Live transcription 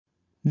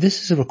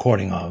This is a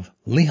recording of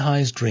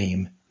Lehi's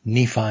dream,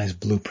 Nephi's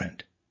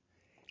blueprint.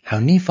 How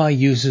Nephi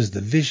uses the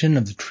vision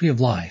of the Tree of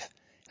Life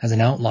as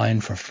an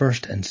outline for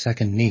 1st and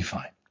 2nd Nephi,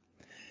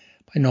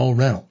 by Noel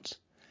Reynolds,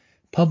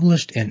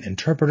 published in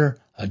Interpreter,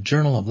 a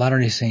Journal of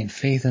Latter-day Saint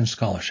Faith and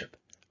Scholarship,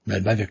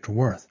 read by Victor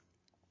Worth.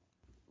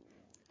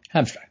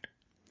 Abstract.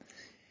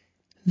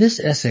 This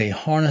essay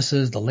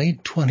harnesses the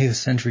late 20th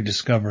century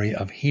discovery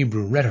of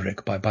Hebrew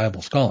rhetoric by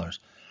Bible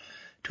scholars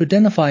to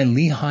identify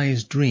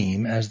Lehi's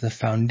dream as the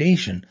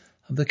foundation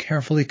of the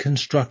carefully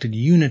constructed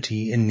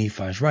unity in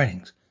Nephi's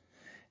writings,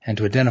 and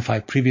to identify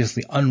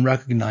previously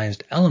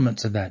unrecognized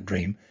elements of that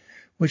dream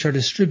which are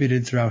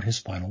distributed throughout his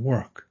final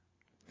work.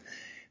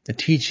 The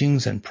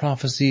teachings and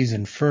prophecies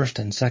in 1st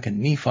and 2nd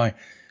Nephi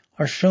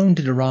are shown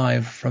to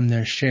derive from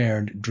their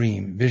shared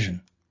dream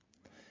vision.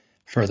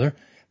 Further,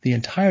 the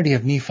entirety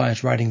of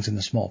Nephi's writings in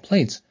the small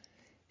plates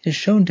is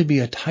shown to be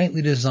a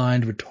tightly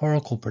designed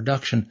rhetorical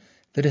production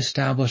that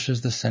establishes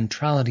the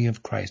centrality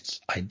of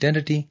Christ's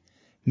identity,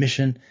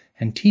 mission,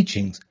 and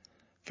teachings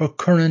for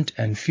current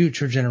and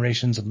future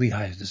generations of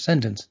Lehi's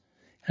descendants,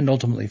 and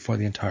ultimately for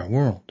the entire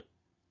world.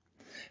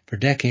 For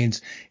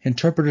decades,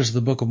 interpreters of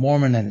the Book of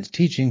Mormon and its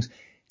teachings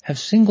have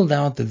singled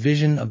out the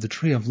vision of the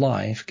Tree of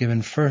Life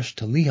given first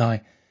to Lehi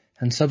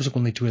and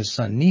subsequently to his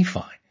son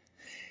Nephi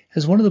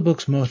as one of the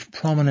book's most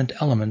prominent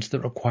elements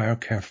that require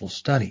careful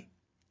study.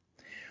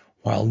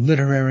 While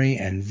literary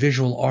and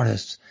visual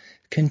artists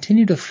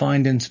continue to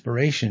find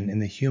inspiration in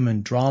the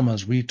human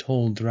dramas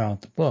retold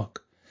throughout the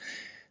book,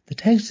 the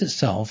text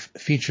itself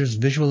features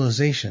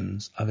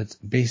visualizations of its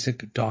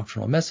basic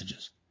doctrinal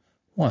messages.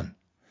 1.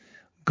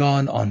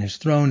 God on his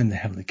throne in the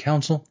heavenly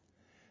council.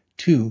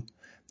 2.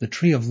 The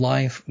tree of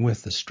life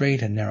with the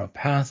straight and narrow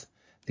path,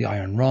 the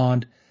iron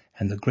rod,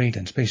 and the great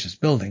and spacious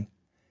building.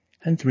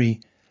 And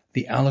 3.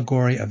 The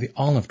allegory of the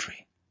olive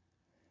tree.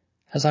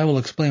 As I will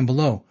explain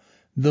below,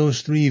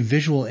 those 3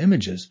 visual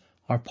images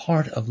are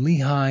part of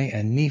Lehi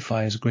and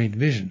Nephi's great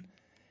vision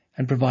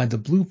and provide the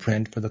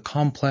blueprint for the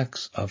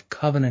complex of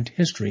covenant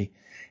history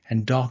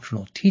and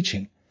doctrinal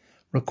teaching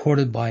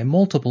recorded by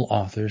multiple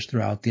authors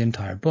throughout the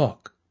entire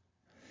book.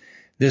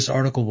 This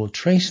article will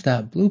trace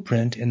that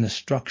blueprint in the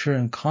structure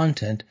and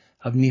content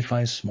of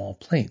Nephi's small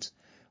plates,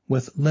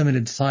 with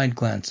limited side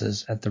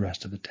glances at the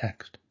rest of the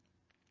text.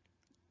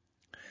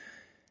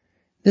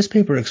 This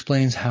paper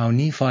explains how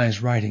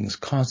Nephi's writings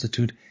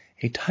constitute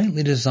a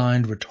tightly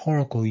designed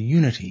rhetorical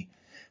unity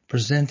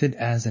presented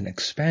as an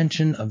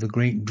expansion of the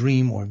great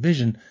dream or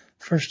vision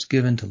first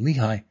given to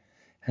Lehi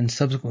and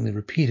subsequently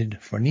repeated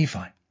for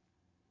Nephi.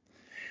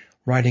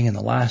 Writing in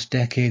the last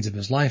decades of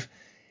his life,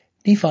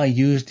 Nephi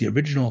used the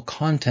original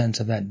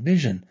contents of that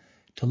vision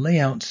to lay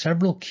out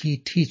several key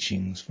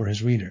teachings for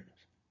his readers.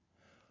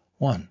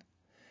 1.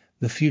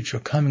 The future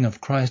coming of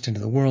Christ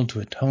into the world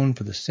to atone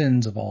for the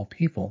sins of all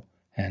people,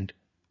 and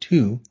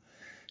 2.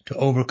 To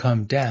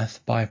overcome death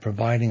by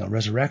providing a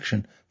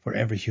resurrection for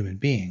every human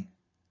being.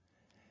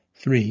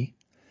 3.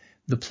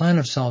 The plan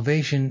of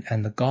salvation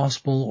and the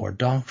gospel or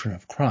doctrine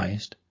of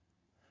Christ.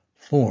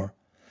 4.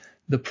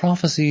 The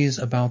prophecies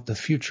about the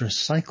future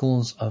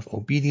cycles of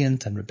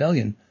obedience and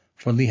rebellion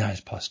for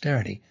Lehi's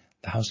posterity,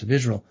 the house of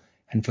Israel,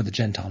 and for the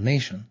Gentile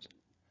nations.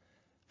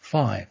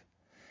 5.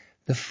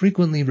 The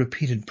frequently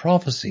repeated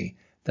prophecy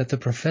that the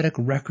prophetic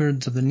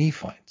records of the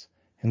Nephites,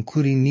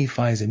 including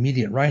Nephi's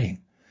immediate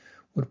writing,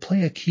 would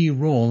play a key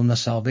role in the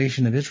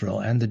salvation of Israel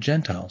and the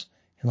Gentiles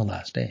in the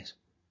last days.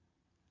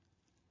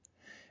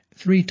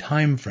 3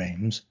 time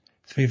frames,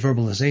 3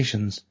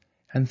 verbalizations,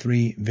 and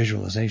 3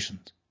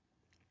 visualizations.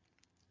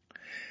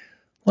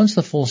 Once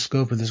the full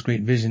scope of this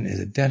great vision is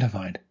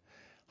identified,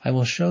 I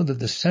will show that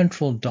the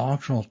central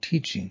doctrinal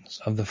teachings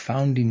of the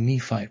founding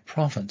Nephite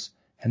prophets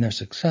and their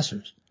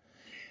successors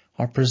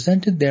are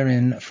presented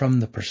therein from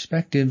the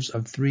perspectives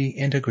of 3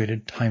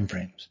 integrated time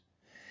frames,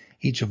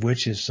 each of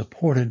which is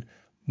supported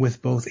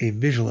with both a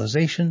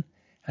visualization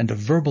and a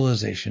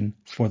verbalization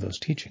for those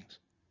teachings.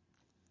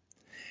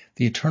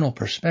 The eternal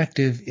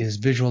perspective is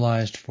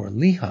visualized for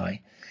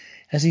Lehi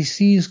as he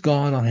sees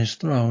God on his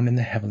throne in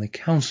the heavenly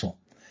council,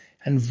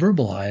 and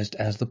verbalized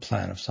as the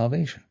plan of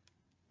salvation.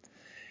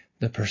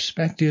 The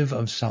perspective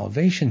of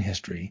salvation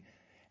history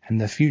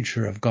and the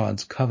future of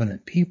God's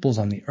covenant peoples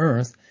on the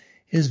earth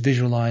is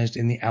visualized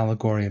in the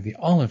allegory of the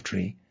olive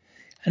tree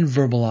and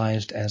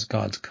verbalized as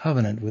God's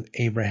covenant with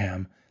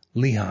Abraham,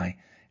 Lehi,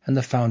 and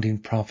the founding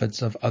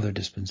prophets of other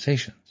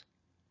dispensations.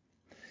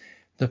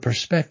 The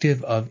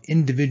perspective of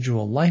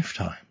individual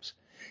lifetimes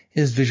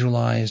is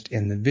visualized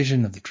in the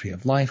vision of the Tree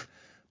of Life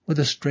with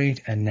a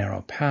straight and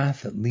narrow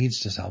path that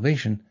leads to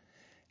salvation,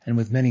 and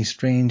with many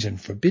strange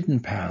and forbidden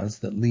paths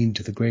that lead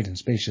to the great and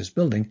spacious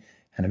building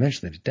and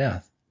eventually to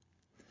death.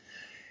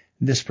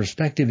 This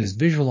perspective is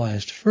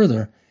visualized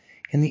further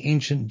in the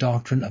ancient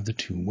doctrine of the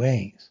 2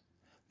 ways,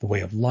 the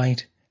way of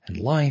light and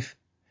life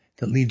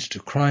that leads to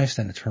Christ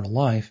and eternal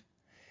life,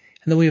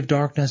 and the way of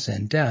darkness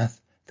and death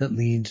that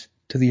leads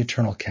to the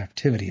eternal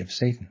captivity of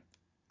Satan.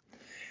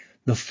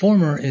 The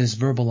former is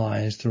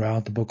verbalized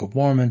throughout the Book of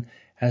Mormon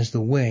as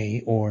the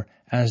way or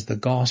as the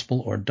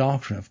gospel or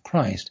doctrine of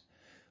Christ,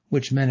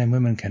 which men and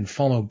women can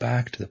follow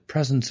back to the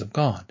presence of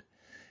God,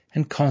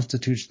 and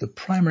constitutes the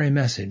primary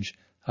message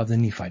of the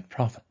Nephite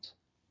prophets.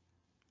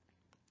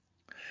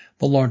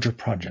 The larger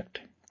project.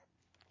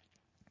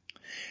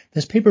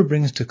 This paper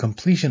brings to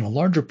completion a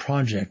larger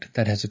project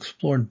that has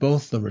explored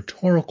both the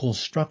rhetorical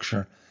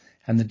structure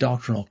and the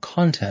doctrinal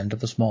content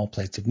of the small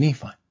plates of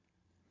Nephi.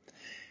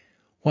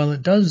 While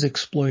it does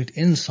exploit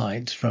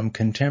insights from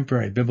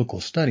contemporary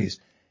biblical studies,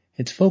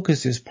 its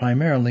focus is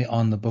primarily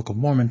on the Book of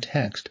Mormon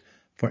text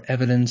for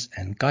evidence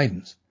and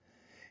guidance,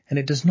 and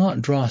it does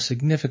not draw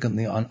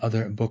significantly on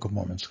other Book of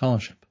Mormon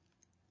scholarship.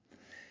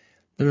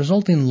 The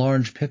resulting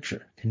large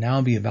picture can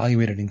now be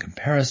evaluated in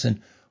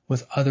comparison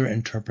with other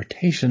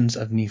interpretations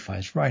of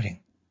Nephi's writing,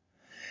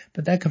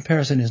 but that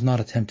comparison is not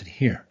attempted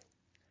here.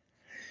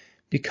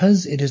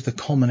 Because it is the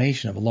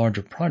culmination of a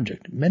larger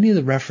project, many of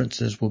the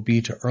references will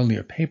be to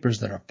earlier papers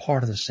that are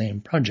part of the same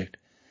project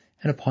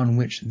and upon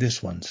which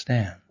this one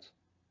stands.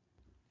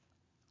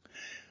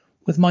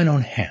 With mine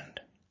own hand.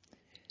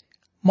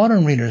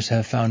 Modern readers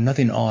have found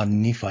nothing odd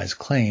in Nephi's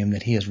claim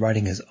that he is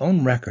writing his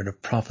own record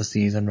of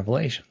prophecies and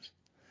revelations,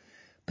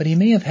 but he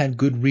may have had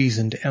good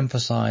reason to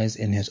emphasize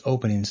in his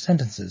opening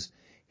sentences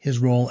his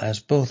role as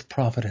both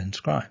prophet and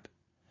scribe,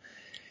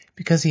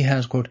 because he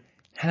has, quote,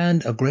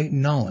 had a great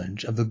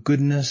knowledge of the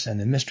goodness and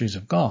the mysteries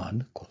of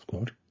God, close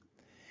quote.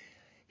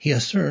 He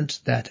asserts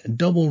that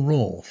double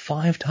role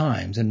 5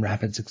 times in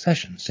rapid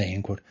succession,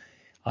 saying, quote,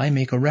 I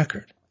make a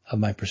record of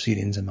my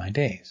proceedings and my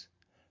days.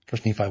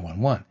 1 Nephi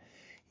 1:1.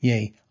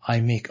 Yea,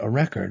 I make a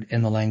record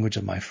in the language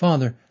of my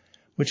father,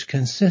 which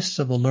consists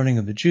of the learning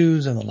of the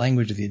Jews and the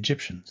language of the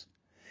Egyptians.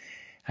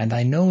 And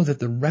I know that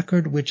the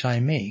record which I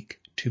make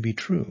to be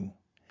true,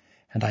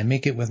 and I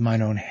make it with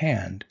mine own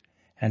hand,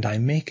 and I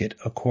make it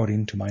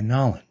according to my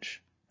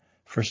knowledge.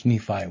 1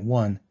 Nephi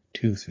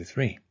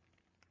 1:2-3.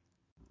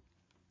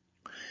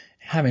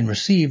 Having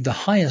received the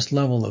highest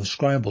level of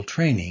scribal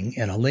training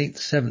in a late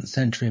 7th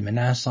century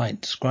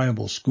Manassite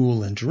scribal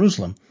school in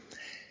Jerusalem,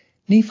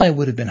 Nephi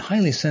would have been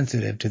highly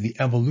sensitive to the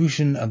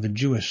evolution of the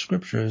Jewish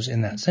scriptures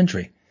in that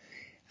century,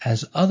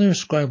 as other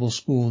scribal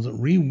schools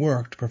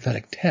reworked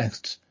prophetic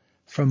texts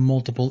from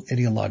multiple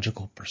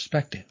ideological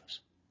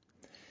perspectives.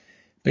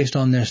 Based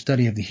on their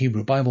study of the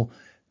Hebrew Bible,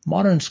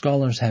 modern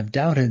scholars have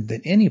doubted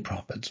that any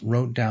prophets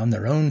wrote down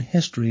their own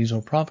histories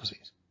or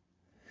prophecies.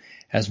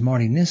 As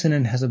Marty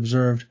Nissanen has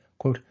observed,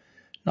 quote,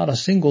 not a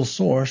single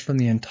source from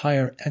the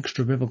entire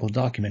extra-biblical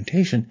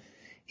documentation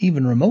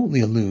even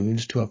remotely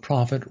alludes to a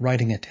prophet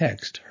writing a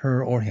text,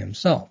 her or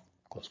himself,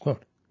 close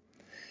quote.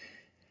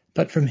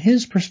 But from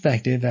his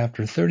perspective,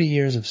 after 30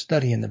 years of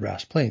study in the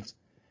brass plates,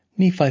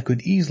 Nephi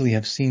could easily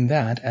have seen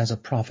that as a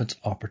prophet's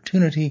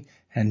opportunity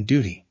and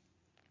duty.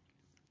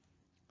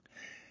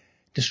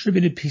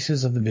 Distributed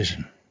pieces of the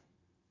vision.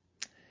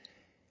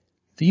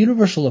 The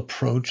universal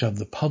approach of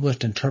the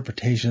published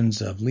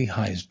interpretations of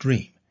Lehi's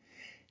dream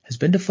has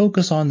been to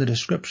focus on the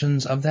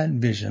descriptions of that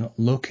vision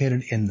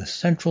located in the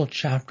central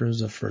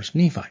chapters of 1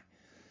 Nephi,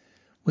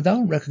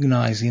 without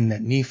recognizing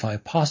that Nephi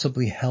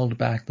possibly held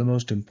back the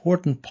most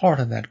important part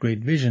of that great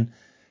vision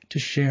to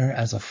share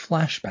as a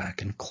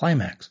flashback and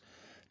climax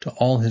to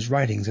all his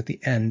writings at the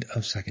end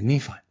of 2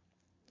 Nephi.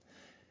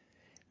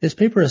 This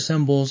paper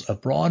assembles a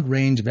broad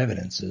range of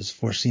evidences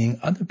for seeing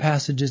other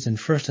passages in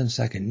 1 and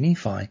 2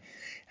 Nephi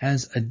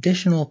as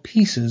additional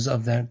pieces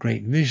of that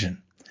great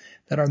vision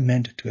that are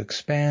meant to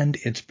expand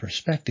its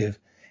perspective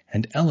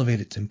and elevate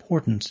its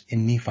importance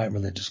in Nephite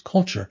religious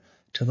culture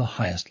to the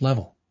highest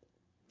level.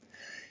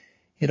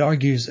 It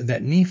argues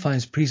that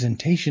Nephi's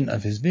presentation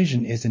of his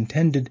vision is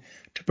intended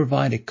to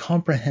provide a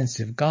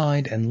comprehensive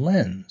guide and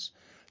lens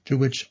through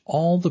which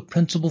all the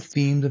principal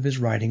themes of his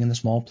writing in the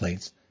small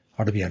plates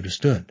are to be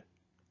understood.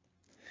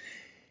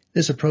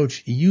 This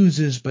approach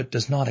uses but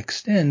does not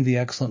extend the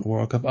excellent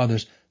work of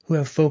others who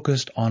have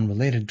focused on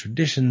related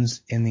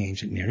traditions in the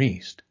ancient Near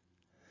East.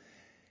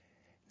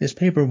 This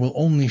paper will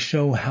only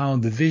show how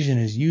the vision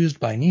is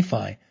used by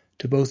Nephi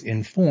to both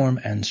inform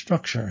and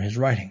structure his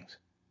writings.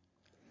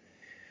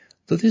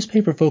 Though this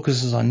paper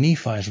focuses on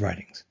Nephi's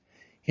writings,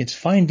 its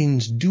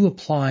findings do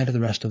apply to the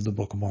rest of the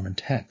Book of Mormon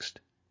text.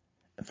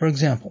 For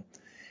example,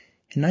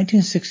 in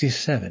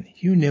 1967,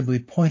 Hugh Nibley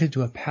pointed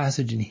to a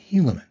passage in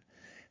Helaman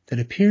that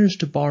appears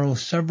to borrow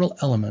several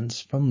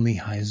elements from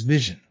Lehi's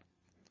vision.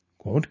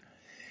 Quote,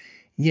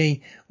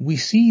 Yea, we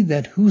see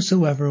that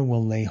whosoever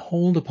will lay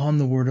hold upon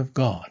the word of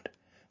God,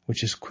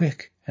 which is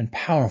quick and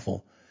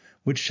powerful,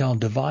 which shall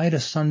divide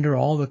asunder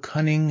all the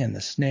cunning and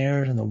the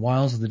snares and the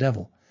wiles of the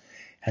devil,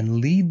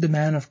 and lead the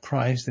man of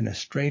Christ in a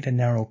straight and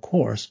narrow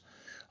course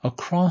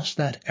across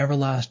that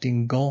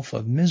everlasting gulf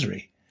of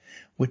misery,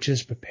 which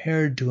is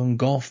prepared to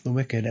engulf the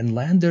wicked and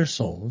land their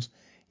souls,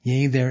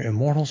 yea, their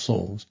immortal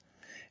souls,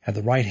 at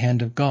the right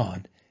hand of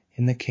God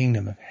in the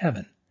kingdom of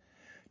heaven,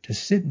 to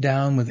sit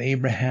down with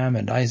Abraham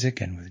and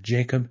Isaac and with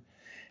Jacob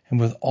and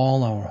with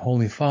all our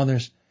holy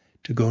fathers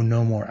to go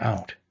no more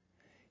out.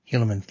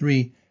 Helaman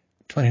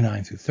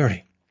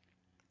 3:29-30.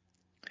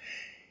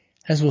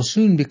 As will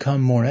soon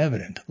become more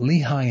evident,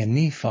 Lehi and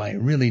Nephi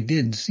really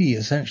did see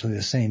essentially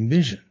the same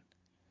vision.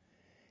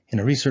 In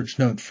a research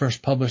note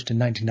first published in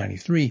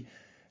 1993,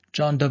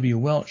 John W.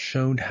 Welch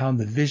showed how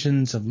the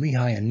visions of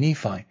Lehi and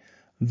Nephi,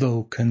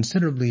 though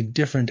considerably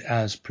different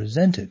as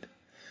presented,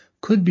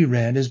 could be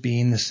read as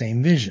being the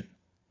same vision.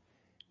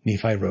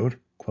 Nephi wrote,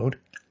 quote,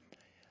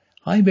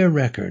 "I bear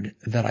record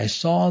that I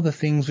saw the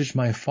things which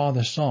my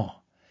father saw,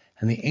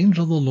 and the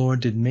angel of the Lord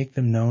did make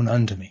them known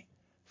unto me."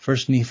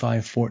 1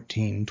 Nephi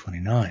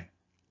 14:29.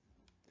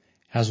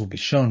 As will be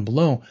shown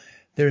below,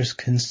 there is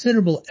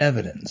considerable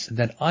evidence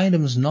that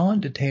items not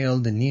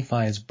detailed in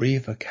Nephi's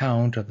brief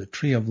account of the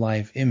Tree of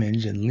Life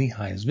image in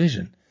Lehi's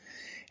vision,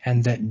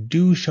 and that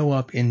do show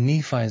up in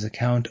Nephi's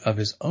account of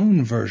his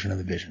own version of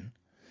the vision,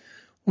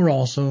 were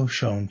also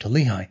shown to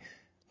Lehi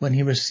when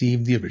he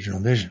received the original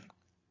vision.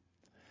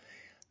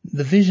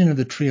 The vision of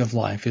the Tree of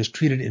Life is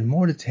treated in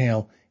more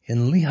detail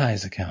in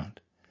Lehi's account,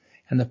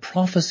 and the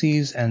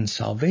prophecies and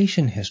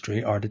salvation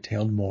history are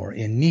detailed more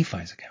in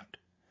Nephi's account.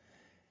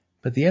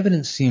 But the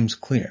evidence seems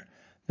clear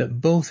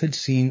that both had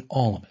seen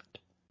all of it.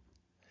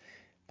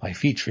 By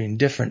featuring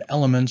different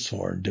elements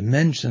or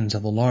dimensions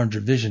of the larger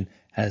vision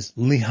as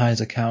Lehi's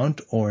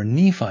account or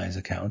Nephi's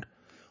account,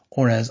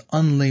 or as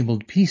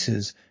unlabeled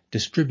pieces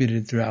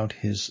distributed throughout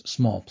his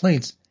small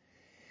plates,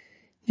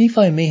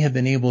 Nephi may have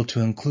been able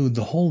to include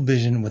the whole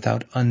vision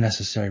without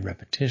unnecessary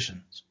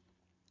repetitions.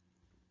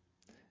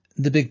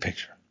 The big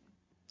picture.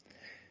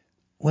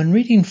 When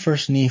reading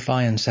 1 Nephi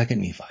and 2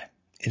 Nephi,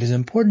 it is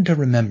important to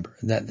remember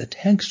that the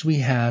text we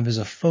have is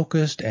a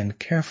focused and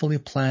carefully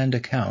planned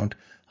account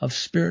of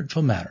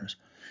spiritual matters,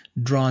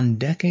 drawn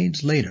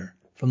decades later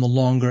from the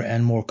longer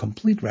and more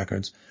complete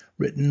records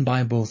written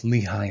by both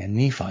Lehi and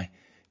Nephi,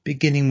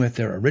 beginning with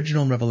their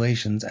original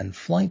revelations and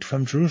flight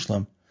from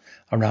Jerusalem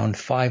around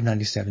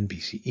 597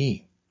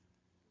 BCE.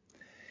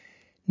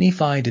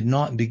 Nephi did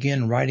not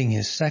begin writing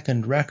his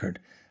second record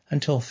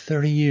until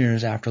 30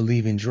 years after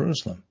leaving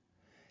Jerusalem,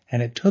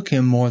 and it took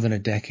him more than a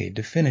decade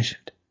to finish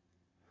it.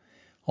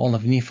 All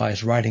of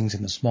Nephi's writings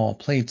in the small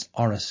plates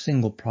are a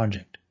single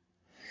project.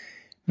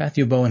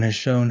 Matthew Bowen has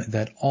shown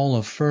that all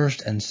of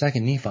 1st and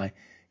 2nd Nephi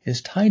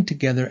is tied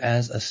together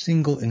as a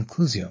single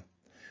inclusio,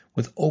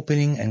 with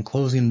opening and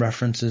closing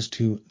references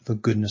to the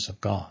goodness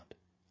of God.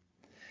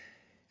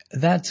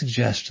 That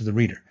suggests to the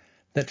reader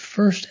that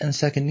 1st and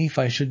 2nd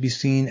Nephi should be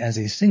seen as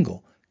a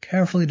single,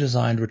 carefully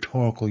designed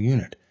rhetorical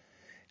unit,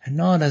 and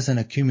not as an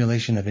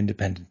accumulation of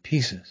independent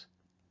pieces.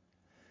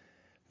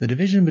 The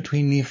division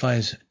between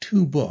Nephi's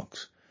two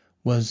books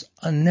was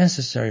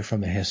unnecessary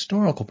from a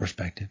historical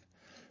perspective,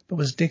 but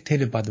was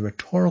dictated by the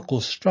rhetorical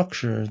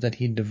structures that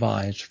he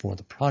devised for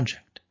the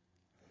project.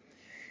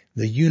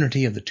 The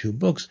unity of the two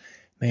books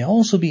may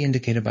also be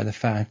indicated by the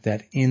fact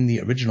that in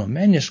the original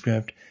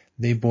manuscript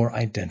they bore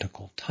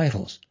identical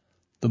titles,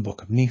 the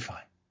Book of Nephi.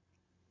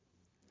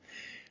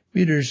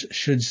 Readers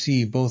should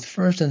see both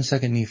 1st and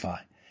 2nd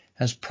Nephi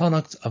as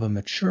products of a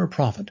mature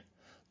prophet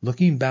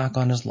looking back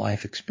on his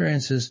life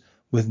experiences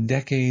with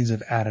decades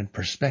of added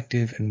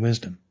perspective and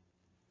wisdom.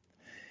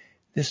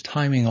 This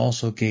timing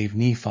also gave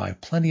Nephi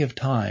plenty of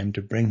time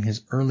to bring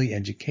his early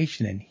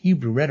education in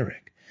Hebrew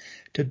rhetoric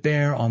to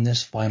bear on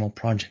this final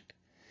project,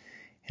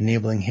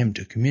 enabling him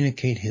to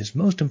communicate his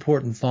most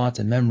important thoughts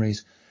and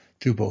memories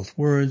through both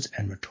words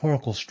and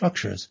rhetorical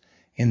structures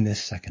in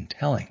this second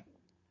telling.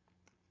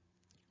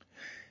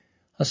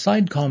 A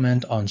side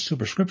comment on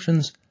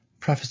superscriptions,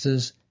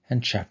 prefaces,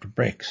 and chapter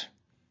breaks.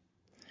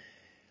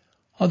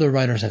 Other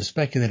writers have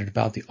speculated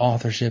about the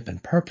authorship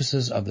and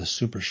purposes of the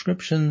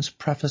superscriptions,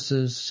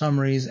 prefaces,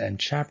 summaries, and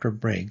chapter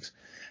breaks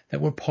that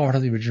were part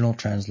of the original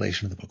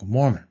translation of the Book of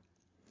Mormon.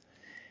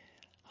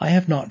 I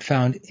have not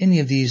found any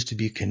of these to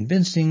be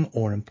convincing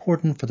or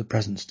important for the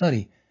present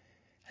study,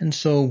 and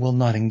so will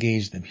not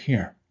engage them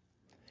here.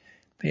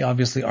 They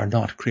obviously are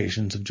not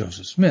creations of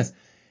Joseph Smith,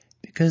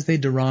 because they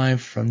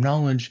derive from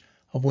knowledge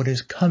of what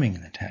is coming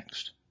in the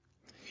text.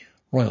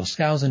 Royal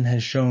Skousen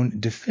has shown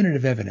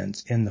definitive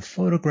evidence in the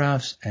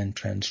photographs and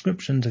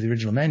transcriptions of the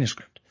original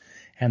manuscript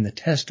and the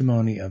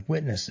testimony of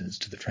witnesses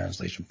to the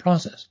translation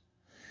process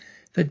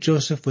that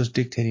Joseph was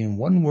dictating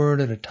one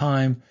word at a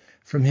time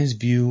from his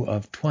view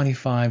of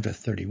 25 to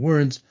 30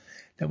 words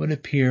that would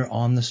appear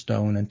on the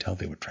stone until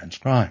they were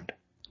transcribed.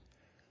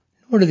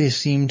 Nor do they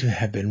seem to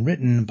have been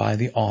written by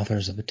the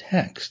authors of the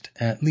text,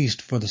 at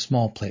least for the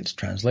small plates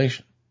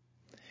translation.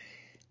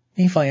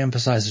 Nephi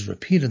emphasizes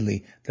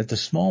repeatedly that the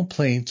small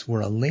plates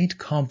were a late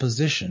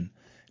composition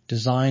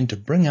designed to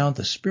bring out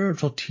the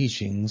spiritual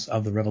teachings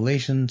of the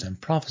revelations and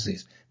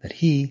prophecies that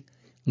he,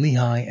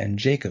 Lehi, and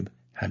Jacob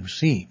had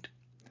received.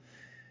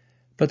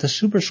 But the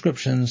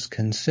superscriptions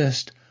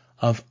consist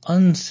of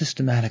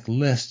unsystematic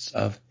lists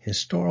of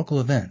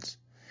historical events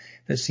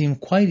that seem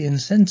quite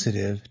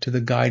insensitive to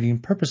the guiding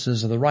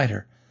purposes of the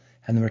writer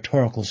and the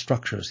rhetorical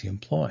structures he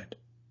employed.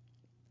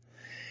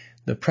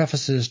 The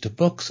prefaces to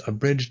books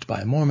abridged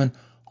by Mormon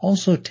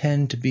also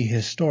tend to be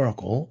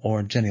historical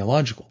or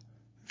genealogical,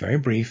 very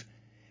brief,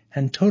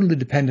 and totally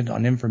dependent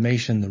on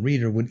information the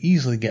reader would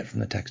easily get from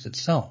the text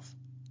itself.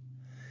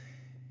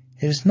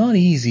 It is not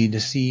easy to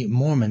see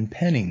Mormon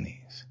penning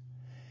these,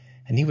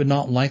 and he would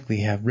not likely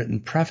have written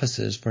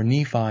prefaces for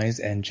Nephi's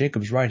and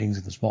Jacob's writings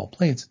in the small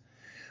plates,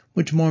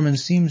 which Mormon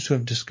seems to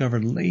have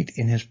discovered late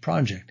in his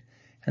project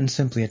and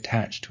simply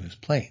attached to his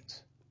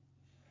plates.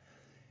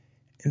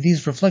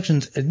 These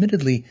reflections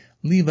admittedly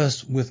leave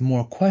us with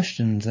more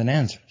questions than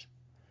answers.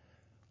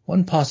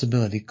 One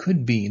possibility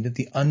could be that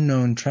the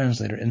unknown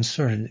translator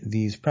inserted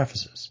these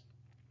prefaces.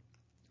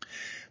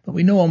 But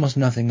we know almost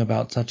nothing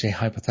about such a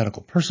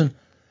hypothetical person,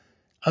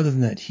 other than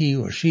that he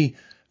or she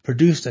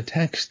produced a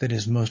text that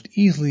is most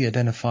easily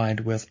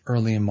identified with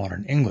early and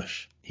modern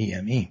English,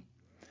 EME.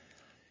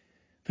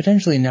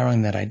 Potentially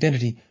narrowing that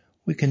identity,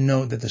 we can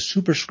note that the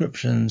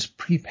superscriptions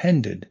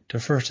prepended to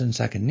 1st and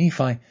 2nd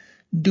Nephi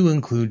do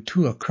include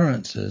two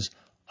occurrences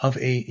of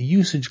a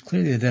usage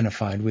clearly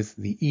identified with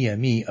the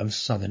EME of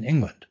southern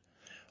England,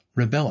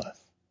 rebelleth,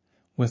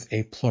 with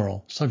a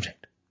plural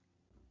subject.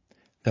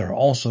 There are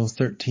also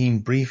 13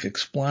 brief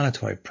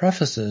explanatory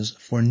prefaces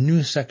for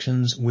new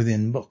sections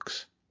within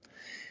books.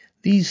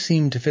 These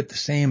seem to fit the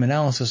same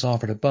analysis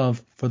offered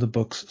above for the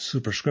book's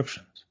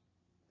superscriptions.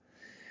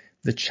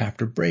 The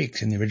chapter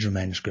breaks in the original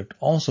manuscript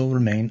also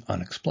remain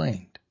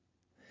unexplained.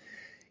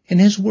 In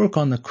his work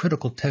on the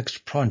Critical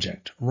Text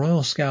Project,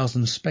 Royal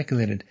Skousen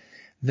speculated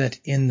that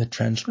in the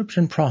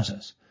transcription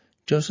process,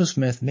 Joseph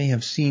Smith may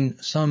have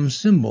seen some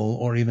symbol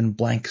or even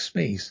blank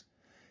space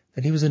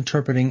that he was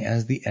interpreting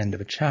as the end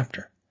of a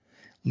chapter,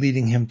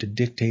 leading him to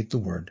dictate the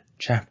word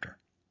chapter.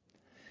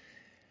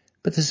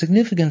 But the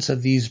significance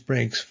of these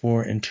breaks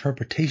for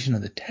interpretation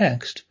of the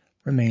text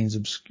remains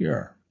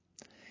obscure,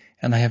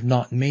 and I have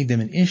not made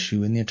them an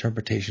issue in the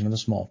interpretation of the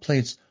small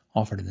plates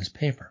offered in this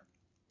paper.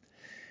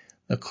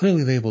 The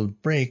clearly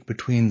labeled break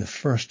between the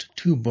first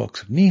two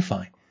books of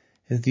Nephi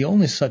is the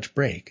only such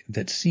break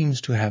that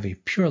seems to have a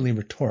purely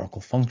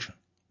rhetorical function.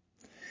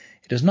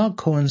 It does not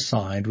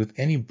coincide with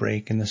any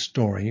break in the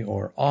story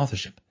or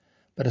authorship,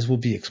 but as will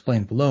be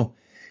explained below,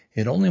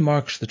 it only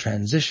marks the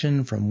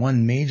transition from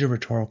one major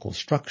rhetorical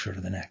structure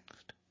to the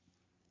next.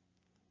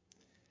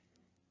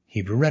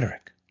 Hebrew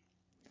rhetoric.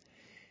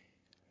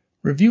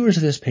 Reviewers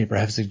of this paper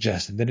have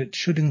suggested that it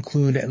should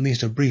include at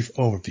least a brief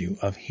overview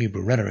of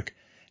Hebrew rhetoric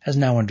as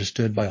now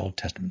understood by Old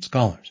Testament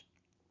scholars.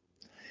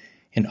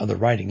 In other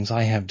writings,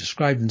 I have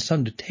described in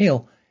some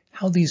detail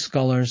how these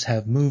scholars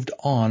have moved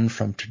on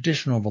from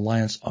traditional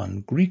reliance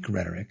on Greek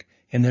rhetoric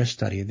in their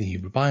study of the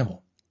Hebrew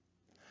Bible.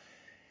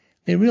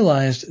 They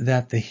realized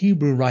that the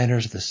Hebrew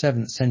writers of the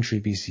 7th century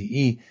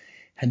BCE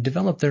had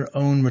developed their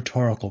own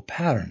rhetorical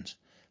patterns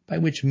by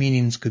which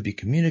meanings could be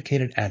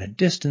communicated at a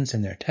distance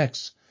in their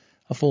texts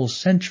a full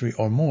century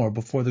or more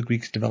before the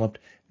Greeks developed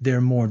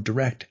their more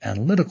direct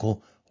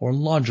analytical or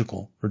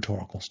logical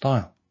rhetorical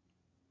style.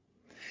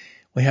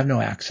 We have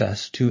no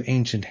access to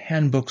ancient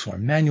handbooks or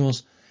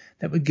manuals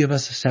that would give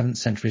us a 7th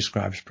century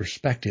scribe's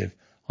perspective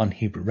on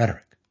Hebrew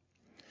rhetoric.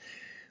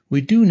 We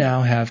do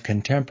now have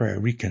contemporary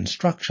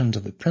reconstructions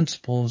of the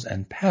principles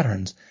and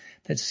patterns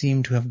that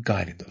seem to have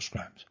guided those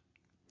scribes.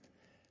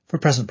 For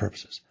present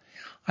purposes,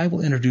 I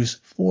will introduce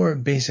 4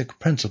 basic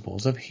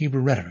principles of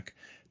Hebrew rhetoric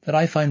that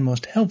I find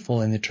most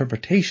helpful in the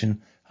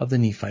interpretation of the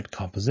Nephite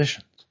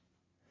compositions.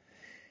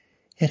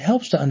 It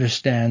helps to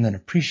understand and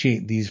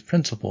appreciate these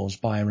principles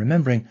by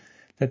remembering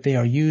that they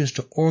are used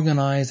to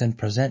organize and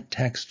present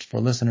texts for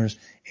listeners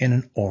in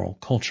an oral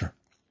culture.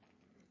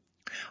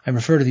 I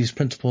refer to these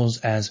principles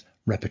as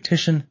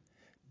repetition,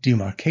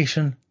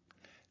 demarcation,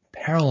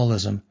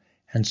 parallelism,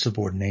 and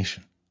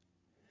subordination.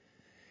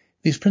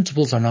 These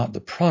principles are not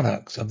the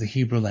products of the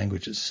Hebrew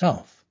language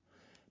itself,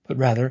 but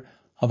rather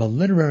of a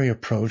literary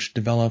approach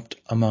developed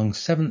among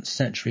 7th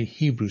century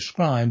Hebrew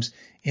scribes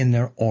in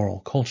their oral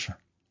culture.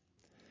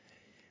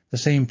 The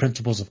same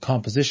principles of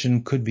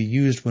composition could be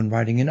used when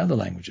writing in other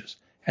languages,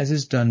 as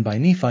is done by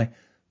Nephi,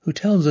 who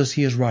tells us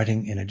he is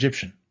writing in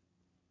Egyptian.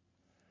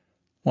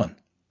 1.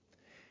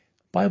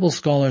 Bible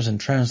scholars and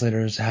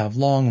translators have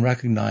long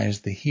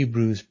recognized the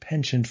Hebrew's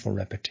penchant for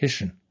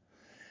repetition.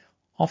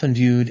 Often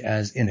viewed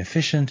as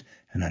inefficient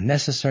and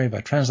unnecessary by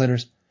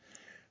translators,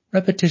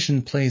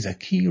 repetition plays a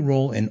key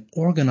role in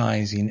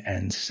organizing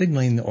and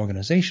signaling the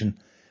organization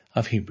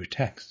of Hebrew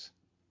texts.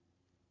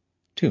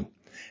 2.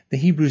 The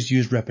Hebrews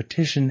used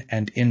repetition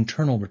and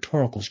internal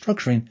rhetorical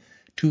structuring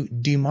to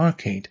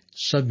demarcate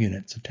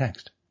subunits of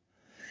text.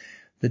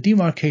 The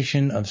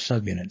demarcation of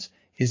subunits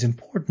is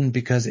important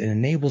because it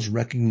enables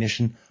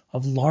recognition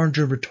of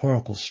larger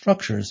rhetorical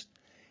structures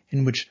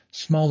in which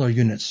smaller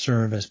units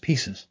serve as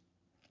pieces.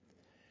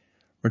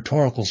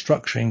 Rhetorical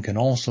structuring can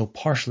also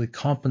partially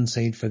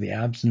compensate for the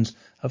absence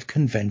of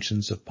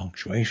conventions of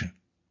punctuation.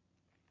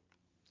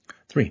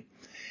 3.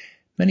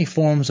 Many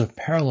forms of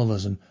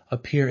parallelism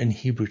appear in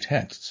Hebrew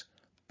texts,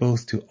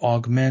 both to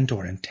augment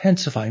or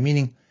intensify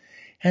meaning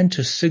and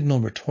to signal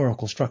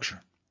rhetorical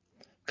structure.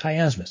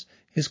 Chiasmus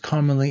is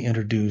commonly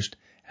introduced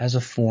as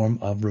a form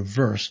of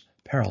reverse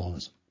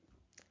parallelism.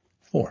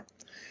 4.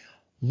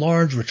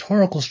 Large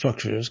rhetorical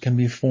structures can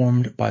be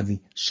formed by the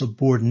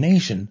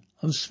subordination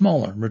of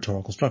smaller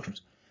rhetorical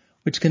structures,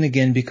 which can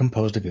again be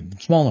composed of even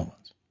smaller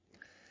ones.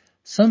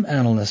 Some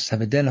analysts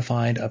have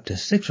identified up to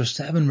 6 or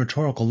 7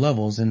 rhetorical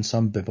levels in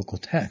some biblical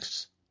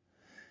texts.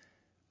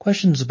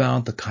 Questions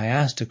about the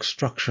chiastic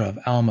structure of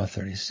Alma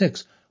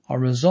 36 are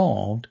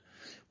resolved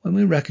when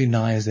we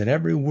recognize that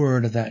every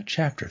word of that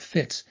chapter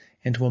fits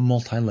into a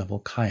multi-level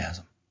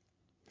chiasm.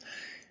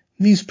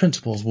 These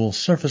principles will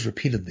surface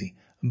repeatedly,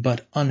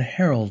 but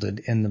unheralded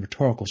in the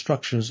rhetorical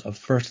structures of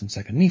 1st and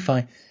 2nd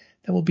Nephi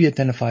that will be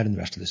identified in the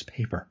rest of this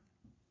paper.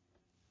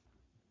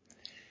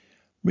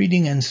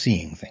 Reading and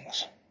seeing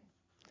things.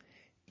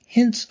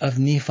 Hints of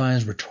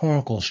Nephi's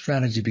rhetorical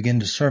strategy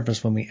begin to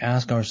surface when we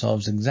ask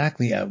ourselves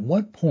exactly at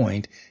what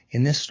point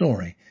in this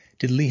story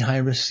did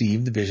Lehi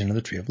receive the vision of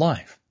the Tree of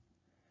Life.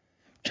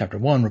 Chapter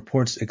 1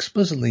 reports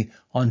explicitly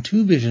on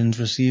 2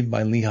 visions received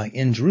by Lehi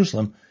in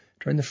Jerusalem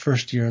during the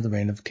first year of the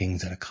reign of King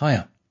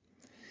Zedekiah.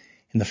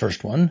 In the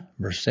first one,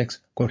 verse 6,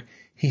 quote,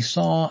 "He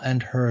saw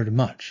and heard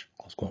much,"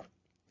 close quote,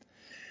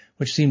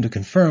 which seemed to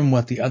confirm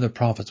what the other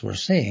prophets were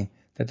saying,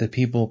 that the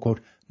people,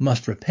 quote,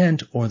 "must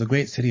repent or the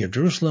great city of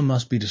Jerusalem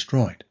must be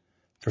destroyed."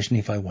 1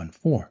 Nephi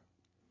 1:4.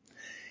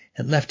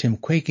 It left him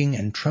quaking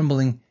and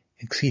trembling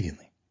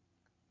exceedingly.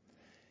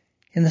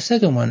 In the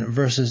second one,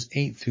 verses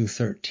 8 through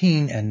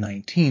 13 and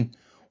 19,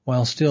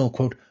 while still,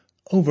 quote,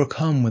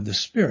 "overcome with the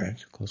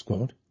Spirit," close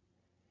quote,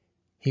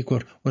 he,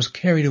 quote, "was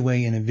carried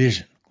away in a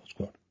vision," close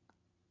quote.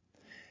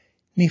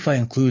 Nephi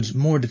includes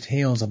more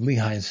details of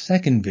Lehi's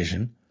second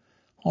vision,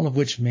 all of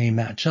which may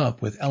match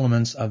up with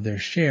elements of their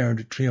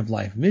shared Tree of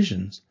Life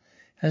visions,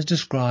 as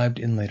described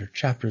in later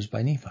chapters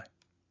by Nephi.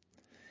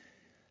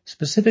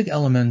 Specific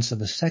elements of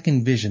the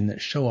second vision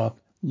that show up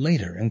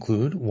later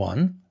include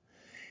 1.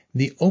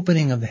 The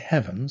opening of the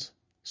heavens,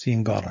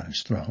 seeing God on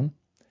his throne,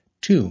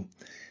 2.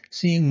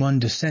 Seeing one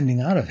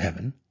descending out of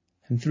heaven,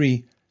 and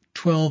 3.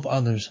 12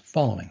 others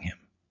following him,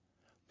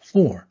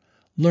 4.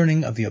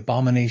 Learning of the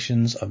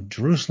abominations of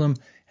Jerusalem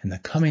and the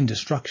coming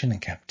destruction and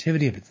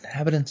captivity of its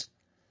inhabitants,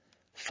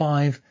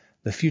 5.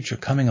 The future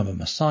coming of a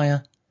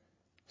Messiah,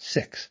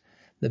 6.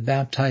 The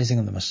baptizing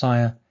of the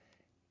Messiah,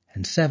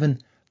 and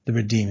 7. The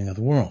redeeming of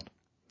the world.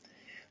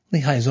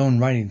 Lehi's own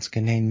writings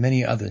contain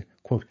many other,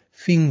 quote,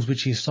 "things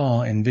which he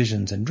saw in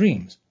visions and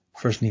dreams,"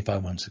 1 Nephi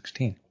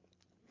 1:16.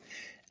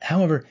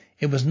 However,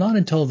 it was not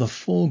until the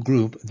full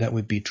group that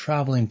would be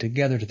traveling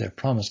together to their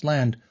promised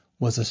land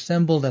was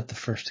assembled at the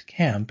first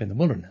camp in the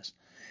wilderness,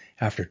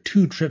 after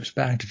 2 trips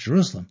back to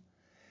Jerusalem,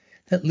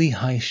 that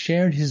Lehi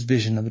shared his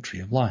vision of the Tree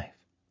of Life.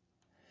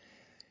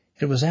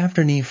 It was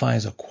after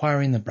Nephi's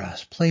acquiring the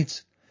brass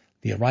plates,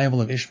 the arrival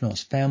of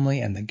Ishmael's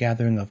family, and the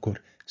gathering of, quote,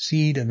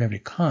 "seed of every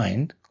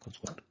kind," close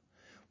quote,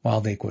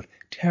 while they, quote,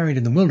 "tarried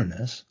in the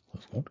wilderness,"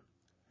 close quote,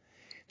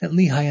 that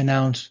Lehi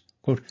announced,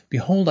 quote,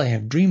 "Behold, I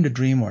have dreamed a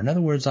dream," or in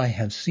other words, "I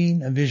have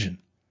seen a vision."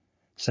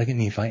 2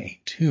 Nephi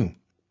 8:2.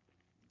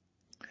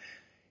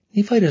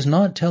 Nephi does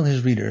not tell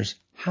his readers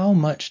how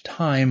much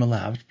time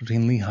elapsed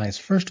between Lehi's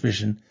first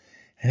vision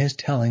and his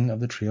telling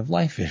of the Tree of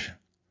Life vision,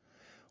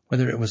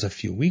 whether it was a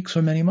few weeks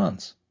or many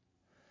months.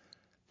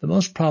 The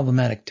most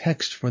problematic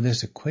text for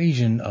this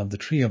equation of the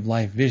Tree of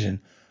Life vision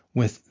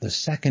with the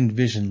second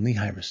vision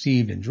Lehi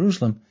received in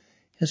Jerusalem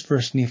is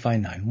 1 Nephi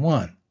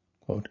 9:1,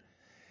 quote,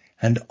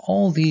 "And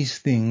all these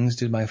things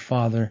did my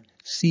father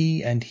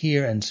see and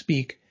hear and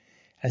speak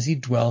as he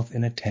dwelt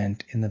in a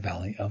tent in the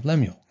valley of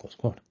Lemuel," close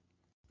quote.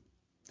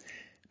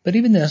 But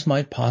even this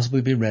might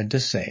possibly be read to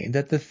say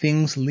that the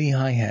things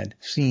Lehi had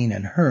seen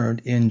and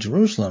heard in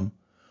Jerusalem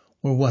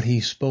were what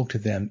he spoke to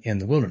them in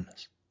the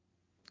wilderness.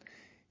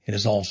 It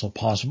is also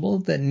possible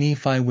that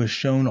Nephi was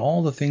shown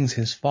all the things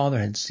his father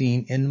had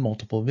seen in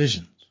multiple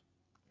visions.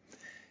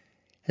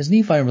 As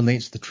Nephi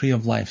relates the Tree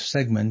of Life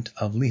segment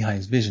of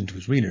Lehi's vision to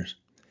his readers,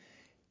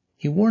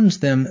 he warns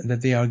them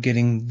that they are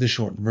getting the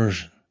short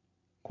version.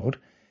 Quote,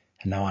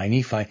 "And now I,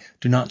 Nephi,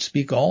 do not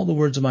speak all the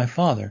words of my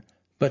father,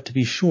 but to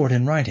be short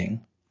in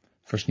writing,"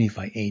 1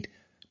 Nephi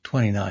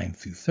 8:29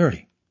 through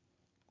 30.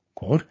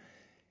 Quote,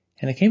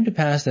 "And it came to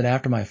pass that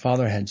after my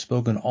father had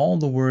spoken all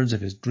the words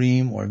of his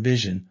dream or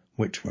vision,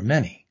 which were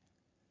many,"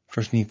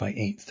 1 Nephi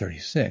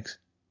 8:36,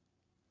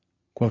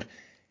 quote,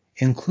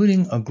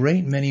 "including a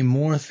great many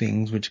more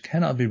things which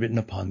cannot be written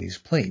upon these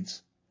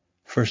plates,"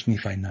 1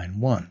 Nephi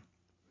 9:1.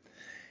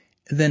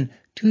 Then,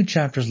 2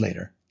 chapters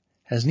later,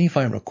 as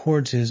Nephi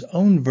records his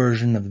own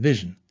version of the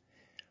vision,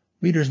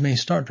 readers may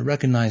start to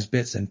recognize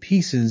bits and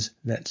pieces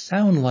that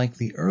sound like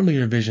the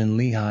earlier vision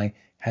Lehi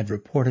had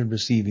reported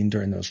receiving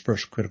during those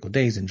first critical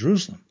days in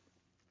Jerusalem.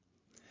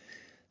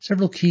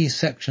 Several key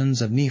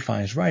sections of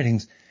Nephi's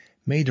writings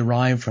may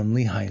derive from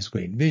Lehi's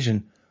great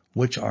vision,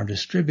 which are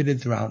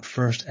distributed throughout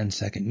 1st and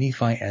 2nd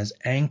Nephi as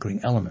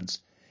anchoring elements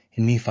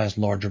in Nephi's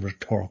larger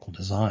rhetorical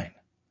design.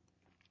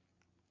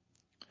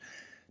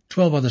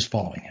 12 others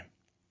following him.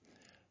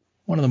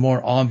 One of the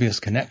more obvious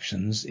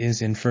connections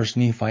is in 1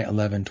 Nephi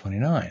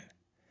 11:29.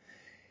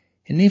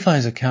 In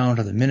Nephi's account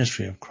of the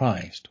ministry of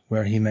Christ,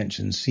 where he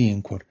mentions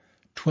seeing, quote,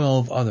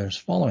 12 others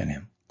following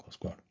him, close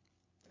quote.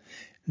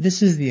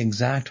 This is the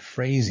exact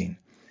phrasing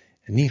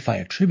Nephi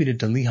attributed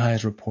to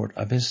Lehi's report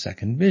of his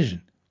second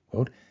vision,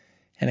 quote,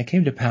 "And it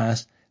came to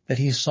pass that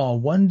he saw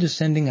one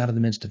descending out of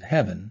the midst of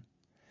heaven,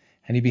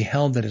 and he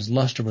beheld that his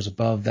luster was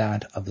above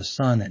that of the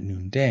sun at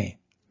noonday.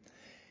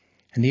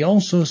 And he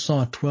also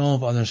saw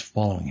 12 others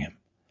following him.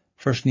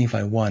 1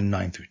 Nephi 1,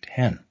 9 through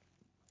 10.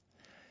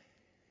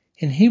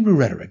 In Hebrew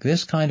rhetoric,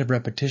 this kind of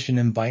repetition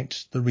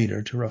invites the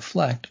reader to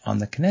reflect on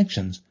the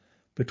connections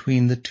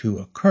between the two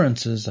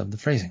occurrences of the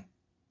phrasing.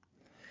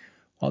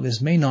 While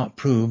this may not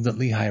prove that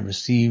Lehi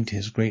received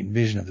his great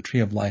vision of the tree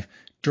of life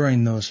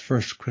during those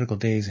first critical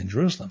days in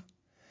Jerusalem,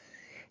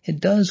 it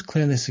does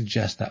clearly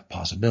suggest that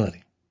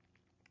possibility.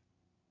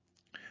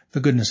 The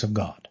goodness of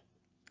God.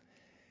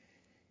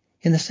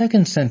 In the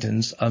second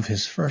sentence of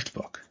his first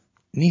book,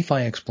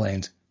 Nephi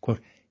explains,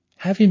 quote,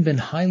 "Having been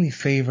highly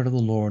favored of the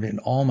Lord in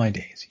all my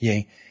days,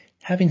 yea,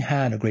 having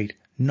had a great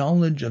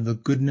knowledge of the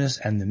goodness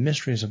and the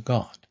mysteries of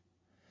God.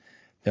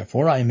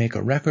 Therefore I make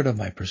a record of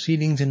my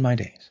proceedings in my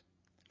days."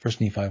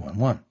 1 Nephi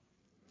 1:1.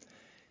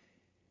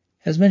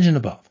 As mentioned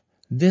above,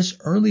 this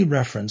early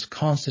reference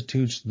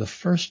constitutes the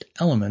first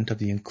element of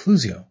the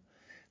inclusio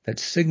that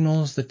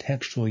signals the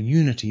textual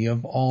unity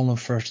of all of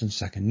 1st and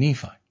 2nd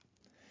Nephi.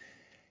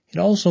 It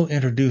also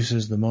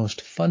introduces the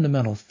most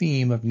fundamental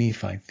theme of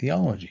Nephite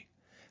theology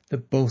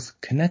that both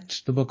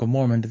connects the Book of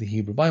Mormon to the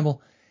Hebrew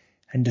Bible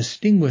and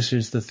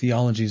distinguishes the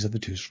theologies of the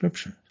two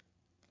scriptures.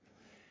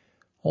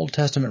 Old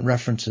Testament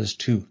references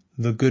to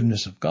the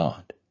goodness of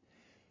God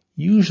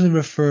usually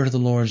refer to the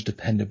Lord's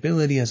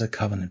dependability as a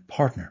covenant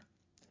partner.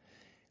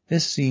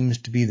 This seems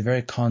to be the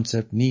very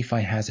concept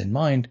Nephi has in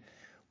mind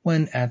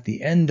when, at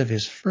the end of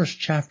his first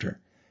chapter,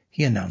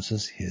 he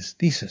announces his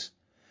thesis,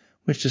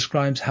 which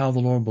describes how the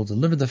Lord will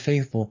deliver the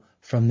faithful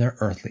from their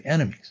earthly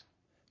enemies.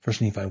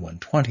 1 Nephi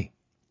 1:20.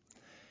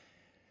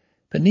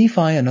 But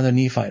Nephi and other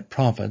Nephite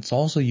prophets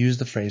also use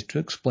the phrase to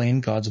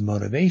explain God's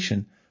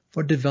motivation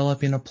for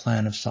developing a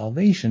plan of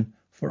salvation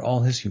for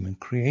all his human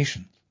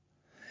creation,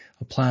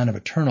 a plan of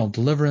eternal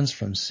deliverance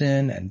from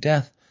sin and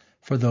death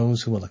for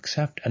those who will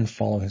accept and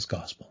follow his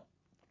gospel.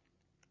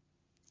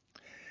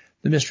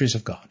 The mysteries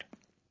of God.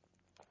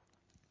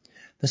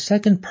 The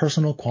second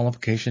personal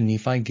qualification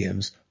Nephi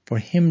gives for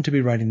him to be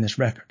writing this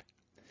record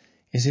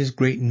is his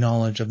great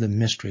knowledge of the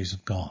mysteries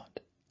of God.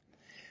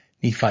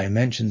 Nephi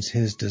mentions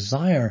his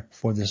desire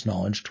for this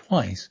knowledge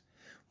twice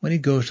when he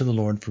goes to the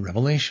Lord for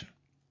revelation.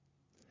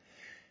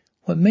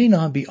 What may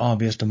not be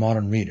obvious to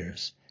modern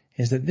readers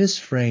is that this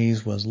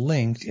phrase was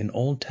linked in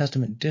Old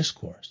Testament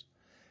discourse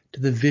to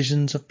the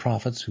visions of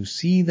prophets who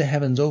see the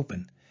heavens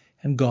open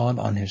and God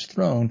on his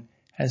throne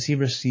as he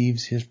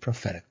receives his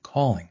prophetic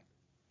calling.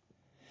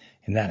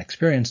 In that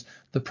experience,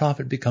 the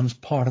prophet becomes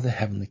part of the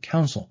heavenly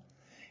council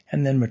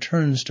and then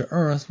returns to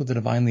earth with a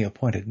divinely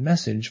appointed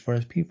message for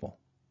his people.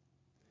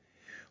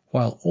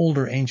 While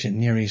older ancient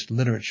Near East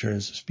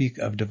literatures speak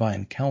of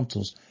divine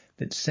councils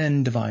that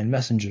send divine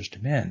messengers to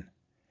men,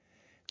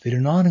 they do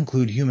not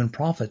include human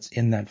prophets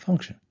in that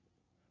function.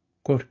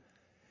 Quote,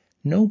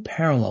 "No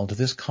parallel to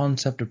this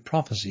concept of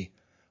prophecy,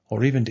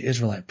 or even to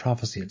Israelite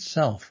prophecy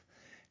itself,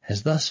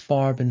 has thus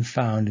far been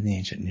found in the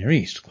ancient Near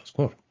East." Close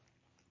quote.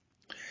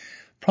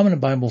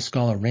 Prominent Bible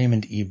scholar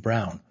Raymond E.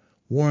 Brown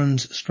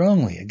warns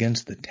strongly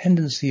against the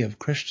tendency of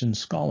Christian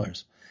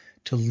scholars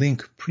to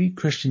link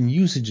pre-Christian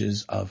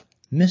usages of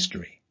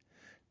mystery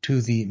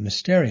to the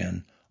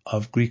mysterion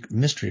of Greek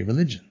mystery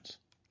religions.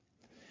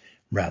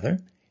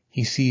 Rather,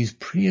 he sees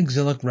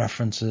pre-exilic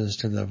references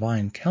to the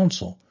divine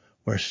council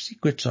where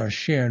secrets are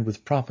shared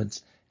with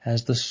prophets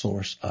as the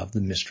source of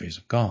the mysteries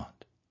of God.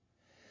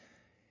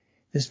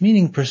 This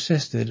meaning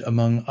persisted,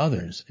 among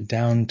others,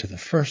 down to the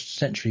 1st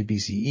century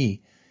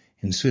BCE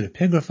in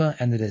pseudepigrapha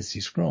and the Dead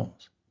Sea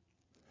Scrolls.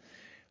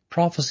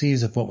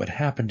 Prophecies of what would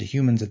happen to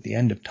humans at the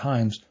end of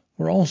times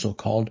were also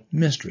called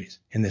mysteries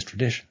in this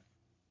tradition.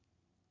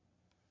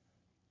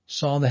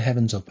 Saw the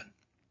heavens open.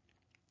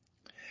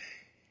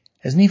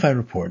 As Nephi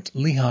reports,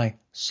 Lehi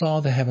saw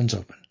the heavens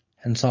open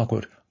and saw,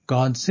 quote,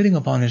 "God sitting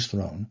upon his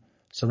throne,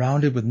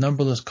 surrounded with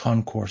numberless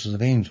concourses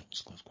of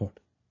angels." Close quote.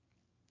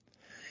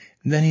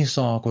 And then he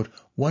saw, quote,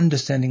 "one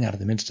descending out of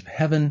the midst of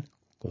heaven,"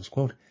 close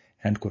quote,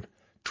 and, quote,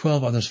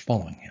 12 others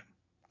following him.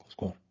 Close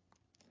quote.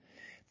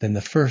 Then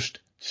the first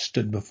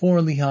stood before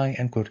Lehi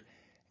and, quote,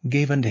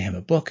 "gave unto him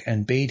a book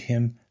and bade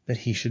him that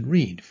he should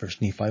read."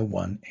 1 Nephi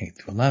 1,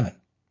 8-11.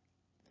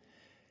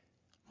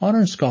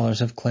 Modern scholars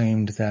have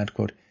claimed that,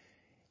 quote,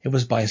 "it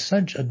was by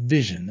such a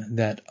vision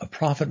that a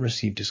prophet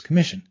received his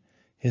commission,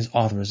 his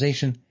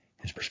authorization,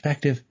 his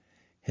perspective,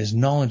 his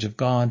knowledge of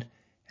God,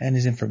 and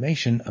his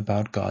information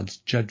about God's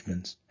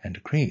judgments and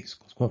decrees."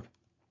 Close quote.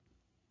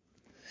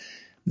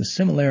 The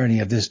similarity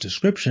of this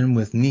description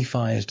with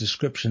Nephi's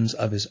descriptions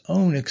of his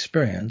own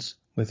experience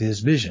with his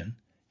vision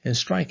is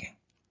striking.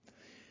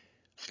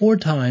 4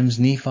 times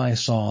Nephi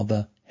saw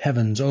the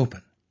heavens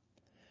open.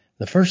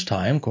 The first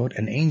time, quote,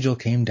 "an angel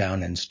came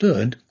down and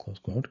stood," close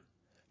quote,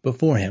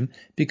 before him,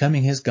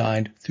 becoming his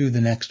guide through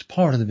the next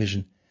part of the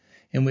vision,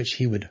 in which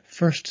he would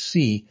first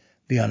see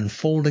the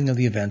unfolding of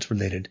the events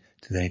related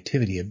to the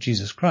nativity of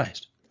Jesus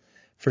Christ.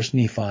 1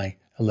 Nephi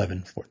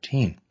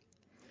 11:14.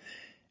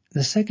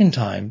 The second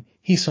time,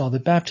 he saw the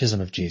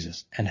baptism of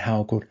Jesus and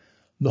how, quote,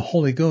 the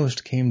Holy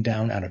Ghost came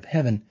down out of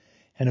heaven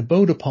and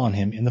abode upon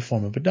him in the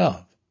form of a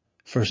dove.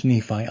 1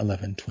 Nephi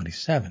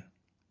 11:27.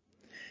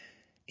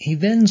 He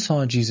then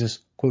saw Jesus,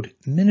 quote,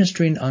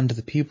 ministering unto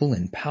the people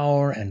in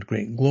power and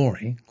great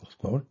glory, close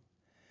quote,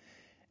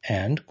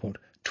 and, quote,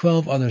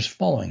 12 others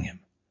following him,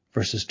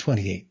 verses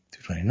 28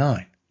 through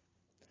 29.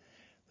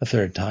 The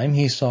third time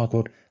he saw,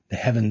 quote, the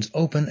heavens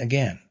open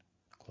again,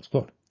 close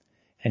quote,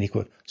 and he,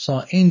 quote,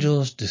 saw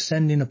angels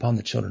descending upon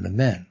the children of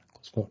men,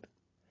 close quote,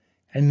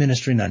 and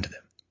ministering unto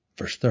them,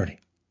 verse 30.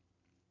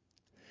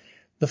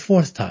 The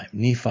fourth time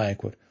Nephi,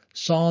 quote,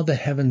 saw the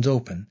heavens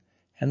open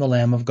and the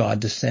Lamb of God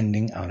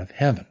descending out of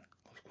heaven,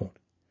 close quote,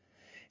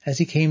 as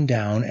he came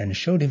down and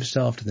showed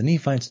himself to the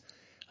Nephites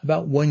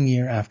about 1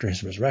 year after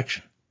his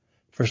resurrection,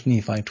 1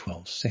 Nephi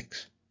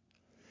 12:6.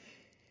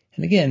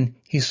 And again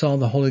he saw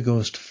the Holy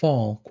Ghost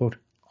fall, quote,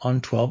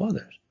 on 12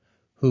 others,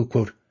 who,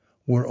 quote,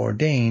 were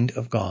ordained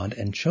of God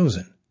and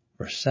chosen,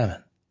 verse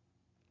 7.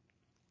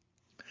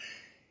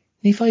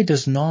 Nephi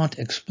does not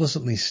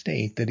explicitly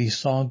state that he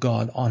saw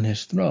God on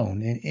his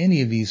throne in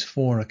any of these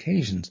 4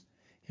 occasions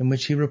in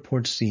which he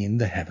reports seeing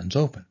the heavens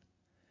open.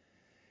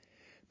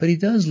 But he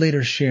does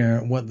later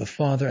share what the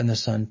Father and the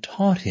Son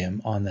taught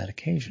him on that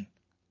occasion.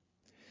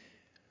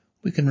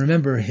 We can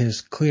remember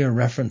his clear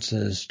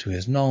references to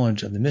his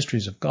knowledge of the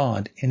mysteries of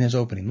God in his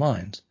opening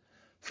lines,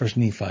 1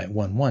 Nephi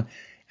 1:1,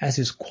 as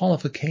his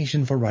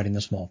qualification for writing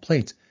the small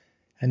plates,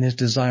 and his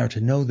desire to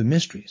know the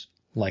mysteries,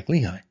 like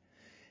Lehi,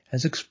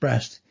 as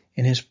expressed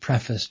in his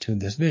preface to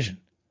this vision,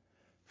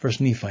 1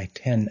 Nephi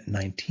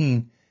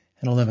 10:19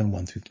 and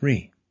 11:1 through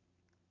 3.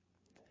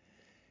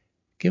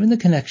 Given the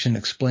connection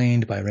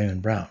explained by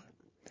Raymond Brown,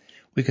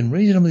 we can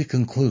reasonably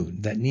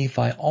conclude that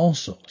Nephi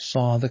also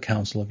saw the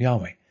counsel of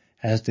Yahweh,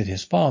 as did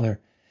his father,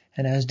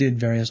 and as did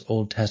various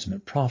Old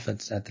Testament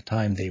prophets at the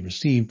time they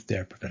received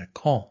their prophetic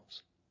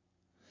calls.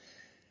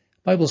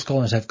 Bible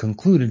scholars have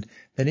concluded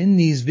that in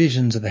these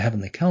visions of the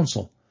heavenly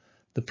council,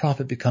 the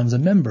prophet becomes a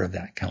member of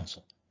that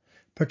council,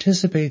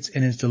 participates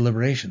in its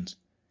deliberations,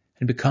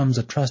 and becomes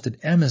a trusted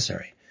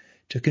emissary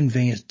to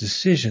convey its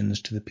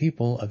decisions to the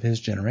people of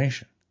his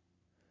generation.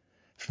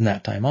 From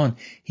that time on,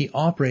 he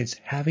operates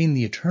having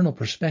the eternal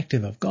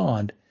perspective of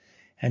God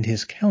and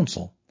his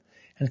counsel,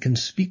 and can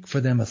speak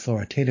for them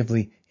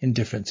authoritatively in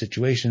different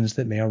situations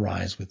that may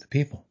arise with the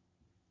people.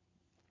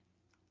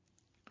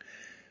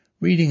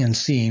 Reading and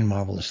seeing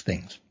marvelous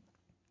things.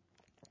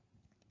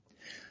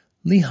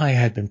 Lehi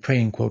had been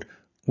praying, quote,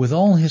 with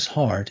all his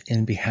heart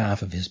in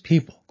behalf of his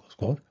people, close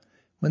quote,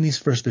 when these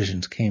first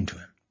visions came to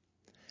him.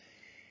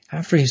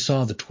 After he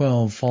saw the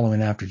 12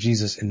 following after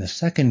Jesus in the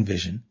second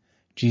vision,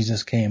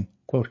 Jesus came,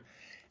 quote,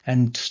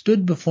 and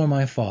stood before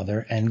my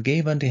Father, and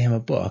gave unto him a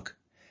book,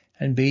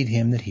 and bade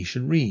him that he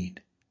should read.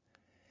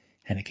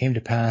 And it came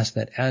to pass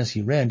that as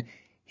he read,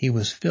 he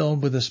was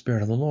filled with the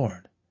Spirit of the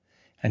Lord.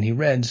 And he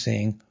read,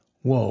 saying,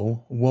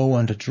 Woe, woe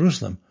unto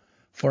Jerusalem,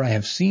 for I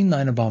have seen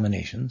thine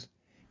abominations.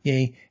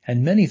 Yea,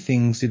 and many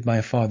things did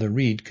my father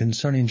read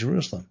concerning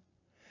Jerusalem,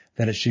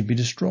 that it should be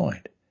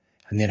destroyed,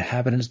 and the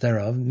inhabitants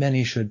thereof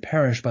many should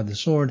perish by the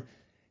sword,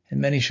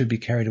 and many should be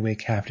carried away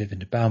captive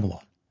into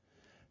Babylon.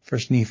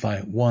 1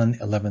 Nephi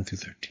 1:11 through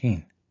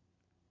 13.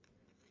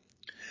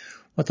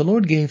 What the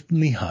Lord gave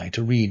Lehi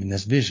to read in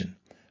this vision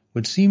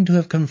would seem to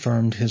have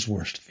confirmed his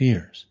worst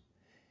fears.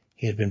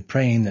 He had been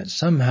praying that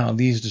somehow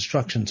these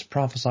destructions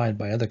prophesied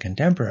by other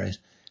contemporaries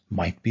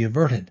might be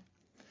averted.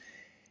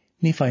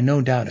 Nephi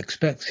no doubt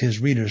expects his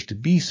readers to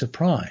be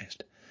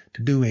surprised,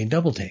 to do a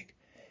double take,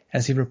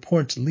 as he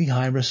reports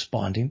Lehi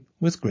responding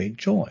with great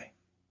joy.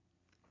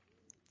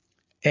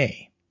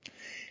 A.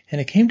 And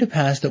it came to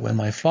pass that when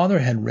my father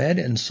had read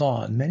and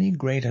saw many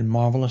great and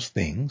marvelous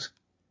things,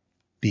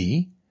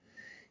 B.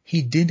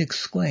 He did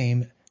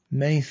exclaim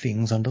many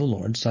things unto the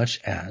Lord, such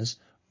as,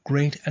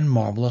 Great and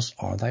marvelous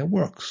are thy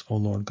works, O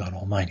Lord God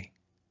Almighty.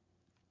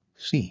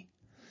 C.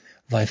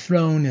 Thy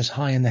throne is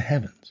high in the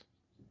heavens.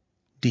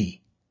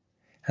 D.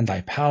 And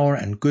thy power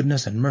and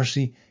goodness and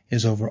mercy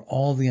is over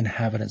all the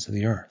inhabitants of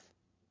the earth.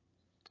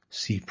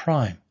 C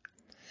prime.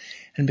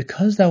 And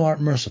because thou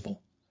art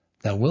merciful,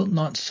 thou wilt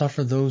not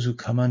suffer those who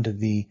come unto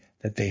thee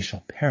that they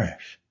shall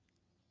perish.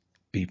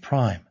 B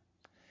prime.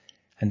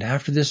 And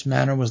after this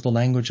manner was the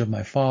language of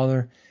my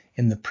father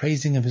in the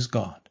praising of his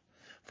God,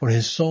 for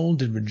his soul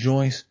did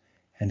rejoice,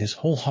 and his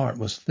whole heart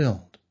was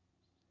filled.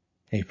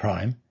 A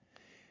prime.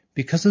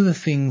 Because of the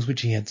things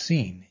which he had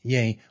seen,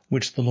 yea,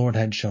 which the Lord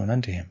had shown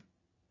unto him.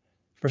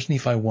 1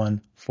 Nephi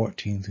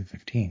 1:14 through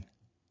 15.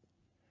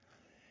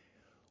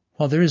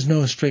 While there is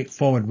no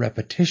straightforward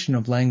repetition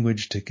of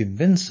language to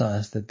convince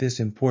us that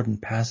this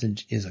important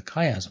passage is a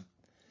chiasm,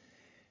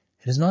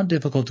 it is not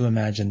difficult to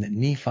imagine that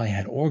Nephi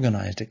had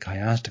organized it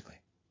chiastically.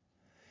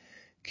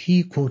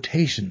 Key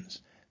quotations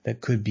that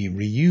could be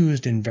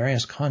reused in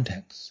various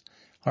contexts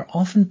are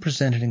often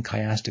presented in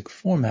chiastic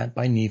format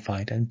by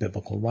Nephite and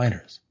biblical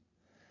writers.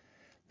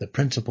 The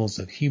principles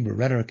of Hebrew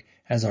rhetoric,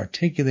 as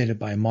articulated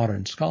by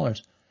modern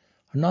scholars,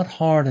 are not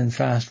hard and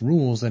fast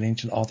rules that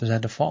ancient authors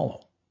had to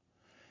follow.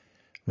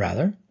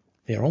 Rather,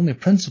 They are only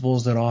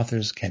principles that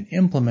authors can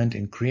implement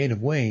in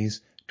creative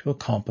ways to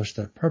accomplish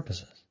their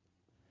purposes.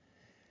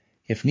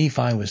 If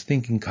Nephi was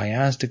thinking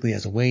chiastically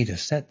as a way to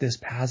set this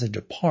passage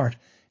apart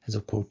as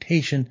a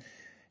quotation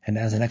and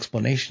as an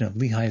explanation of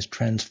Lehi's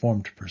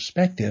transformed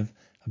perspective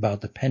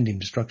about the pending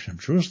destruction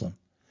of Jerusalem,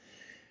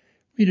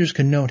 readers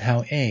can note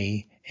how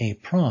A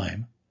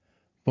prime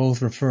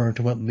both refer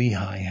to what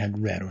Lehi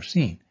had read or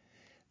seen.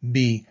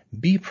 B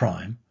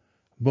prime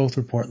both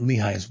report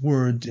Lehi's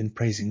words in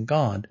praising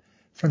God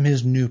from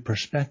his new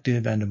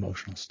perspective and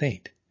emotional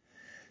state.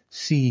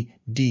 C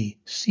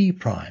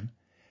prime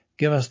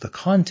give us the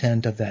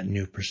content of that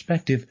new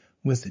perspective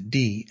with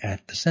D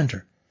at the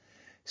center,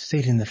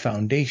 stating the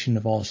foundation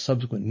of all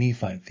subsequent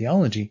Nephite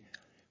theology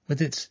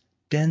with its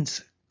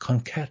dense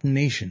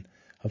concatenation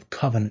of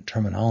covenant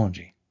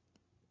terminology.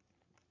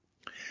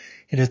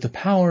 It is the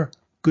power,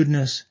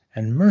 goodness,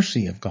 and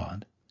mercy of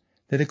God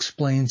that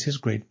explains his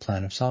great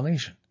plan of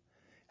salvation,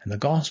 and the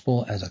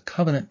gospel as a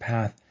covenant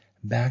path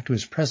back to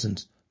his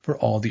presence for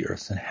all the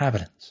earth's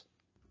inhabitants.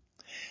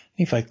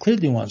 Nephi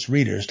clearly wants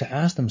readers to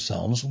ask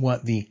themselves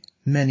what the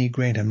many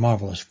great and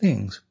marvelous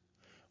things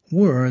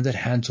were that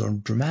had so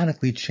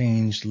dramatically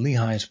changed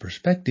Lehi's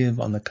perspective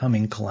on the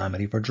coming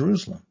calamity for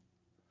Jerusalem.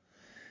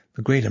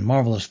 The great and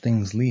marvelous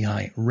things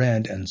Lehi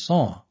read and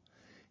saw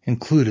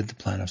included the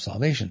plan of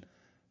salvation,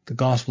 the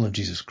gospel of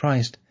Jesus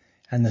Christ,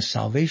 and the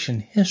salvation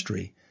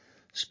history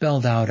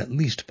spelled out at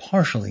least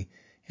partially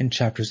in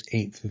chapters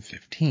 8 through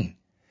 15,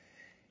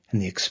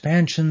 and the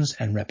expansions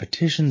and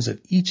repetitions of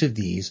each of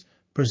these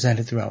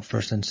presented throughout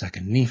 1st and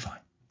 2nd Nephi.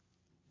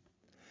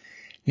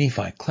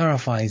 Nephi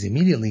clarifies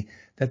immediately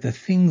that the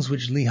things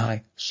which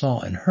Lehi saw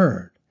and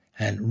heard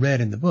and read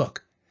in the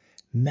book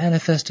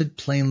manifested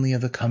plainly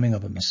of the coming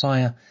of a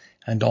Messiah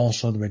and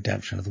also the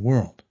redemption of the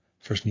world,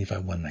 1 Nephi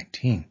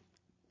 1:19.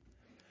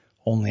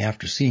 Only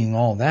after seeing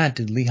all that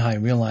did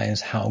Lehi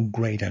realize how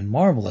great and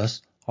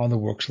marvelous are the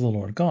works of the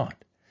Lord God,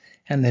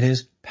 and that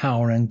his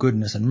power and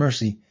goodness and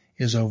mercy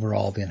is over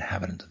all the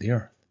inhabitants of the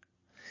earth,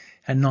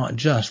 and not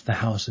just the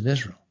house of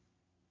Israel.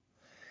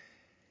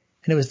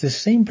 And it was this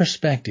same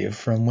perspective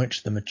from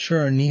which the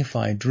mature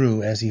Nephi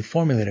drew as he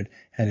formulated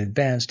and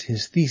advanced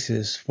his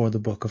thesis for the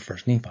book of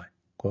 1 Nephi.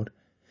 Quote,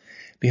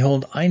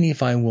 "Behold, I,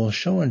 Nephi, will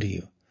show unto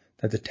you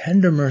that the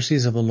tender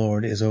mercies of the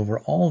Lord is over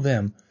all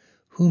them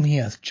whom he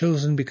hath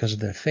chosen because of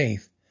their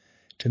faith,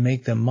 to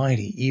make them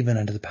mighty even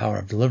unto the power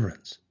of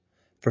deliverance."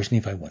 1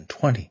 Nephi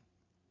 1:20.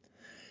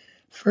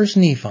 1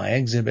 Nephi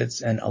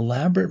exhibits an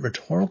elaborate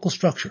rhetorical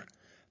structure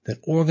that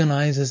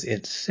organizes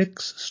its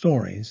 6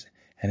 stories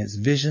and its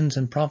visions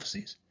and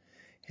prophecies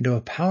into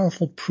a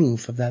powerful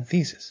proof of that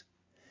thesis.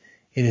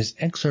 It is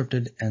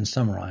excerpted and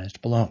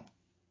summarized below.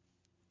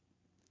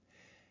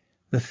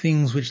 The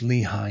things which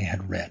Lehi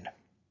had read.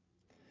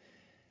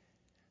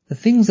 The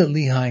things that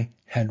Lehi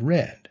had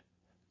read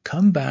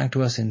come back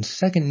to us in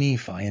 2nd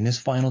Nephi in his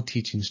final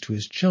teachings to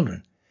his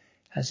children,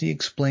 as he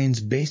explains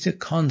basic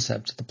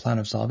concepts of the plan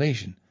of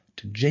salvation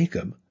to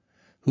Jacob,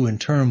 who in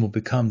turn will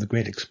become the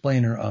great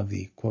explainer of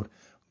the, quote,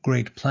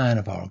 great plan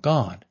of our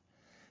God,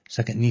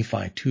 2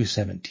 Nephi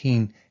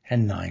 2:17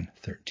 and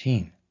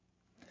 9:13.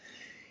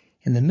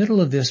 In the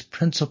middle of this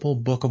principal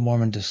Book of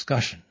Mormon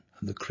discussion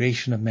of the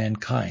creation of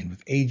mankind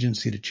with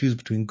agency to choose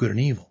between good and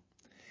evil,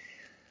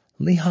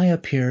 Lehi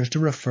appears to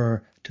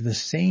refer to the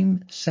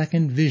same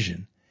second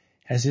vision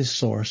as his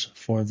source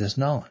for this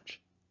knowledge.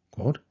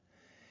 Quote,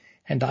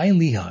 "And I,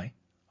 Lehi,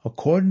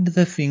 according to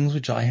the things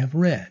which I have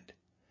read,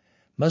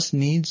 must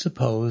needs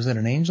suppose that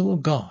an angel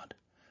of God,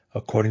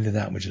 according to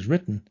that which is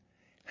written,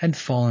 had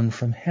fallen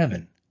from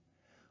heaven,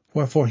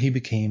 wherefore he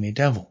became a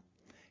devil,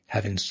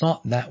 having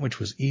sought that which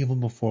was evil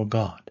before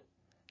God."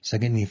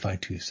 2 Nephi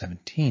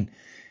 2:17.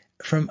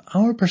 From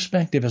our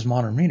perspective as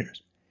modern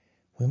readers,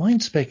 we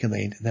might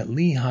speculate that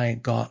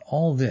Lehi got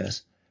all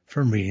this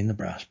from reading the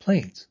brass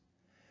plates,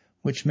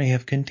 which may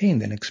have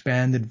contained an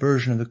expanded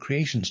version of the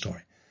creation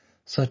story,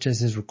 such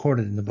as is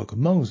recorded in the Book of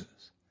Moses,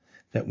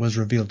 that was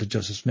revealed to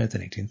Joseph Smith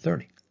in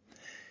 1830.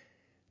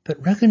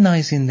 But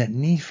recognizing that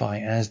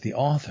Nephi, as the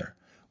author,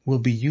 will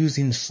be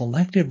using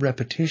selective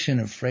repetition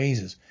of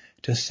phrases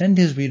to send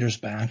his readers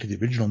back to the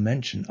original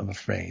mention of a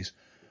phrase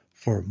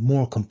for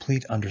more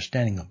complete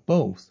understanding of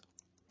both,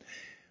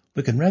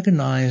 we can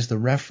recognize the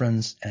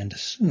reference and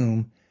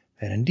assume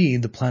that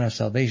indeed the plan of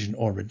salvation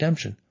or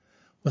redemption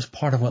was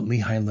part of what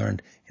Lehi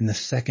learned in the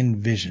second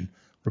vision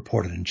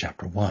reported in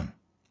chapter 1.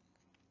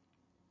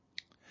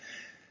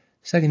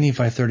 2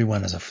 Nephi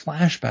 31 is a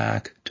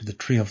flashback to the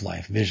Tree of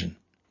Life vision.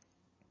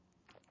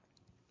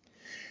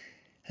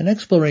 An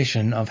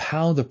exploration of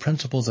how the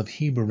principles of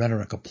Hebrew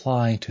rhetoric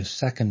apply to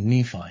 2nd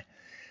Nephi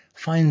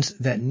finds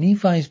that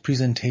Nephi's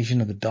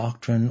presentation of the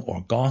doctrine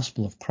or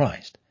gospel of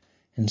Christ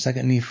in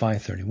 2 Nephi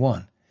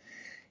 31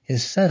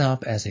 is set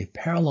up as a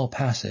parallel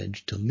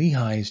passage to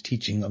Lehi's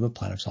teaching of the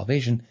plan of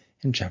salvation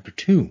in chapter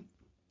 2.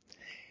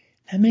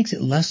 That makes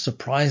it less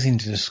surprising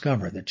to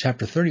discover that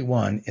chapter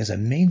 31 is a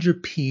major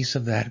piece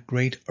of that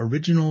great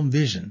original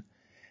vision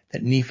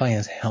that Nephi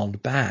has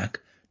held back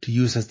to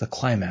use as the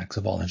climax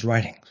of all his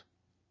writings.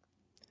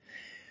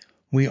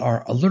 We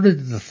are alerted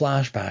to the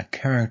flashback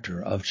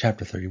character of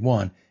chapter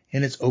 31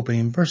 in its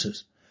opening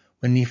verses,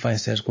 when Nephi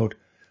says, quote,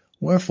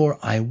 "Wherefore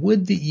I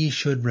would that ye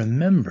should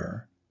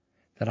remember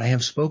that I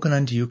have spoken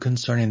unto you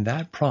concerning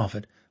that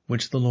prophet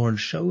which the Lord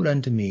showed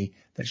unto me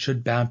that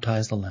should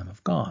baptize the Lamb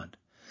of God,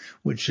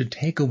 which should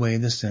take away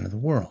the sin of the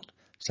world."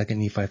 2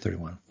 Nephi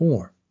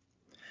 31:4.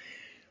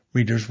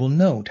 Readers will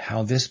note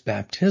how this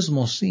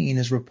baptismal scene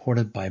is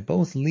reported by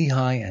both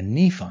Lehi and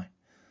Nephi,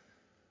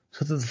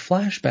 so that the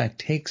flashback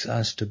takes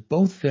us to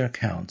both their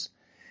accounts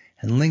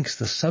and links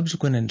the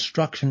subsequent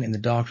instruction in the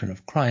doctrine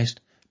of Christ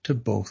to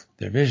both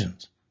their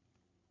visions.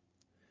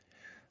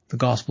 The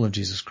Gospel of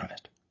Jesus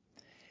Christ.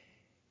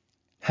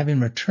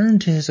 Having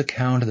returned to his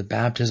account of the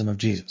baptism of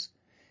Jesus,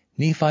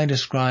 Nephi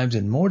describes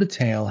in more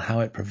detail how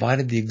it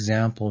provided the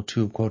example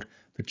to, quote,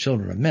 "the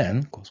children of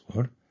men," close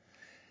quote,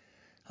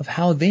 of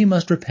how they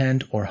must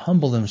repent or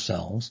humble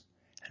themselves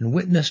and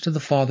witness to the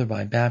Father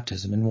by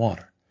baptism in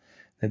water,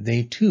 that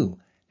they too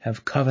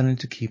have covenanted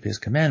to keep his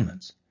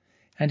commandments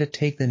and to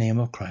take the name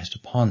of Christ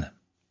upon them.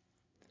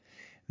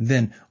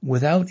 Then,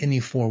 without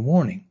any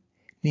forewarning,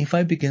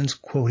 Nephi begins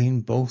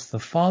quoting both the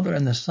Father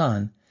and the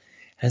Son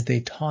as they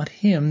taught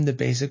him the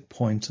basic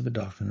points of the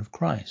doctrine of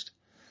Christ,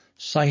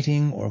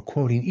 citing or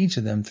quoting each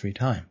of them 3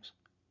 times.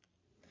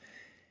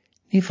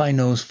 Nephi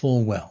knows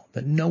full well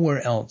that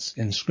nowhere else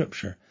in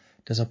Scripture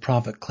does a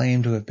prophet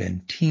claim to have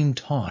been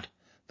team-taught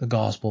the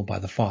gospel by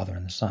the Father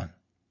and the Son.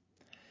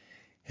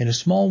 It is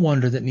small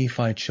wonder that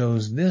Nephi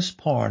chose this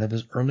part of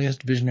his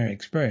earliest visionary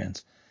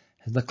experience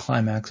as the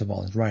climax of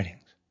all his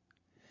writings.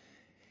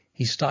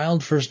 He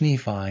styled 1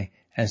 Nephi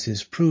as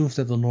his proof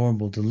that the Lord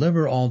will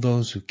deliver all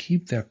those who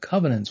keep their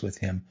covenants with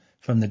him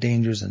from the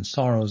dangers and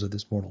sorrows of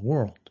this mortal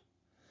world.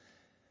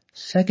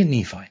 2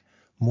 Nephi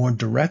more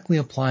directly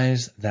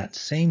applies that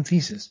same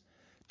thesis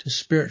to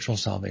spiritual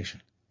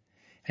salvation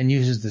and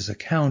uses this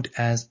account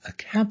as a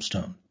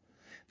capstone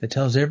that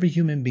tells every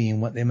human being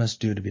what they must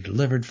do to be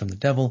delivered from the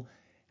devil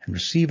and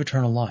receive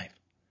eternal life,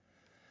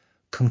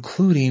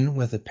 concluding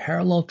with the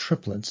parallel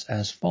triplets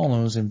as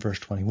follows in verse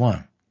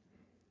 21.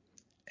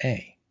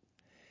 A.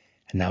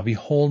 And now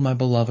behold, my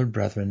beloved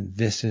brethren,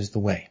 this is the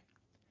way.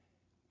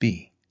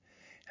 B.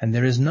 And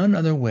there is none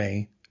other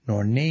way,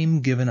 nor name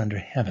given under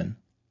heaven.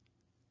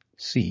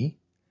 C.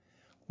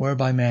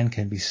 Whereby man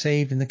can be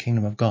saved in the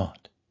kingdom of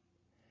God.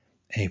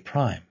 A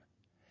prime.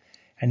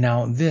 And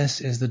now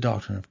this is the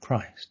doctrine of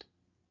Christ.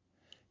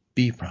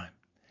 B prime.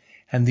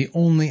 And the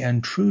only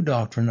and true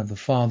doctrine of the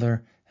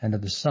Father and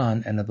of the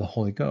Son and of the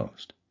Holy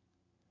Ghost.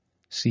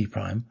 C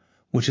prime,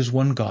 which is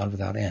one God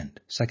without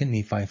end. 2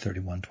 Nephi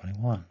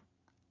 31:21.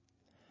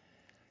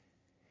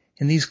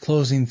 In these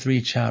closing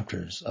 3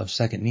 chapters of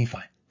 2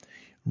 Nephi,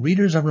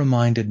 readers are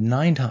reminded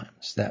 9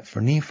 times that for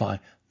Nephi,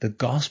 the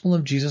gospel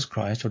of Jesus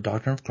Christ, or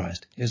doctrine of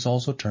Christ, is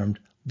also termed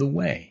the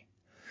way,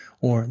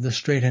 or the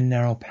straight and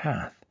narrow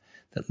path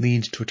that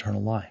leads to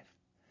eternal life.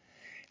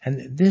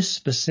 And this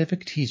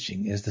specific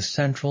teaching is the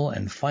central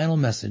and final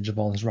message of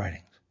all his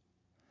writings.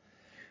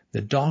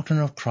 The doctrine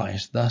of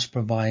Christ thus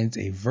provides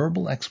a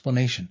verbal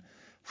explanation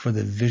for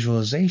the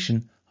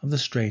visualization of the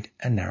straight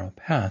and narrow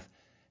path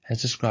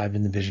as described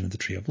in the vision of the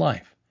tree of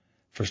life,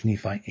 1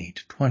 Nephi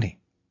 8:20.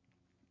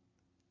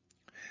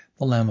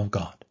 The Lamb of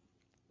God.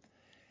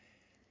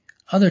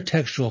 Other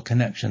textual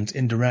connections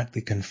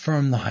indirectly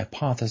confirm the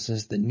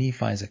hypothesis that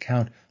Nephi's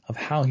account of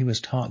how he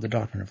was taught the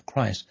doctrine of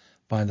Christ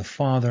by the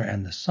Father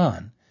and the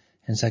Son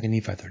in 2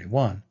 Nephi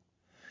 31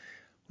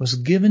 was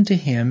given to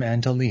him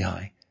and to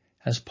Lehi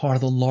as part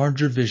of the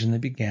larger vision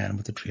that began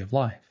with the tree of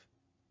life.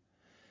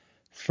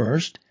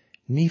 First,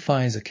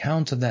 Nephi's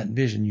accounts of that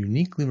vision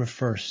uniquely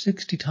refer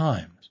 60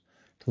 times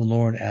to the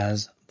Lord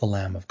as the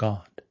Lamb of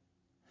God.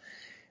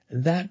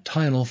 That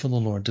title for the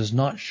Lord does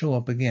not show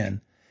up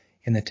again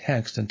in the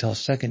text until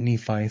 2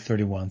 Nephi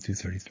 31 through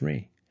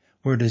 33,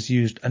 where it is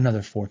used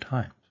another 4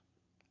 times.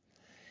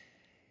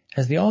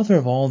 As the author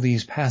of all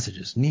these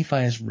passages,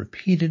 Nephi's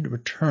repeated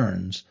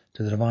returns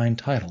to the divine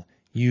title,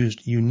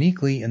 used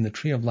uniquely in the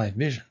Tree of Life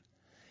vision,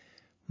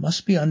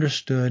 must be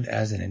understood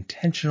as an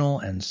intentional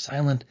and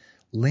silent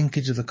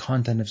linkage of the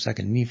content of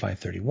 2 Nephi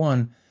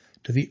 31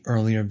 to the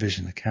earlier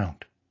vision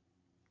account.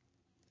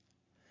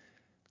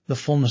 The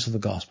fullness of the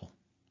gospel.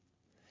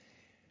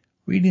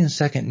 Reading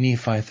 2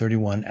 Nephi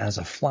 31 as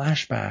a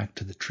flashback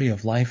to the Tree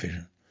of Life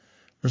vision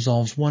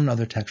resolves one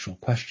other textual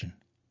question.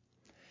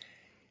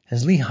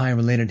 As Lehi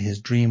related his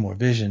dream or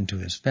vision to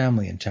his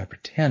family in chapter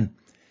 10,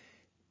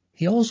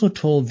 he also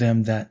told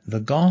them that the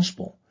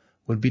gospel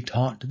would be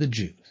taught to the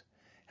Jews,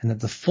 and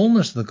that the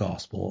fullness of the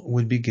gospel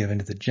would be given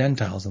to the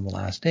Gentiles in the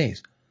last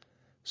days,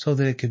 so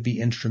that it could be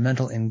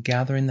instrumental in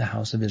gathering the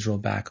house of Israel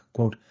back,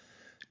 quote,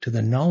 to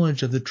the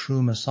knowledge of the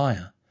true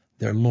Messiah,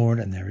 their Lord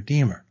and their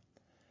Redeemer.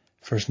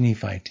 1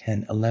 Nephi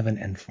 10:11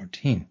 and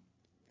 14.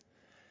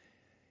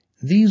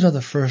 These are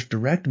the first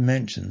direct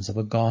mentions of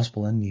a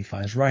gospel in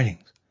Nephi's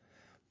writings,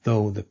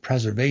 though the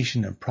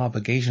preservation and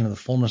propagation of the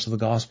fullness of the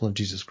gospel of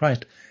Jesus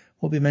Christ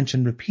will be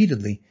mentioned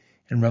repeatedly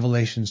in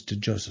Revelations to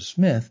Joseph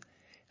Smith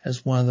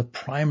as one of the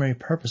primary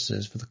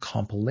purposes for the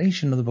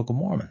compilation of the Book of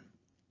Mormon.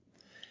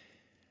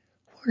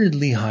 where did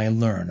Lehi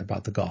learn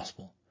about the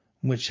gospel,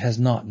 which has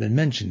not been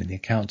mentioned in the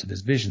accounts of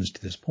his visions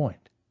to this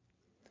point?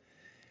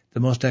 The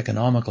most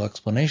economical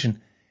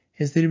explanation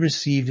is that he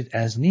received it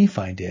as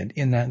Nephi did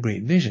in that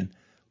great vision,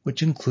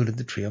 which included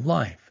the tree of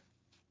life.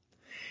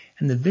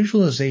 And the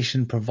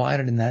visualization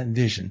provided in that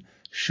vision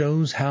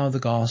shows how the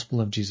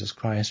gospel of Jesus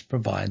Christ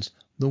provides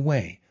the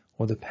way,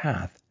 or the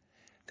path,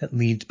 that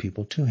leads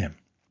people to him.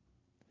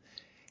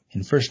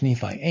 In 1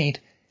 Nephi 8,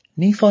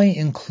 Nephi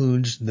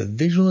includes the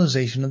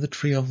visualization of the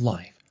tree of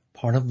life,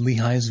 part of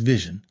Lehi's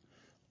vision,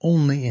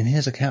 only in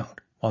his account,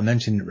 while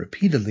mentioning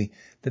repeatedly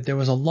that there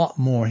was a lot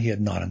more he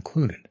had not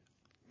included.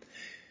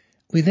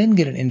 We then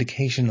get an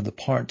indication of the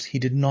parts he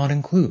did not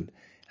include,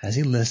 as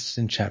he lists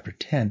in chapter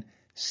 10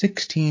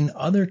 16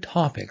 other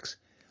topics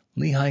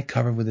Lehi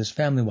covered with his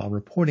family while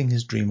reporting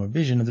his dream or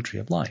vision of the tree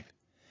of life,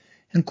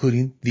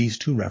 including these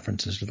two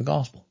references to the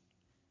gospel.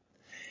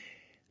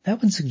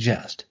 That would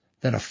suggest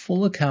that a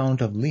full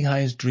account of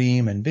Lehi's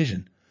dream and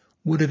vision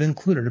would have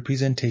included a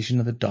presentation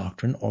of the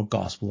doctrine or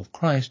gospel of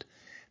Christ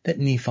that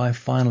Nephi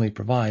finally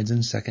provides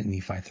in 2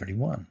 Nephi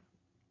 31.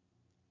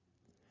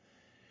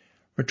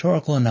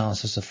 Rhetorical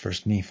analysis of 1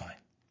 Nephi.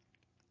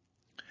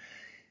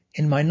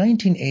 In my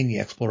 1980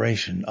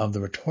 exploration of the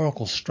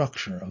rhetorical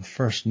structure of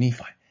 1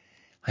 Nephi,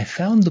 I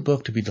found the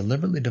book to be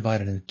deliberately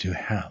divided into two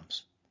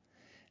halves.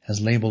 As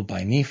labeled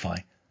by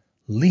Nephi,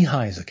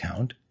 Lehi's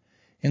account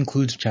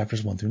includes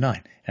chapters 1 through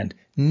 9, and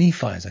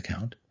Nephi's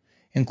account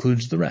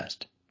includes the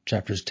rest,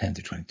 chapters 10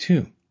 through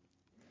 22.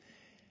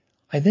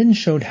 I then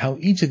showed how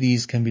each of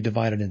these can be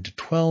divided into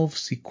 12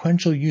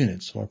 sequential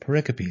units or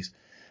pericopes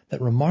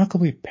that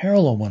remarkably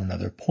parallel one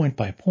another point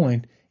by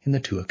point in the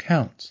two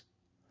accounts.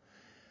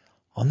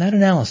 On that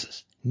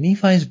analysis,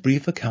 Nephi's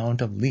brief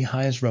account of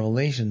Lehi's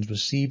revelations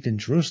received in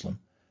Jerusalem,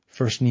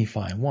 1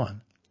 Nephi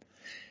 1,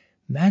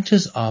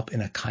 matches up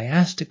in a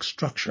chiastic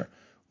structure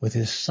with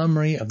his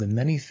summary of the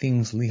many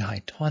things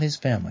Lehi taught his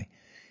family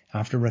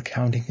after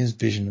recounting his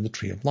vision of the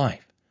tree of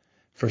life,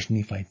 1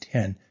 Nephi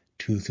 10,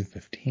 2 through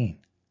 15.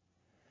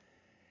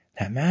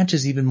 That match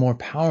is even more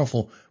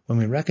powerful when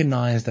we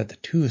recognize that the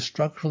two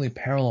structurally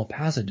parallel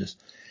passages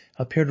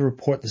appear to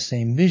report the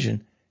same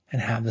vision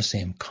and have the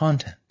same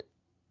content.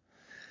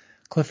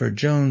 Clifford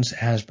Jones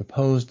has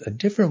proposed a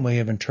different way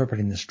of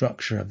interpreting the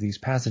structure of these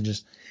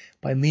passages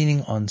by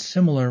leaning on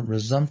similar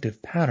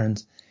resumptive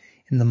patterns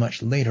in the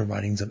much later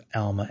writings of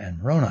Alma and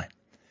Moroni.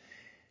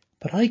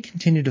 But I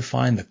continue to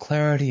find the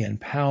clarity and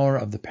power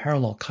of the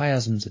parallel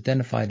chiasms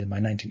identified in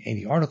my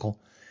 1980 article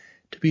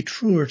to be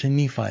truer to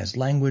Nephi's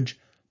language,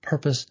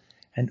 purpose,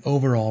 and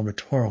overall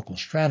rhetorical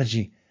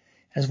strategy,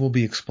 as will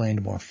be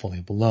explained more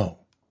fully below.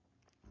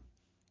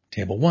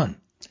 Table 1.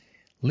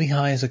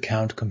 Lehi's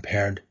account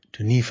compared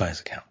to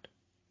Nephi's account.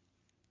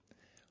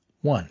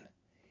 1.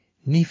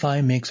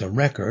 Nephi makes a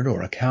record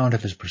or account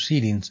of his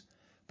proceedings,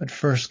 but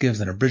first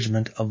gives an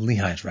abridgment of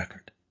Lehi's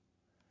record.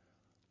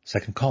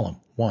 Second column,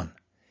 1.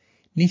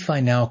 Nephi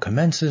now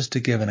commences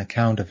to give an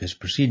account of his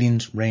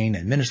proceedings, reign,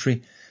 and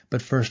ministry,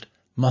 but first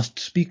must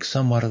speak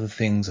somewhat of the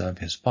things of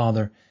his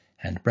father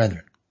and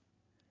brethren.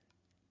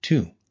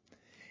 2.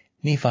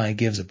 Nephi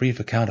gives a brief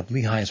account of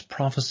Lehi's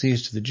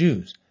prophecies to the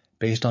Jews,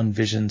 based on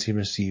visions he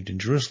received in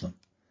Jerusalem.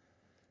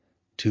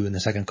 2. In the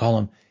second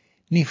column,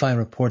 Nephi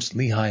reports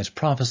Lehi's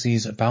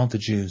prophecies about the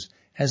Jews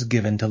as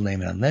given to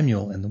Laman and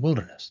Lemuel in the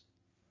wilderness.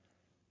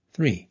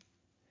 3.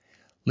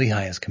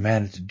 Lehi is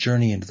commanded to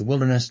journey into the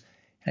wilderness,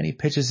 and he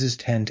pitches his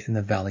tent in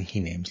the valley he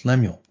names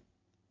Lemuel.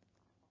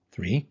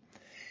 3.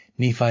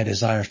 Nephi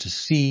desires to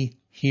see,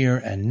 hear,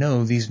 and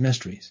know these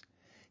mysteries.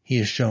 He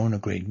is shown a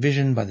great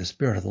vision by the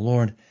Spirit of the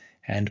Lord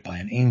and by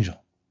an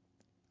angel.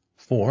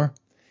 4.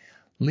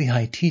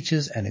 Lehi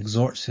teaches and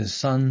exhorts his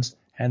sons,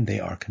 and they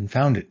are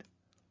confounded.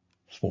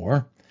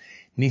 4.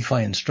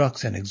 Nephi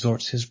instructs and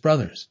exhorts his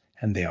brothers,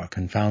 and they are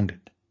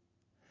confounded.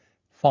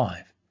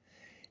 5.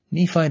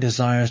 Nephi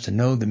desires to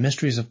know the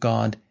mysteries of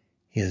God.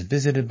 He is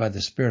visited by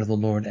the Spirit of the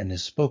Lord and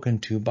is spoken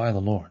to by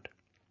the Lord.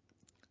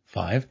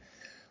 5.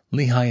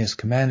 Lehi is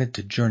commanded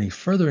to journey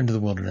further into the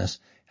wilderness,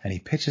 and he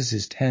pitches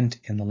his tent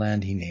in the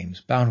land he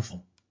names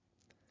Bountiful.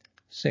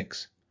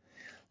 6.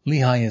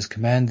 Lehi is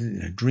commanded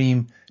in a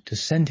dream to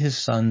send his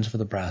sons for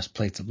the brass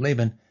plates of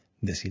Laban.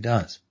 This he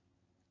does.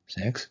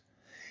 6.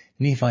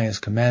 Nephi is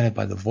commanded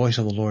by the voice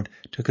of the Lord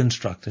to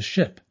construct a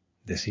ship.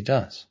 This he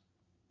does.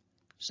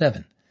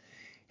 7.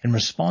 In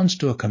response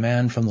to a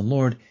command from the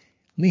Lord,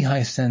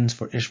 Lehi sends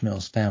for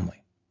Ishmael's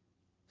family.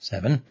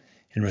 7.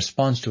 In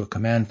response to a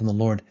command from the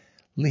Lord,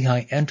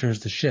 Lehi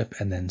enters the ship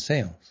and then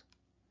sails.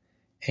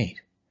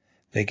 8.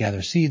 They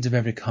gather seeds of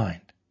every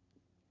kind.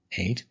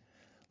 8.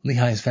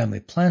 Lehi's family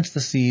plants the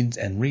seeds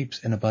and reaps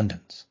in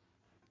abundance.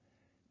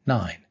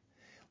 9.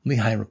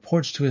 Lehi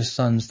reports to his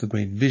sons the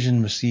great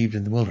vision received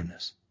in the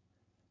wilderness.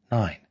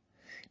 9.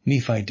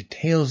 Nephi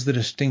details the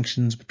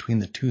distinctions between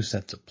the two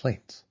sets of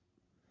plates.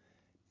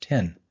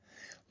 10.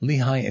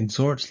 Lehi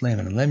exhorts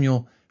Laman and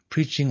Lemuel,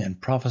 preaching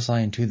and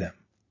prophesying to them.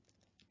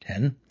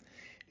 10.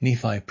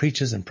 Nephi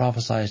preaches and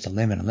prophesies to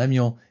Laman and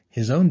Lemuel,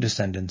 his own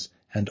descendants,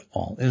 and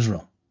all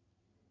Israel.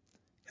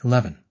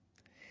 11.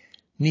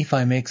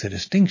 Nephi makes a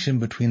distinction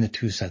between the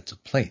two sets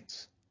of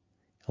plates.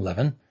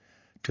 11.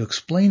 To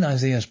explain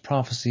Isaiah's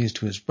prophecies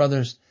to his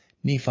brothers,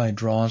 Nephi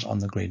draws on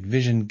the great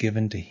vision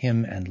given to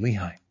him and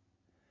Lehi.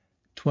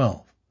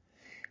 12.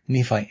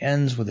 Nephi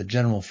ends with a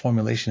general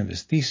formulation of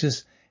his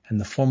thesis and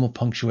the formal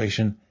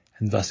punctuation,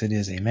 and thus it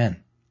is,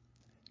 Amen.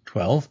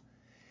 12.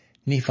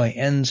 Nephi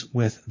ends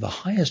with the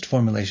highest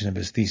formulation of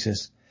his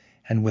thesis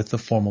and with the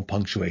formal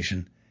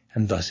punctuation,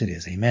 and thus it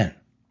is, Amen.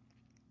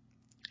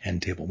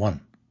 End Table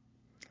 1.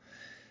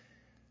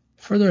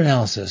 Further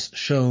analysis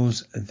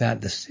shows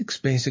that the 6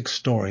 basic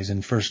stories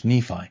in 1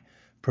 Nephi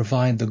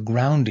provide the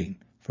grounding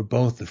for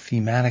both the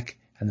thematic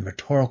and the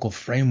rhetorical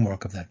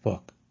framework of that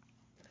book.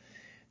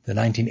 The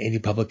 1980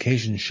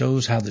 publication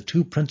shows how the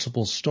 2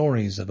 principal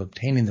stories of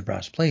obtaining the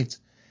brass plates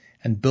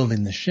and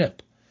building the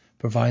ship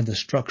provide the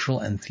structural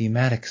and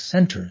thematic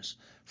centers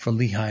for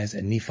Lehi's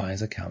and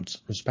Nephi's accounts,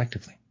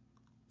 respectively.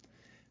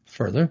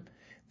 Further,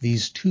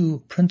 these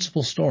 2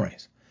 principal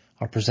stories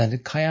are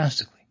presented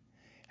chiastically,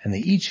 and they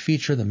each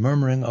feature the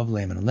murmuring of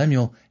Laman and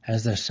Lemuel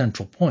as their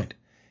central point,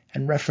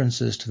 and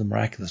references to the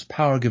miraculous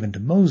power given to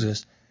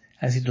Moses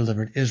as he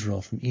delivered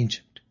Israel from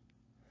Egypt.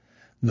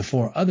 The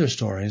 4 other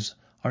stories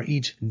are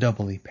each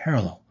doubly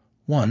parallel,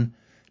 1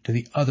 to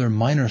the other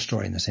minor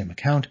story in the same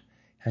account,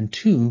 and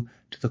 2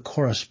 to the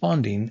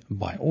corresponding,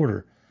 by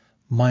order,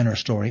 minor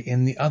story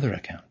in the other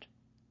account.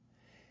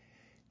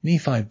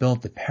 Nephi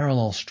built the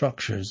parallel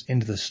structures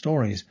into the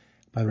stories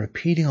by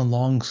repeating a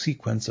long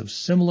sequence of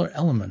similar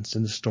elements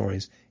in the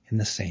stories in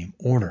the same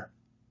order.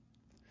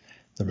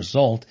 The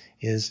result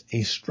is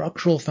a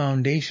structural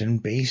foundation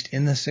based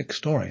in the 6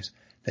 stories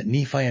that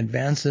Nephi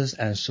advances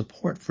as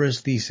support for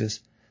his thesis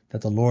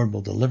that the Lord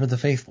will deliver the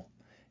faithful,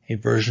 a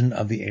version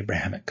of the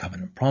Abrahamic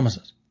covenant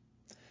promises.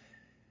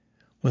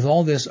 With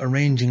all this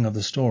arranging of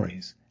the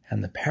stories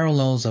and the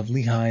parallels of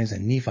Lehi's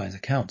and Nephi's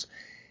accounts,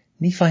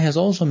 Nephi has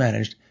also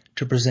managed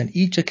to present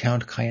each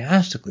account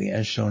chiastically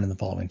as shown in the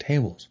following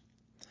tables.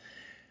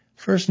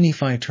 First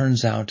Nephi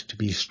turns out to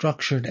be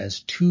structured as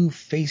 2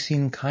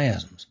 facing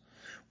chiasms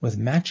with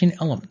matching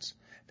elements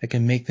that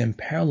can make them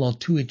parallel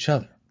to each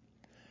other,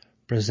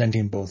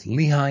 presenting both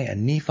Lehi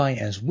and Nephi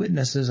as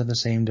witnesses of the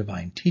same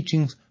divine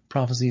teachings,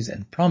 prophecies,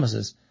 and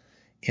promises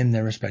in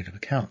their respective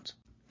accounts.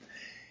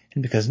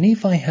 And because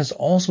Nephi has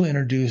also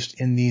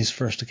introduced in these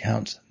first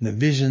accounts the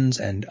visions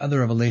and other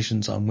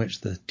revelations on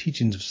which the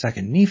teachings of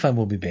 2nd Nephi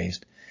will be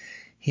based,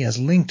 he has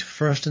linked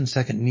 1st and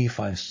 2nd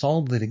Nephi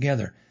solidly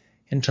together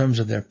in terms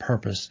of their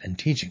purpose and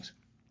teachings.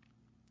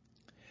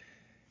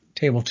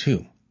 Table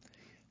 2.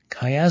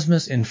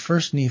 Chiasmus in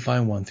 1 Nephi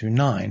 1 through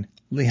 9,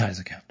 Lehi's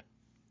account.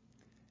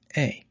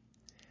 A.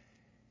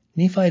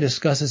 Nephi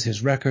discusses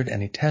his record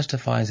and he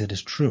testifies it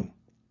is true.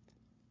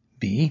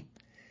 B.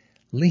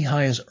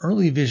 Lehi's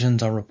early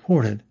visions are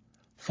reported,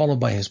 followed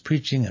by his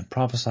preaching and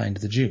prophesying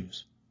to the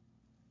Jews.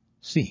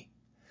 C.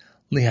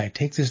 Lehi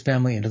takes his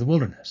family into the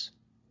wilderness.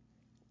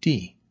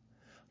 D.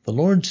 The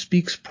Lord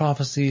speaks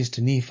prophecies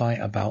to Nephi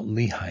about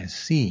Lehi's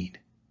seed.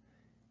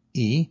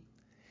 E.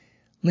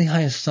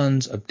 Lehi's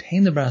sons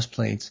obtain the brass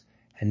plates,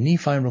 and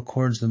Nephi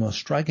records the most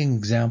striking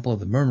example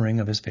of the murmuring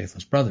of his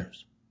faithless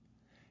brothers.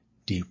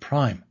 D.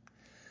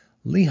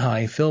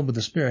 Lehi, filled with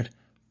the Spirit,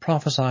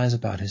 prophesies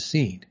about his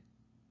seed.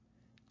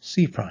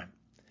 C.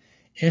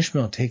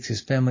 Ishmael takes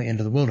his family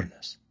into the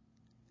wilderness.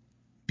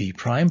 B.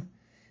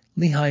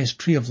 Lehi's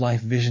tree of life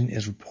vision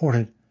is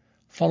reported,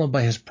 followed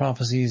by his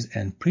prophecies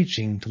and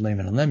preaching to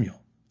Laman and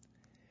Lemuel.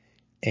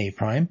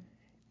 A'.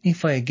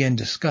 Nephi again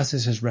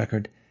discusses his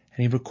record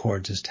and he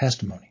records his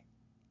testimony.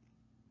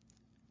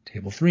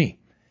 Table 3.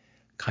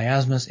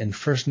 Chiasmus in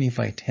 1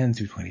 Nephi 10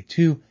 through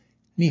 22,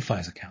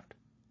 Nephi's account.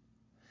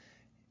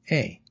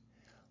 A.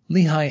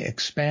 Lehi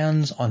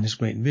expands on his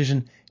great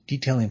vision,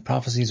 detailing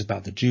prophecies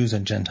about the Jews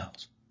and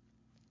Gentiles.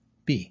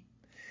 B.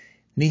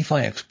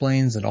 Nephi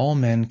explains that all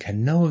men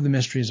can know of the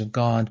mysteries of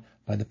God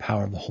by the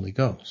power of the Holy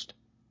Ghost.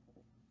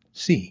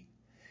 C.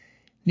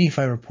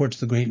 Nephi reports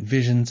the great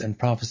visions and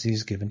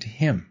prophecies given to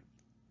him.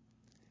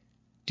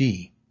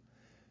 D.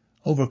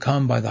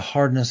 Overcome by the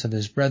hardness of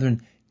his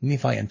brethren,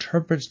 Nephi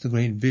interprets the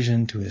great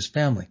vision to his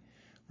family,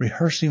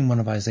 rehearsing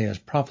one of Isaiah's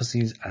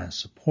prophecies as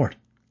support.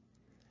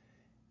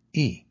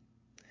 E.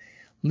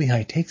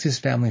 Lehi takes his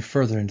family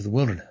further into the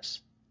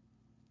wilderness.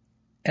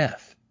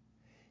 F.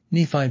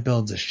 Nephi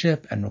builds a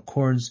ship and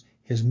records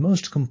his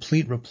most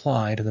complete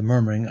reply to the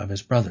murmuring of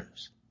his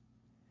brothers.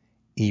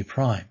 E'.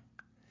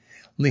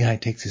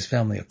 Lehi takes his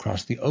family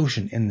across the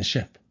ocean in the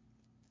ship.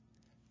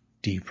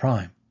 D'.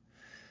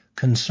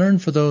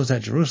 Concerned for those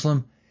at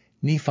Jerusalem,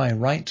 Nephi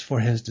writes for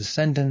his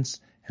descendants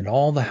and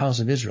all the house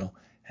of Israel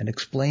and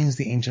explains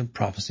the ancient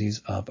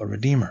prophecies of a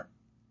Redeemer.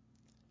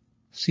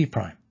 C'.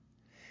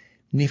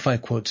 Nephi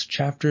quotes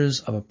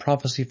chapters of a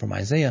prophecy from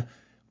Isaiah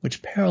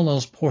which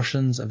parallels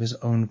portions of his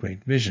own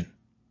great vision.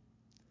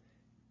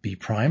 B'.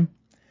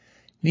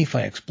 Nephi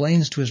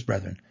explains to his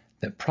brethren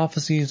that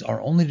prophecies are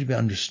only to be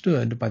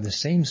understood by the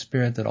same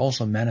Spirit that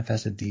also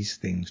manifested these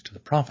things to the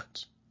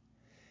prophets.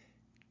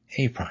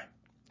 A'.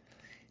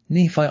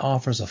 Nephi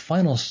offers a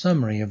final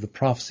summary of the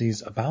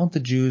prophecies about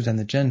the Jews and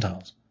the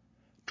Gentiles,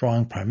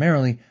 drawing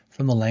primarily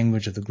from the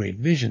language of the Great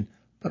Vision,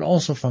 but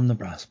also from the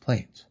brass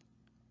plates.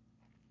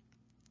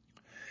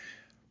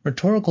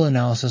 Rhetorical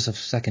analysis of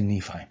 2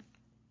 Nephi.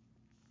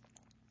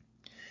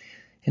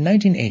 In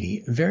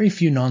 1980, very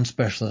few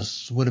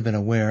non-specialists would have been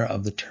aware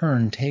of the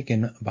turn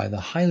taken by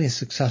the highly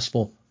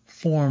successful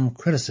form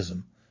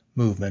criticism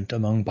movement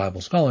among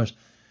Bible scholars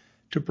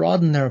to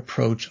broaden their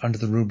approach under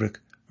the rubric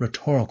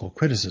rhetorical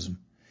criticism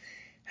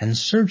and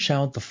search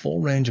out the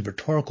full range of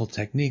rhetorical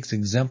techniques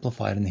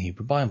exemplified in the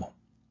Hebrew Bible.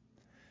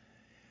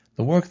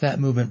 The work that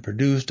movement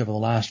produced over the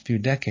last few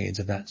decades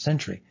of that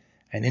century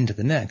and into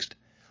the next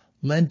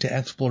led to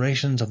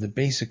explorations of the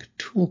basic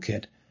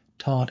toolkit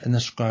taught in the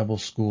scribal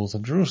schools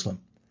of Jerusalem,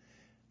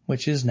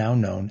 which is now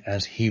known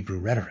as Hebrew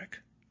rhetoric.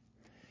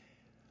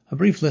 A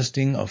brief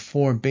listing of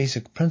 4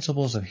 basic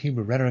principles of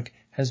Hebrew rhetoric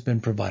has been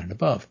provided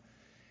above.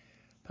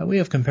 By way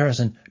of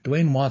comparison,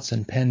 Dwayne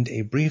Watson penned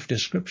a brief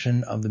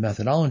description of the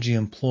methodology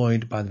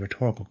employed by the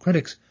rhetorical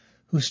critics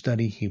who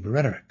study Hebrew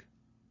rhetoric.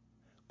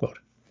 Quote,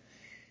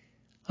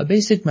 a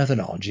basic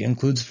methodology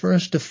includes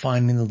first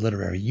defining the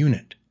literary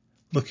unit,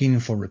 looking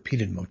for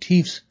repeated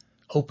motifs,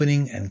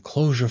 opening and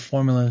closure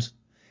formulas,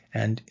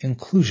 and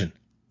inclusion.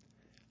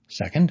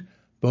 Second,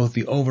 both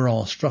the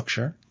overall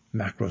structure,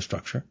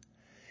 macrostructure,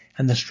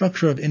 and the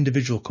structure of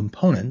individual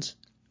components,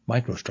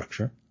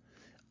 microstructure,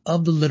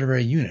 of the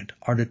literary unit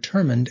are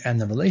determined and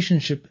the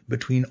relationship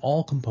between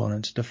all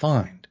components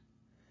defined.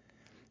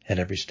 At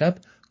every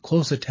step,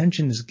 close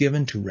attention is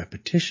given to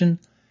repetition,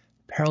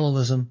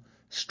 parallelism,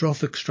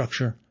 strophic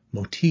structure,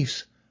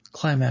 motifs,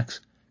 climax,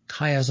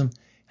 chiasm,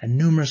 and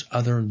numerous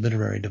other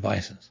literary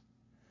devices.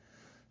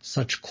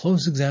 Such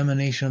close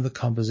examination of the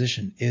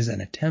composition is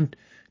an attempt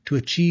to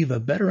achieve a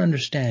better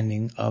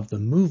understanding of the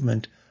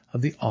movement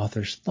of the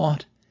author's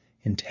thought,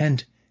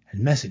 intent, and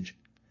message,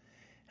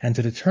 and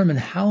to determine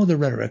how the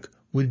rhetoric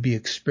would be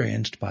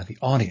experienced by the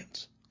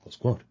audience. Close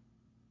quote.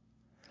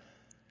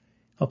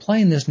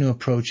 Applying this new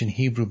approach in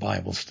Hebrew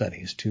Bible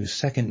studies to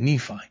 2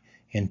 Nephi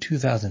in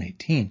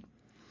 2018,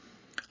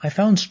 I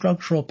found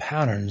structural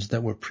patterns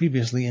that were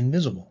previously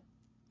invisible.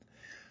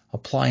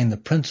 Applying the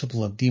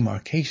principle of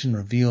demarcation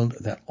revealed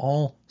that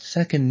all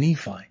 2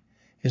 Nephi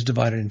is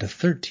divided into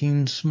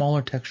 13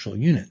 smaller textual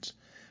units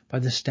by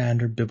the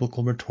standard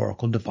biblical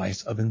rhetorical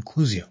device of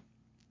inclusio.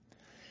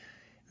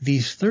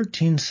 These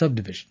 13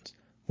 subdivisions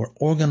were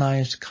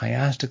organized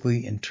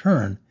chiastically in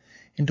turn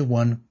into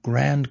one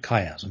grand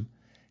chiasm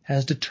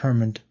as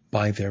determined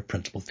by their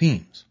principal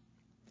themes.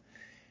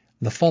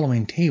 The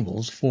following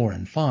tables, 4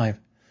 and 5,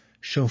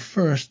 show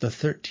first the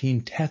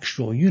 13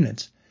 textual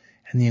units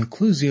and the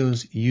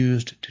inclusios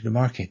used to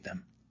demarcate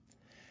them.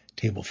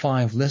 Table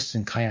 5 lists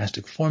in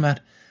chiastic format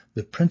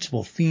the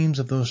principal themes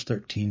of those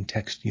 13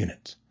 text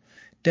units,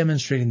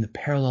 demonstrating the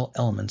parallel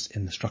elements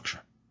in the structure.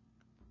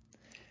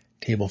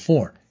 Table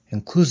 4,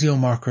 inclusio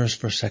markers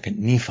for 2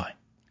 Nephi.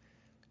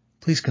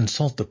 Please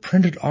consult the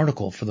printed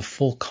article for the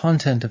full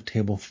content of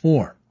Table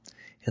 4.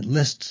 It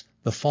lists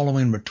the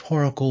following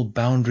rhetorical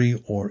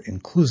boundary or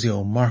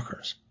inclusio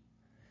markers.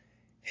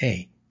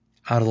 A.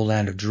 Out of the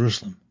land of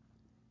Jerusalem.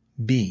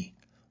 B.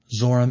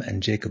 Zoram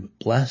and Jacob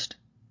blessed.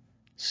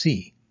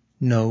 C.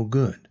 No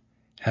good.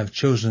 Have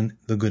chosen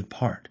the good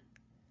part.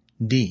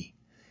 D.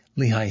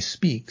 Lehi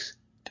speaks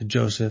to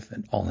Joseph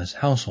and all his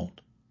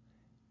household.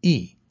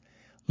 E.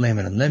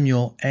 Laman and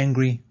Lemuel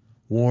angry,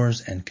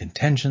 wars and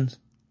contentions.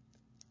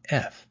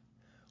 F.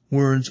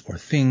 Words or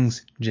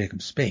things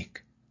Jacob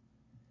spake.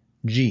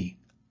 G.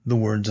 The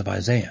words of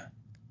Isaiah.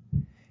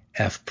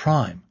 F'.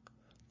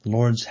 The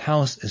Lord's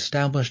house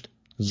established,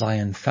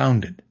 Zion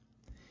founded.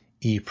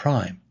 E'.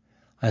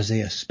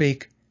 Isaiah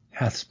spake,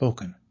 hath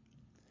spoken.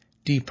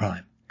 D'.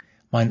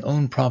 Mine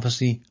own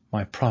prophecy,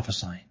 my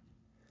prophesying.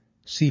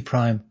 C'.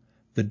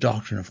 The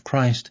doctrine of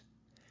Christ.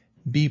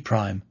 B'.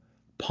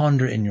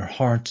 Ponder in your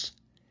hearts.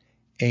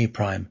 A'.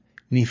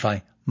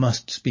 Nephi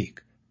must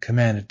speak,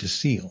 commanded to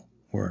seal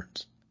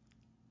words.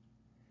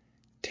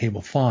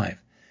 Table 5.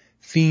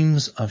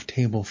 Themes of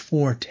Table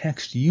 4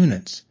 text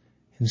units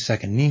in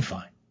 2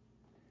 Nephi.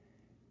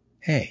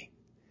 A.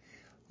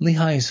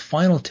 Lehi's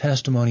final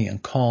testimony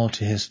and call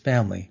to his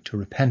family to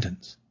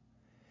repentance.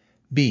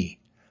 B.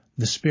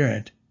 The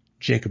Spirit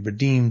Jacob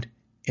redeemed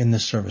in the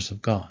service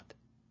of God.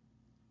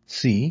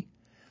 C.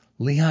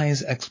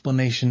 Lehi's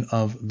explanation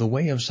of the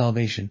way of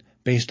salvation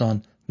based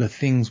on the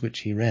things which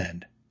he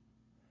read.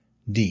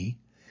 D.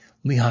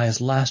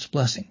 Lehi's last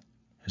blessing,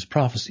 his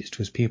prophecies to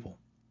his people.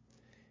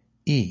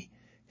 E.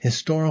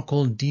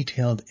 Historical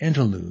detailed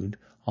interlude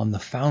on the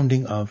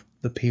founding of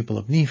the people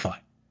of Nephi.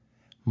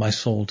 My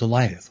soul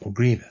delighteth or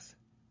grieveth.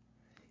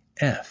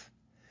 F.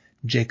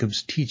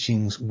 Jacob's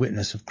teachings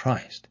witness of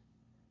Christ.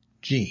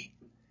 G.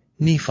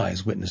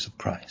 Nephi's witness of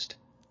Christ.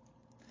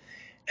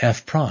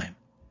 F'.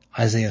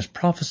 Isaiah's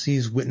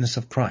prophecies witness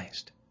of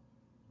Christ.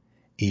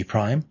 E'.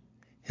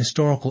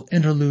 Historical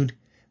interlude,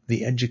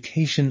 the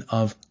education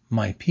of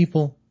my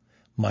people,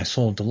 my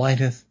soul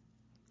delighteth.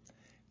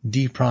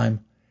 D'.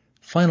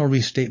 final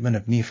restatement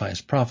of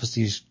Nephi's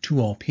prophecies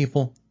to all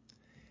people.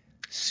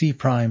 C',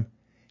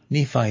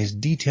 Nephi's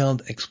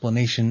detailed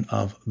explanation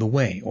of the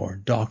way or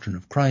doctrine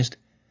of Christ,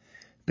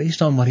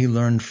 based on what he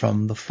learned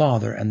from the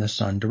Father and the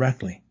Son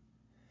directly.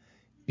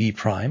 B',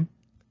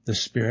 the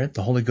Spirit,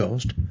 the Holy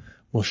Ghost,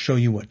 will show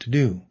you what to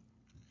do.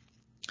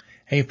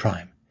 A',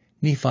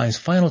 Nephi's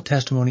final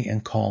testimony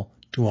and call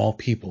to all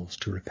peoples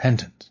to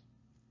repentance.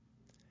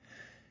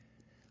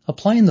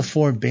 Applying the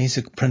 4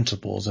 basic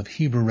principles of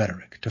Hebrew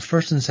rhetoric to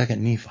 1st and 2nd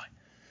Nephi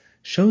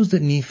shows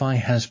that Nephi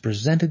has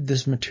presented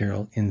this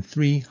material in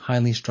 3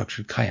 highly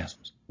structured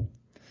chiasms.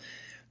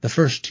 The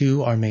first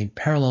 2 are made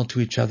parallel to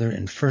each other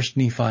in 1st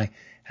Nephi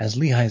as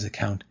Lehi's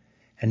account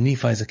and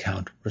Nephi's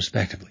account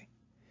respectively,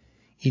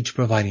 each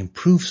providing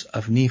proofs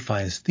of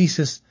Nephi's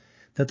thesis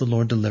that the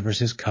Lord delivers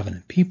his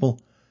covenant people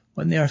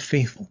when they are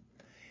faithful,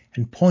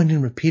 and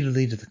pointing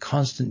repeatedly to the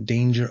constant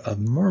danger of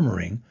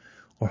murmuring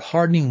or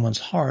hardening one's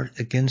heart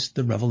against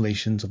the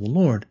revelations of the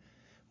Lord,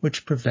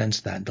 which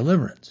prevents that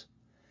deliverance,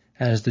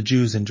 as the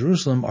Jews in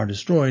Jerusalem are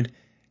destroyed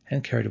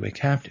and carried away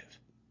captive.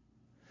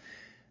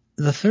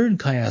 The third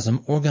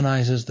chiasm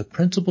organizes the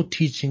principal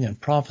teaching and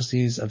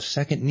prophecies of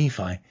 2nd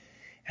Nephi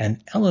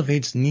and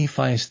elevates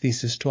Nephi's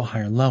thesis to a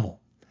higher level,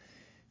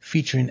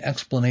 featuring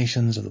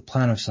explanations of the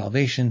plan of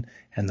salvation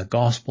and the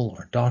gospel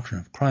or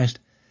doctrine of Christ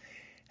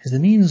as the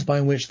means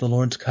by which the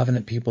Lord's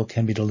covenant people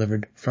can be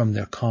delivered from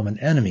their common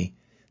enemy,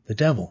 the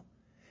devil,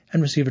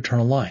 and receive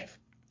eternal life.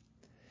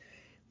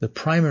 The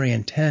primary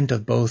intent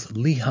of both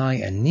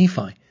Lehi and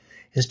Nephi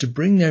is to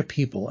bring their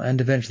people, and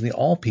eventually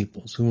all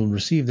peoples who will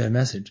receive their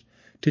message,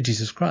 to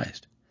Jesus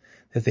Christ,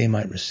 that they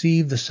might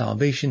receive the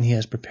salvation he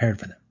has prepared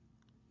for them.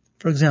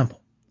 For example,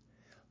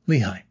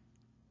 Lehi,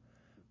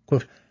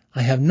 quote,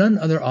 I have none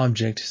other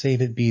object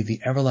save it be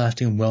the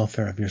everlasting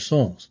welfare of your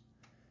souls.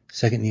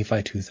 2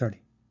 Nephi 2:30.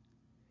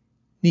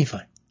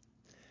 Nephi,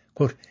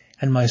 quote,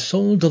 and my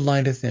soul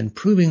delighteth in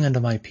proving unto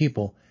my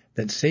people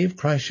that save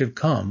Christ should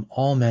come,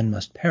 all men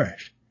must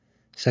perish.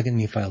 2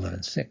 Nephi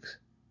 11:6.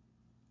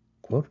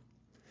 Quote,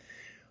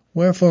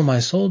 wherefore my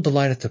soul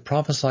delighteth to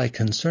prophesy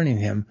concerning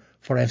him,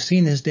 for I have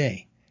seen his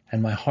day,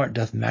 and my heart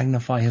doth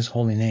magnify his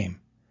holy name.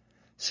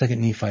 2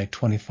 Nephi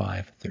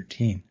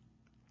 25:13.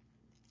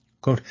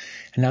 Quote,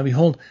 and now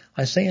behold,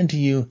 I say unto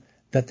you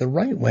that the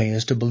right way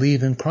is to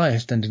believe in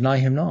Christ and deny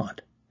him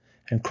not.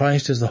 And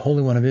Christ is the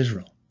Holy One of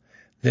Israel.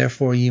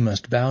 Therefore ye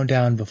must bow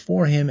down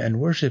before him and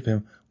worship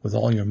him with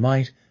all your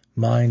might,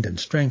 mind, and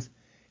strength,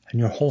 and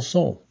your whole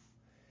soul.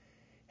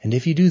 And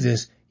if ye do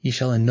this, ye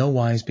shall in no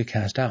wise be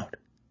cast out.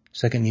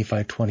 2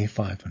 Nephi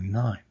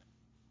 25:29.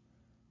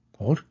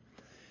 Quote,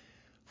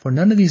 for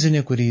none of these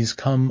iniquities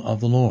come of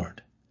the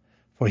Lord,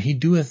 for he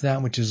doeth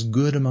that which is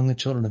good among the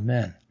children of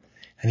men,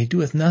 and he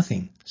doeth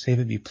nothing, save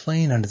it be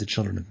plain unto the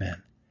children of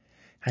men.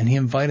 And he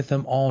inviteth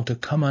them all to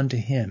come unto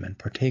him, and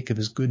partake of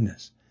his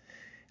goodness.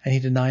 And he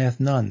denieth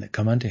none that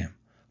come unto him,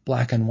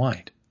 black and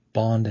white,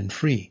 bond and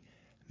free,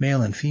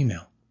 male and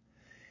female.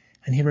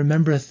 And he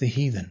remembereth the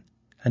heathen,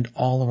 and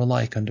all are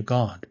alike unto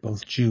God,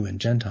 both Jew and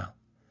Gentile.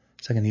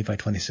 2 Nephi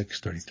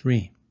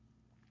 26:33.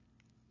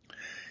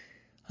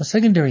 A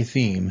secondary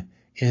theme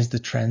is the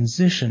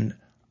transition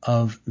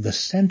of the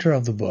center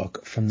of the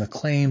book from the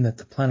claim that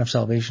the plan of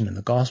salvation and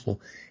the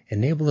gospel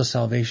enable the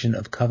salvation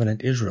of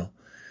covenant Israel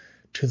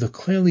to the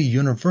clearly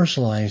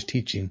universalized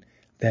teaching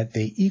that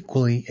they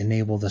equally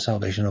enable the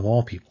salvation of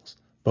all peoples,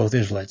 both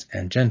Israelites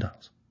and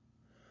Gentiles.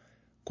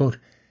 Quote,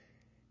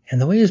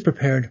 and the way is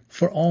prepared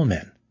for all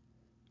men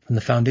from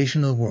the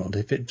foundation of the world,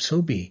 if it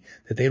so be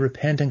that they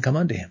repent and come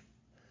unto him.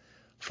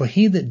 For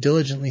he that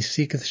diligently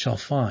seeketh shall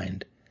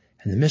find,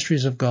 and the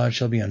mysteries of God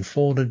shall be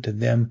unfolded to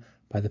them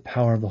by the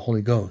power of the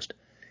Holy Ghost,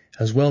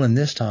 as well in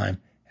this time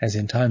as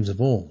in times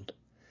of old,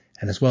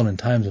 and as well in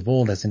times of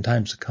old as in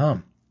times to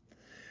come.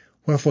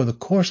 Wherefore the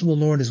course of the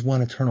Lord is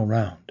one eternal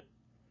round.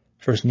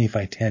 1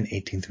 Nephi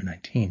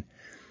 10:18-19.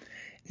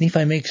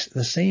 Nephi makes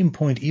the same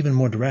point even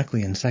more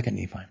directly in 2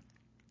 Nephi.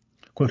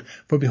 Quote,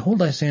 for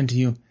behold, I say unto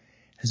you,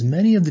 as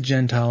many of the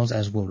Gentiles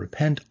as will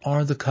repent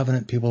are the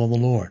covenant people of the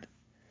Lord,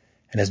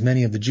 and as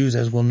many of the Jews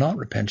as will not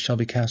repent shall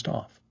be cast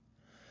off.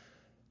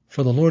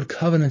 For the Lord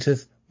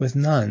covenanteth with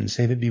none,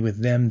 save it be with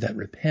them that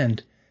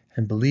repent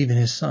and believe in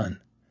his Son,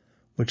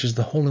 which is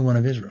the Holy One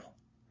of Israel.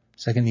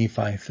 2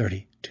 Nephi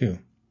 30:2.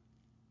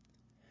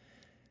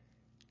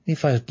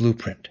 Nephi's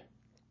blueprint.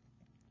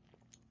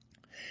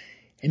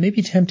 It may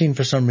be tempting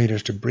for some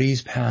readers to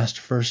breeze past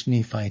 1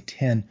 Nephi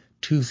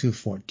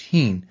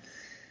 10:2-14,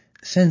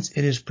 since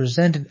it is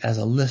presented as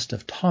a list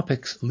of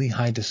topics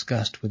Lehi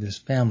discussed with his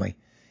family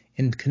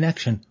in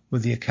connection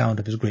with the account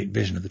of his great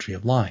vision of the tree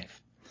of life,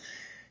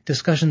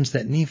 discussions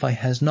that Nephi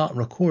has not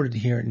recorded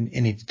here in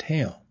any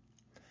detail.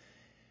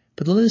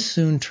 But the list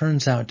soon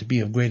turns out to be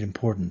of great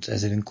importance,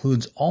 as it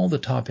includes all the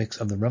topics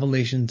of the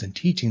revelations and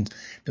teachings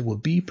that will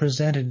be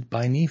presented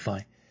by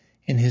Nephi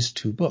in his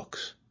 2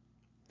 books.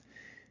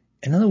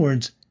 In other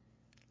words,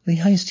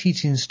 Lehi's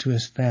teachings to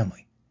his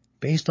family,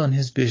 based on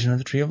his vision of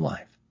the tree of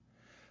life,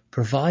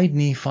 provide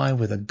Nephi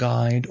with a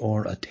guide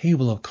or a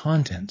table of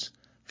contents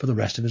for the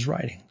rest of his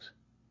writings.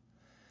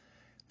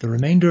 The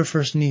remainder of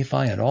 1 Nephi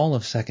and all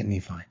of 2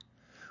 Nephi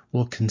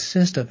will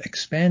consist of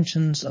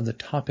expansions of the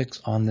topics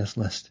on this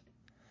list,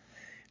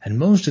 and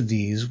most of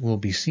these will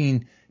be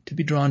seen to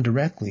be drawn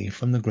directly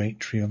from the Great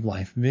Tree of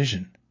Life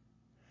vision.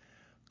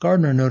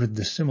 Gardner noted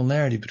the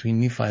similarity between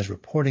Nephi's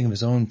reporting of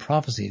his own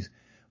prophecies,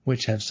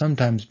 which have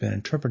sometimes been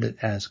interpreted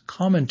as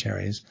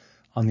commentaries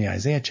on the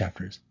Isaiah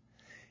chapters,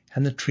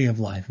 and the Tree of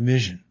Life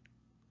vision.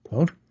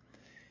 Quote,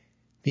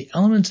 "The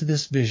elements of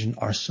this vision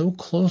are so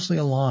closely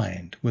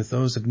aligned with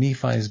those of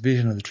Nephi's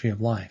vision of the Tree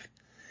of Life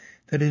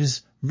that it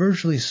is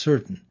virtually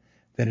certain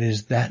that it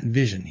is that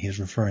vision he is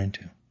referring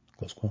to."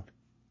 Close quote.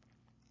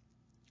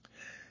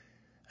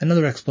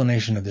 Another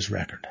explanation of this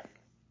record.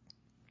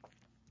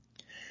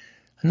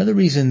 Another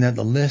reason that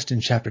the list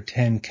in chapter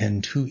 10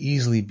 can too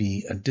easily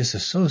be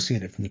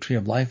disassociated from the Tree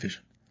of Life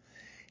vision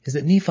is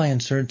that Nephi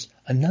inserts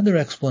another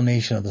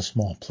explanation of the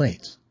small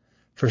plates,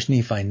 1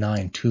 Nephi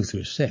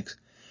 9:2-6,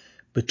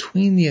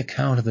 between the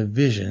account of the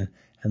vision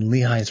and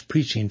Lehi's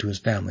preaching to his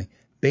family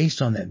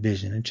based on that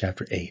vision in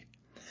chapter 8,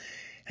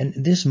 and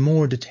this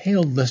more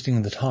detailed listing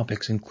of the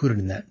topics included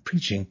in that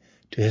preaching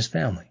to his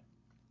family.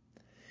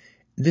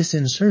 This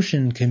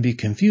insertion can be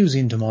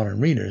confusing to modern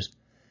readers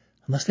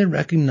unless they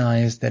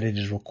recognize that it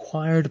is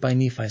required by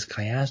Nephi's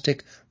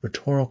chiastic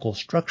rhetorical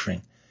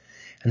structuring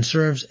and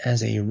serves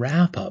as a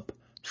wrap-up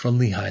for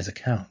Lehi's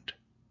account.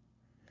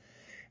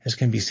 As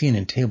can be seen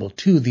in Table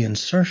 2, the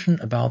insertion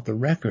about the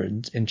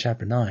records in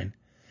chapter 9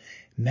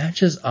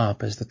 matches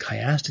up as the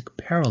chiastic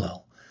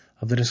parallel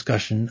of the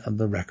discussion of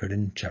the record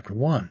in chapter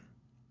 1.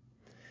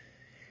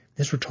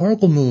 This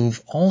rhetorical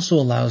move also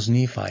allows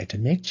Nephi to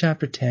make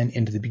chapter 10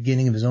 into the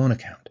beginning of his own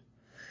account,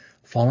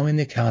 following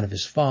the account of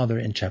his father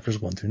in chapters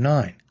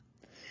 1-9.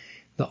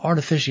 The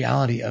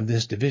artificiality of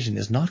this division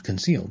is not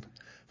concealed,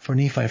 for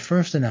Nephi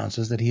first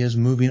announces that he is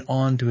moving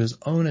on to his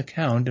own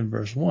account in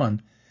verse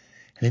 1,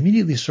 and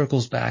immediately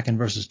circles back in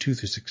verses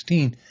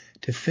 2-16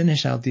 to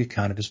finish out the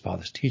account of his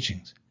father's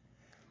teachings.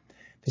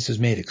 This is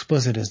made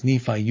explicit as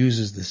Nephi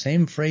uses the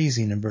same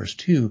phrasing in verse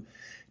 2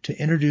 to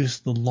introduce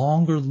the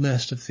longer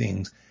list of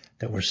things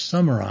that were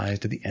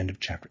summarized at the end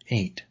of chapter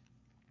 8.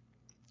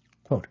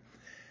 Quote,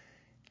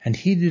 "And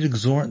he did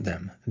exhort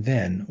them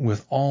then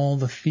with all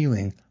the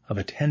feeling of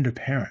a tender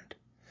parent,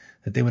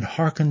 that they would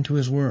hearken to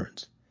his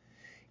words,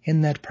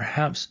 in that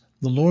perhaps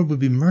the Lord would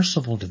be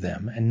merciful to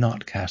them and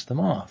not cast them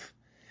off.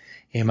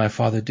 Yea, my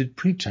father did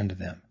preach unto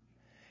them.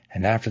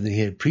 And after that he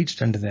had preached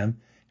unto them,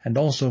 and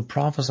also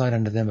prophesied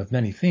unto them of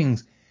many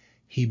things,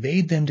 he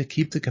bade them to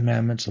keep the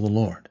commandments of the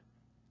Lord."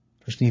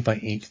 1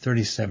 Nephi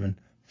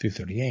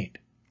 8:37-38.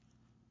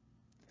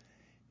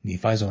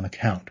 Nephi's own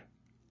account.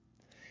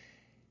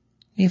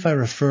 Nephi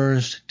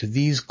refers to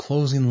these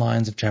closing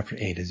lines of chapter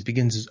 8 as he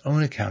begins his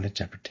own account in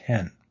chapter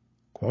 10.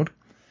 Quote,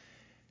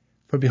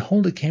 "For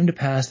behold, it came to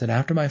pass that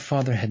after my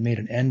father had made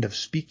an end of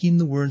speaking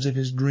the words of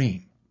his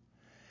dream,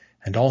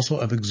 and also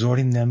of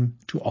exhorting them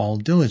to all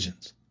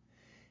diligence,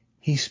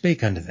 he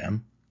spake unto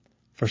them."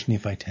 1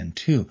 Nephi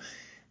 10:2.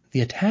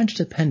 The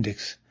attached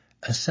appendix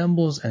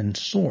assembles and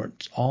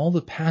sorts all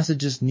the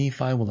passages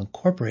Nephi will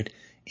incorporate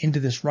into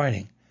this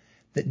writing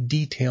that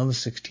detail the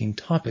 16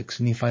 topics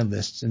Nephi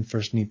lists in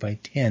 1 Nephi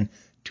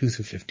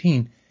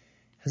 10:2-15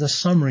 as a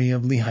summary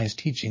of Lehi's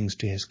teachings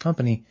to his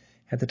company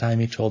at the time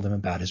he told them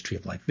about his Tree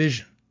of Life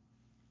vision.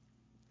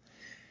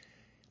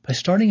 By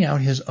starting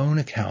out his own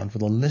account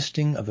with a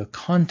listing of the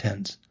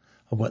contents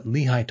of what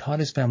Lehi taught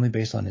his family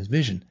based on his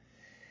vision,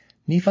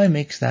 Nephi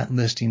makes that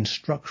listing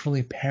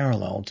structurally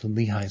parallel to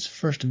Lehi's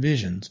first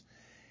visions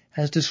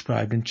as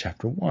described in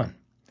chapter 1,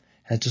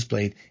 as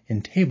displayed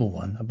in Table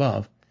 1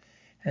 above,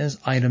 as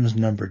items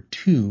numbered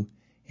 2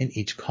 in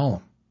each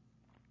column.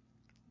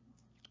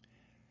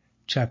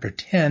 Chapter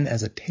 10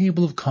 as a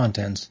table of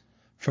contents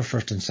for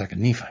 1 and 2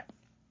 Nephi.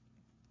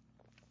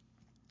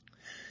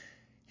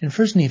 In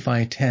 1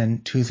 Nephi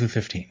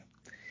 10:2-15,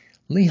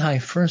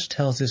 Lehi first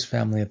tells his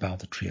family about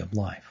the Tree of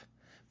Life,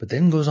 but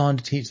then goes on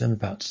to teach them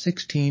about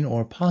 16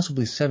 or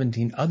possibly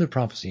 17 other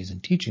prophecies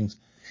and teachings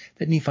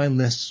that Nephi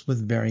lists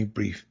with very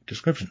brief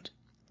descriptions.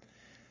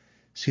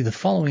 See the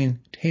following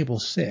Table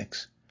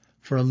 6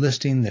 for a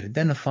listing that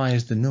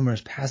identifies the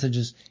numerous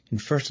passages in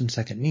 1 and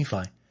 2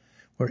 Nephi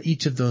where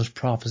each of those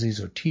prophecies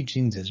or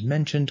teachings is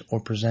mentioned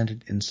or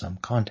presented in some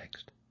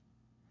context.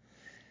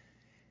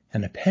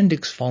 An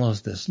appendix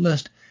follows this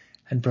list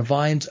and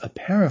provides a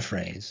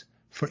paraphrase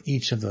for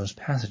each of those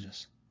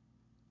passages.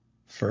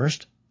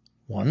 First,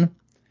 1.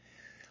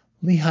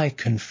 Lehi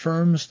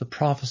confirms the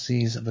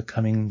prophecies of the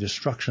coming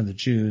destruction of the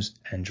Jews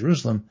and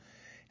Jerusalem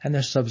and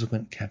their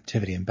subsequent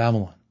captivity in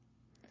Babylon.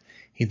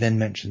 He then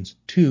mentions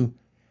 2.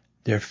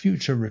 Their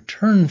future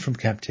return from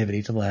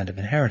captivity to the land of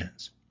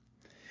inheritance.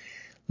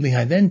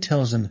 Lehi then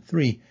tells them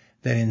 3.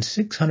 That in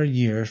 600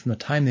 years from the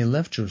time they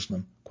left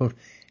Jerusalem, quote,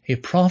 a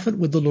prophet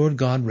would the Lord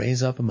God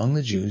raise up among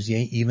the Jews,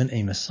 yea, even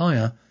a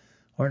Messiah,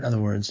 or in other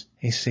words,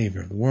 a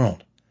Savior of the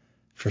world.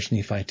 1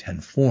 Nephi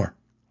 10:4.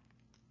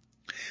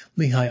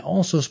 Lehi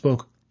also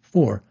spoke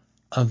 4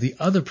 of the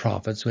other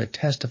prophets who had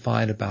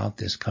testified about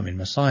this coming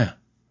Messiah.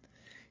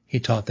 He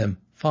taught them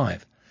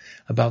 5.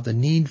 about the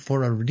need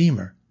for a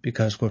Redeemer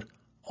because, quote,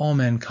 all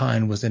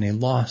mankind was in a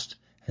lost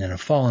and in a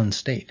fallen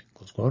state,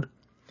 close quote,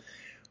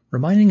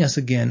 reminding us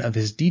again of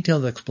his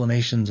detailed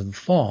explanations of the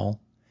fall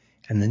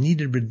and the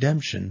needed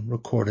redemption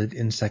recorded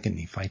in 2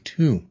 Nephi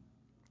 2.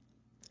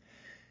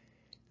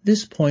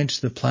 This points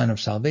to the plan of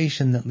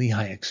salvation that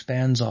Lehi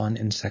expands on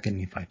in 2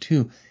 Nephi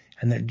 2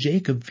 and that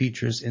Jacob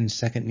features in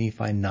 2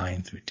 Nephi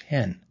 9 through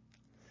 10.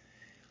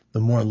 The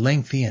more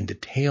lengthy and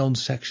detailed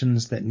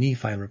sections that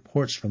Nephi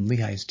reports from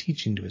Lehi's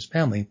teaching to his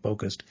family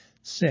focused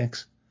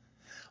 6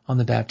 on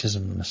the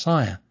baptism of the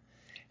Messiah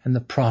and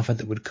the prophet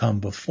that would come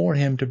before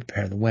him to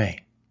prepare the way.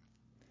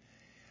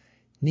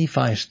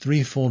 Nephi's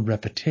threefold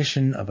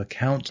repetition of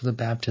accounts of the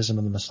baptism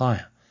of the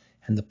Messiah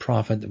and the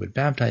prophet that would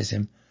baptize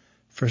him,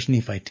 1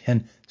 Nephi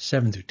 10,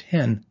 7 through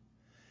 10,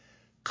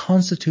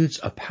 constitutes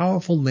a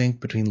powerful link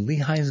between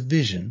Lehi's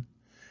vision,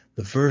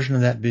 the version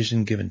of that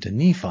vision given to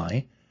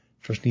Nephi,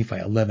 1 Nephi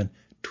 11,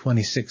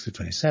 26 through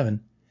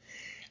 27,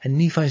 and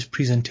Nephi's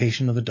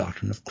presentation of the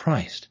doctrine of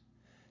Christ,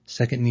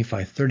 2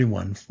 Nephi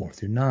 31, 4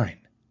 through 9.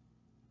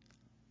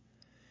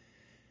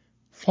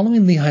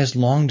 Following Lehi's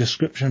long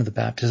description of the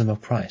baptism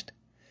of Christ,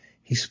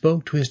 he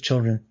spoke to his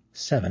children,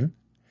 7,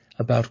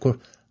 about,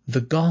 quote,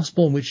 the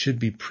gospel which should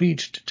be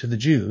preached to the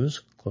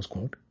Jews, close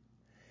quote,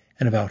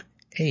 and about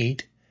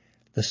 8,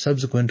 the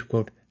subsequent,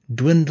 quote,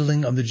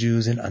 dwindling of the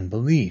Jews in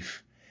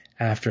unbelief.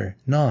 After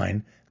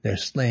 9, their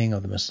slaying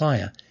of the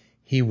Messiah,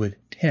 he would,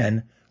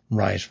 10,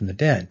 rise from the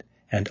dead,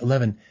 and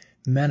 11,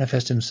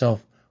 manifest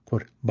himself,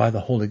 quote, by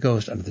the Holy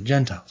Ghost unto the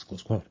Gentiles,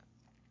 close quote.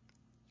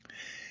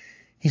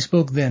 He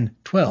spoke then,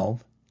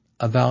 12,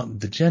 about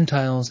the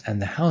Gentiles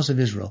and the house of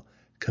Israel,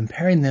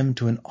 comparing them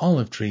to an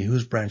olive tree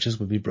whose branches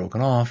would be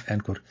broken off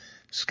and, quote,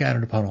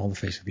 scattered upon all the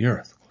face of the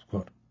earth, close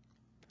quote.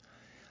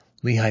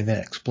 Lehi then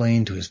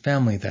explained to his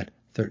family that,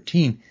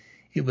 13,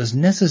 it was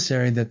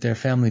necessary that their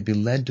family be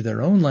led to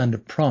their own land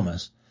of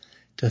promise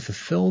to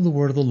fulfill the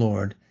word of the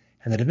Lord,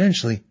 and that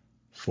eventually,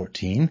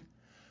 14,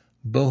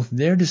 both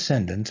their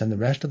descendants and the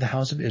rest of the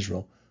house of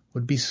Israel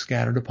would be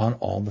scattered upon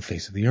all the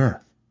face of the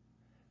earth.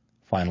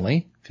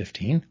 Finally,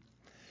 15,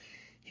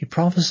 he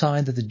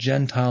prophesied that the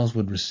Gentiles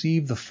would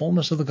receive the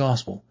fullness of the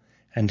gospel,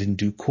 and in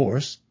due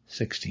course,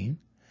 16,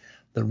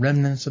 the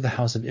remnants of the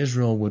house of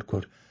Israel would,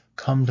 quote,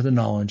 come to the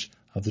knowledge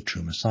of the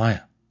true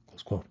Messiah,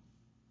 close quote.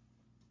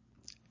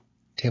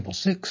 Table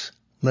 6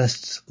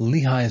 lists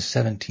Lehi's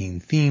 17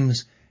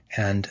 themes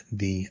and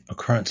the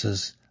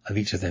occurrences of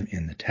each of them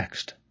in the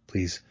text.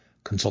 Please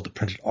consult the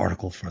printed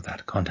article for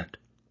that content.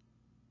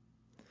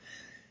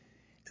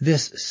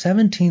 This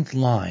 17th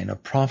line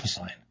of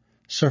prophesying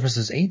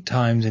surfaces 8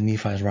 times in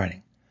Nephi's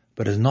writing,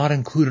 but is not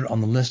included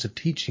on the list of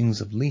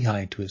teachings of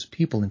Lehi to his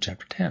people in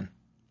chapter 10.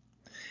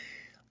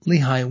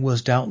 Lehi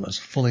was doubtless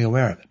fully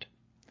aware of it.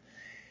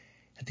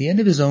 At the end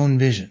of his own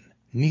vision,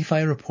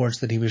 Nephi reports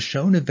that he was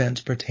shown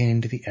events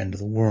pertaining to the end of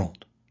the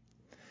world.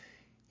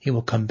 He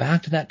will come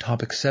back to that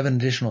topic 7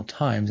 additional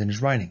times in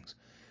his writings,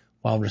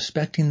 while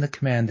respecting the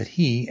command that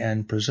he,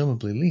 and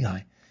presumably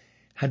Lehi,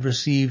 had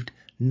received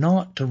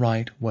not to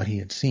write what he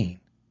had seen.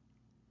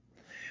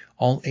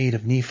 All 8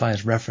 of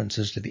Nephi's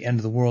references to the end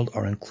of the world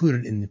are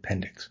included in the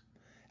appendix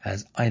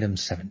as item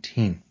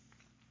 17.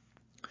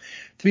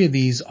 3 of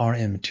these are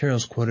in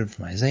materials quoted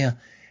from Isaiah,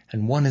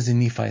 and 1 is in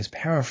Nephi's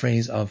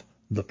paraphrase of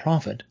the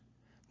prophet,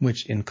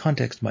 which in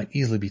context might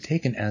easily be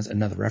taken as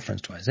another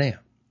reference to Isaiah.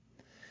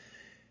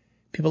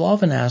 People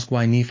often ask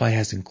why Nephi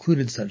has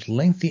included such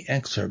lengthy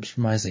excerpts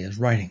from Isaiah's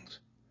writings.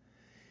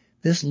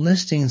 This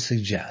listing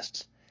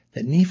suggests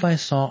that Nephi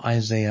saw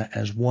Isaiah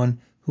as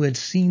one who had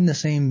seen the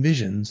same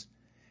visions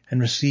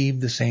and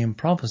received the same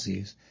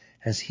prophecies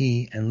as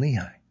he and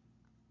Lehi.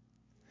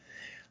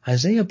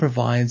 Isaiah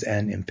provides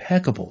an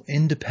impeccable,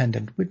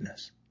 independent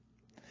witness.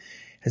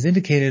 As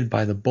indicated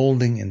by the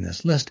bolding in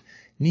this list,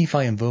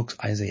 Nephi invokes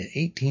Isaiah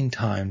 18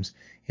 times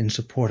in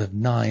support of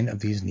 9 of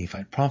these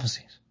Nephite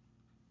prophecies.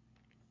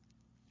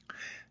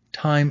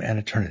 Time and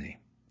eternity.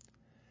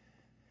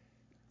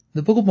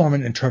 The Book of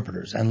Mormon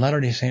interpreters and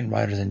Latter-day Saint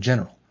writers in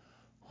general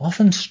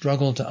often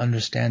struggle to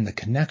understand the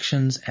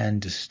connections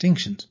and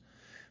distinctions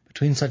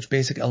between such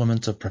basic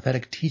elements of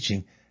prophetic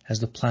teaching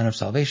as the plan of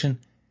salvation,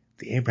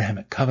 the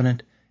Abrahamic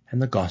covenant,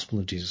 and the gospel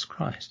of Jesus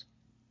Christ.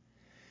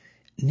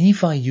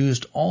 Nephi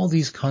used all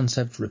these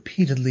concepts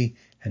repeatedly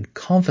and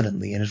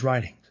confidently in his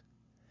writings,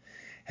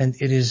 and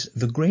it is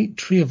the great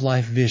tree of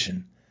life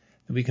vision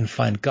that we can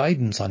find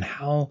guidance on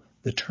how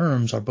the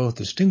terms are both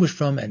distinguished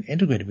from and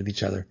integrated with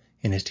each other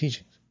in his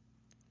teachings.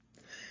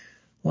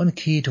 One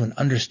key to an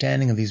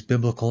understanding of these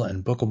biblical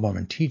and Book of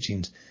Mormon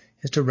teachings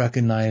is to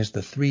recognize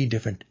the 3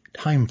 different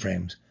time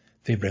frames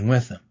they bring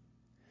with them,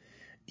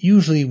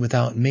 usually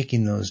without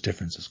making those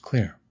differences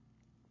clear.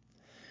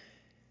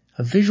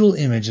 A visual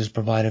image is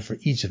provided for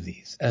each of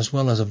these, as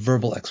well as a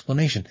verbal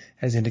explanation,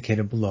 as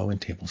indicated below in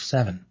Table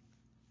 7.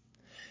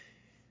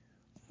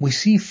 We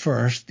see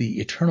first the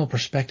eternal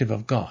perspective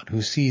of God,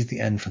 who sees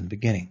the end from the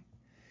beginning.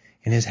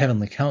 In his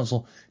heavenly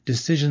counsel,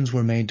 decisions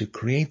were made to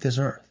create this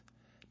earth,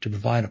 to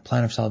provide a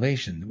plan of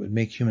salvation that would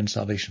make human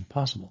salvation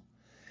possible,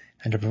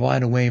 and to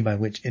provide a way by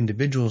which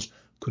individuals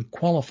could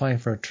qualify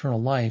for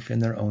eternal life in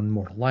their own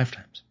mortal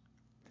lifetimes.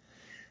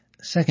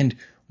 Second,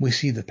 we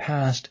see the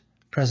past,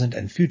 present,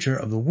 and future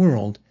of the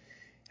world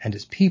and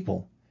its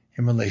people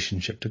in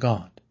relationship to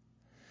God.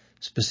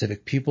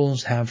 Specific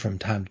peoples have from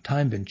time to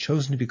time been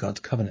chosen to be God's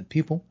covenant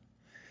people,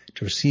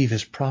 to receive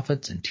his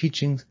prophets and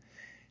teachings,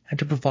 and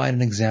to provide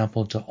an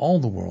example to all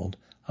the world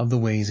of the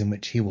ways in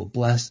which he will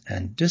bless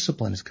and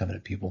discipline his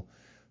covenant people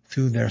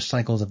through their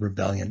cycles of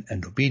rebellion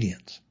and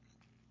obedience.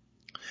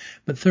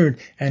 But third,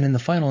 and in the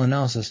final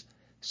analysis,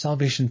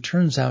 salvation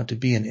turns out to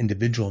be an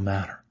individual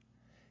matter,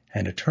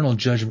 and eternal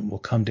judgment will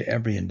come to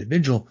every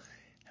individual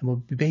and will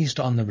be based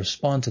on the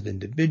response of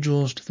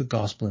individuals to the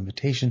gospel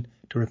invitation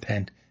to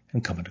repent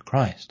and come unto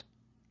Christ.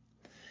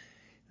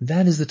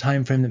 That is the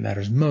time frame that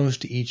matters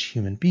most to each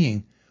human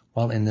being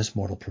while in this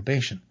mortal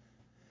probation.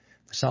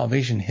 The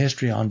salvation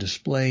history on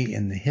display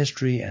in the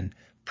history and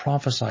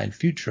prophesied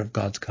future of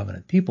God's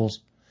covenant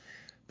peoples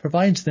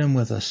provides them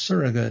with a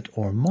surrogate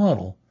or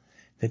model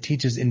that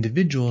teaches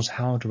individuals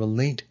how to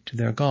relate to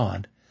their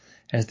God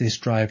as they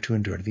strive to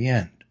endure to the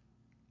end.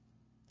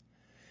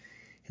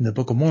 In the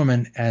Book of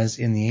Mormon, as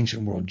in the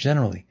ancient world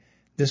generally,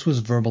 this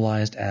was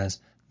verbalized as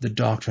the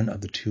doctrine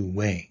of the two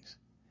ways.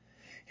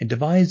 It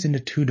divides into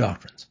two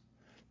doctrines.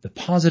 The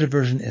positive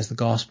version is the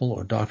gospel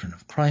or doctrine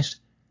of Christ,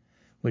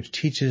 which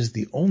teaches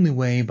the only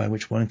way by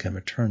which one can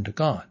return to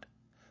God,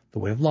 the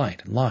way of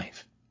light and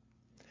life.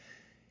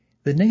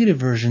 The negative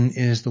version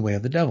is the way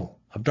of the devil,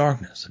 of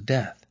darkness, of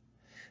death,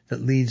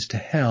 that leads to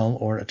hell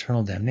or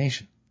eternal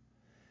damnation.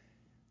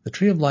 The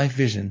Tree of Life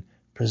vision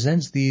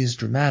presents these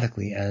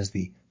dramatically as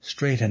the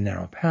straight and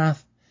narrow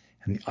path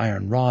and the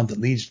iron rod that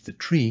leads to the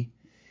tree,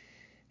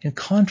 in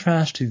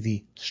contrast to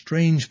the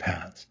strange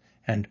paths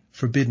and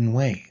forbidden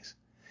ways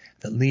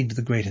that lead to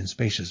the great and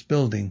spacious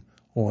building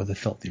or the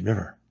filthy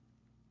river.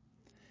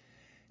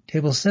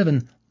 Table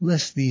 7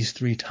 lists these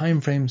three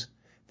time frames,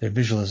 their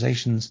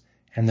visualizations,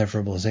 and their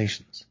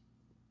verbalizations.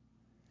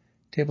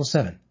 Table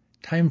 7.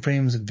 Time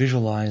frames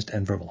visualized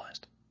and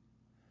verbalized.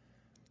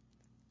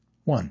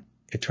 1.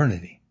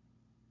 Eternity.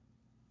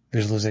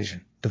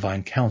 Visualization,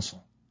 divine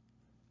counsel.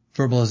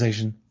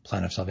 Verbalization,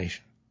 plan of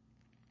salvation.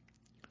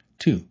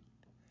 2.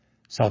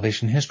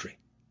 Salvation history.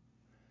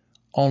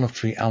 Olive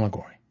tree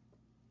allegory.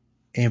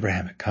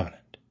 Abrahamic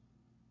covenant.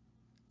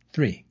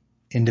 3.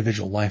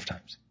 Individual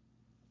lifetimes.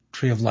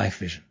 Tree of Life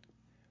vision.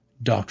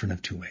 Doctrine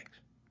of two ways.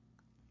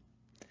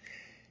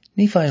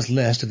 Nephi's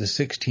list of the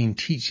 16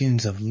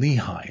 teachings of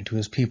Lehi to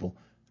his people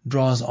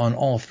draws on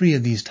all three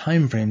of these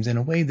time frames in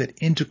a way that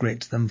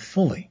integrates them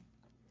fully.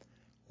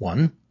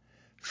 1.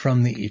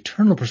 From the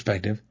eternal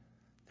perspective,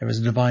 there was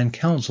a divine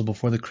counsel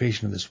before the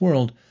creation of this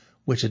world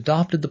which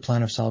adopted the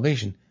plan of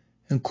salvation,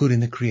 including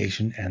the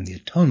creation and the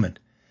atonement,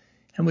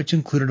 and which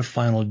included a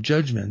final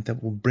judgment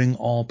that will bring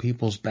all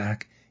peoples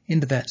back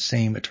into that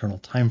same eternal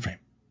time frame.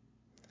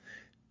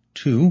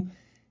 2.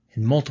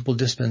 In multiple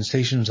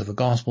dispensations of the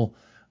gospel,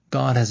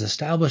 God has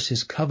established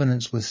his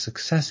covenants with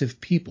successive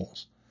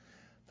peoples,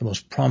 the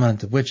most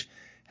prominent of which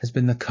has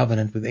been the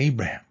covenant with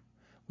Abraham,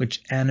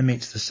 which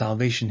animates the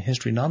salvation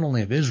history not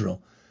only of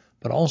Israel,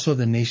 but also of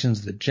the nations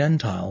of the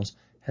Gentiles,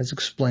 as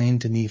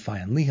explained to Nephi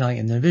and Lehi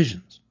in their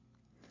visions.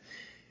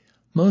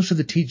 Most of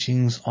the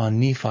teachings on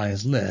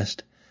Nephi's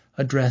list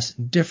address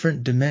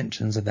different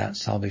dimensions of that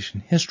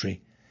salvation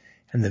history,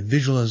 and the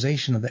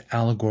visualization of the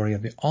allegory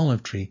of the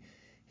olive tree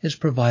is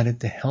provided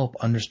to help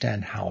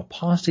understand how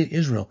apostate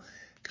Israel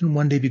can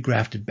one day be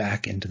grafted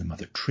back into the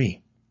mother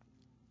tree.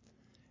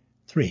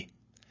 3.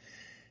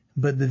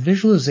 But the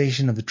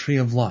visualization of the tree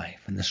of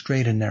life and the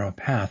straight and narrow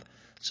path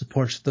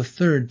supports the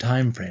third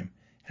time frame,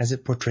 as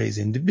it portrays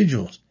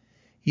individuals,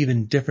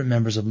 even different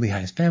members of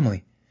Lehi's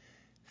family,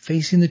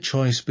 facing the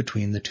choice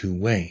between the two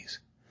ways,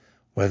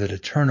 whether to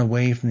turn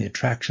away from the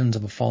attractions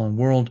of a fallen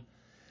world,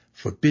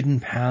 forbidden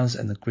paths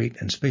and the great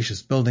and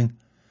spacious building,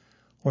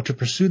 or to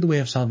pursue the way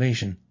of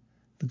salvation,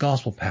 the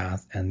gospel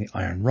path and the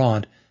iron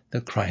rod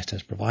that Christ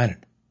has provided.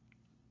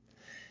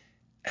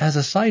 As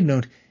a side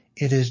note,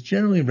 it is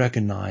generally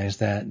recognized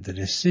that the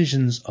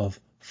decisions of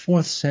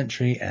 4th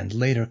century and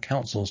later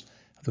councils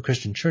of the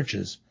Christian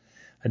churches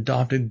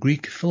adopted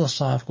Greek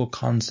philosophical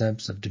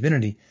concepts of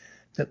divinity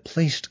that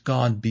placed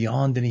God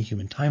beyond any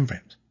human time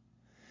frames.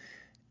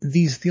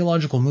 These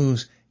theological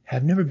moves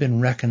have never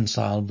been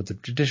reconciled with the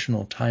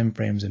traditional time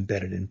frames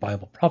embedded in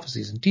Bible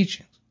prophecies and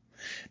teachings,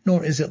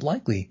 nor is it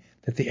likely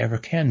that they ever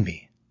can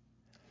be.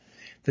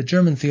 The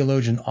German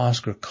theologian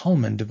Oscar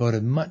Cullmann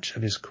devoted much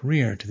of his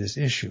career to this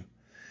issue,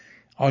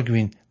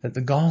 arguing that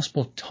the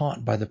gospel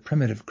taught by the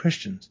primitive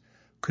Christians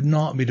could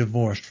not be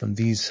divorced from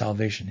these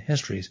salvation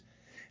histories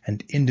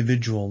and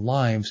individual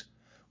lives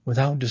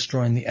without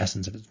destroying the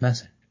essence of its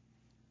message.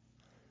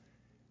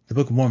 The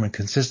Book of Mormon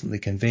consistently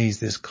conveys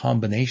this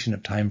combination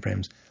of time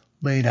frames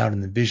laid out in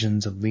the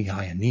visions of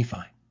Lehi and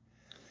Nephi.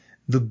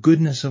 The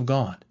goodness of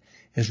God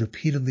is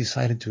repeatedly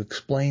cited to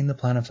explain the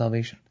plan of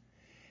salvation,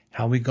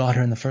 how we got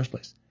here in the first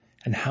place,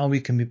 and how we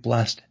can be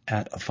blessed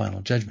at a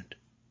final judgment.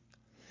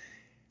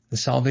 The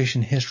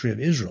salvation history of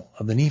Israel,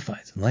 of the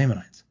Nephites and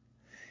Lamanites,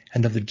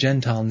 and of the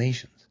Gentile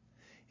nations,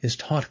 is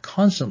taught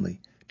constantly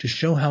to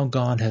show how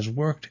God has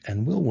worked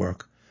and will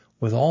work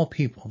with all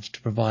peoples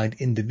to provide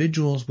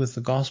individuals with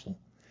the gospel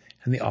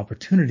and the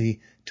opportunity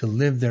to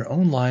live their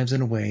own lives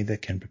in a way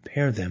that can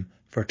prepare them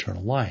for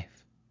eternal life.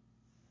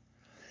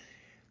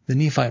 The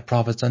Nephite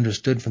prophets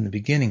understood from the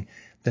beginning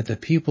that the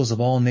peoples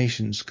of all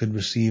nations could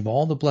receive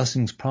all the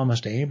blessings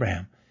promised to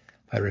Abraham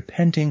by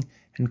repenting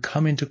and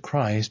coming to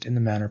Christ in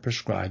the manner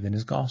prescribed in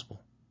his gospel.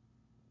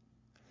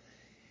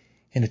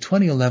 In a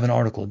 2011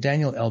 article,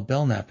 Daniel L.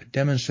 Belknap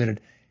demonstrated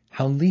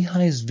how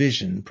Lehi's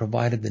vision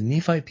provided the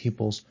Nephite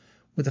peoples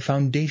with a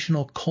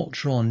foundational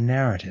cultural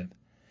narrative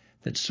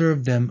that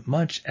served them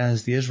much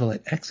as the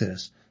Israelite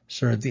Exodus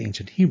served the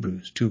ancient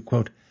Hebrews to,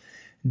 quote,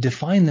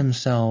 define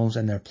themselves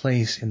and their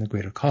place in the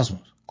greater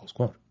cosmos, close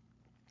quote.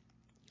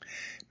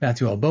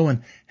 Matthew L.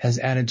 Bowen has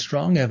added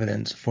strong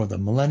evidence for the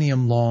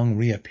millennium-long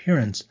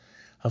reappearance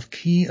of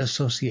key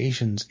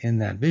associations in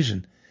that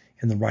vision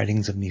in the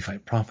writings of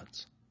Nephite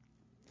prophets.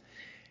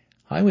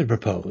 I would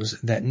propose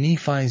that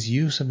Nephi's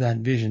use of that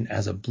vision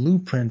as a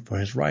blueprint for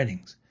his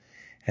writings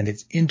and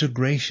its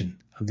integration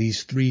of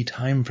these three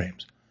time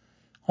frames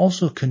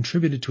also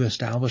contributed to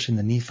establishing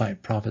the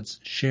Nephite prophets'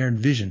 shared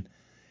vision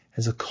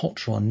as a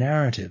cultural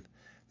narrative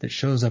that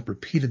shows up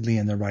repeatedly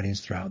in their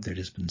writings throughout their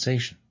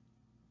dispensation.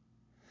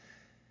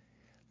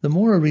 The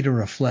more a reader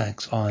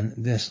reflects on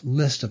this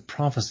list of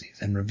prophecies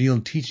and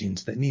revealed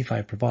teachings that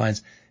Nephi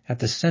provides at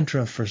the center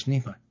of 1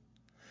 Nephi,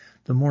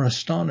 the more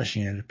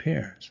astonishing it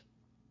appears.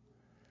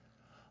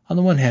 On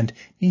the one hand,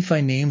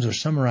 Nephi names or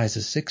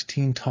summarizes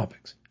 16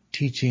 topics,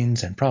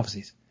 teachings, and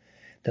prophecies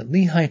that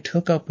Lehi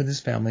took up with his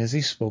family as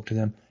he spoke to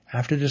them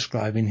after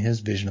describing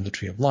his vision of the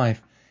tree of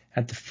life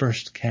at the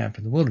first camp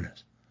in the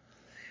wilderness,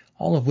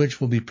 all of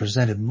which will be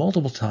presented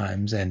multiple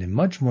times and in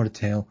much more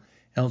detail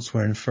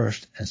elsewhere in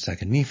 1st and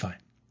 2nd Nephi.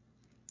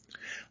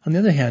 On the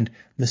other hand,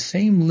 the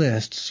same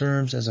list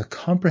serves as a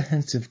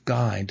comprehensive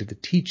guide to the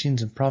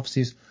teachings and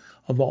prophecies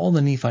of all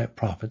the Nephite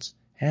prophets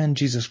and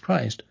Jesus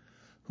Christ,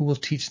 who will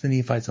teach the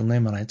Nephites and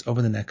Lamanites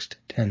over the next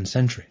 10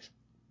 centuries.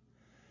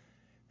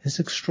 This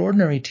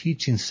extraordinary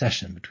teaching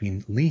session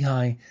between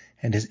Lehi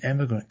and his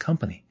emigrant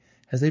company,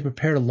 as they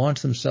prepare to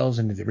launch themselves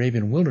into the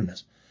Arabian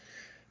wilderness,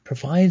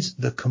 provides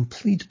the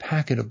complete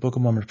packet of Book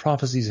of Mormon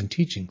prophecies and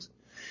teachings,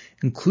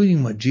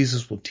 including what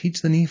Jesus will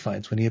teach the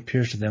Nephites when he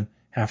appears to them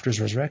after his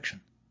resurrection.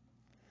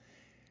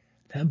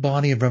 That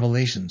body of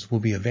revelations will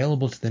be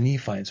available to the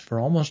Nephites for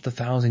almost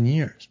 1,000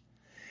 years,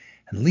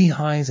 and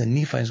Lehi's and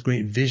Nephi's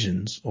great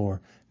visions,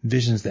 or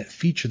visions that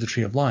feature the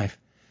tree of life,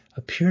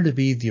 appear to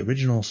be the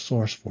original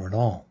source for it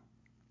all.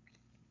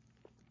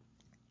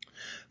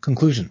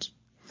 Conclusions.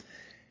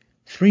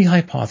 3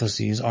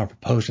 hypotheses are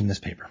proposed in this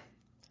paper.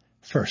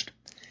 First,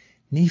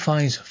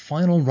 Nephi's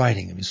final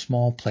writing of his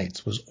small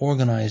plates was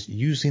organized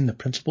using the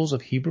principles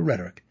of Hebrew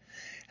rhetoric,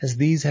 as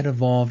these had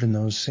evolved in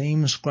those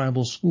same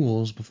scribal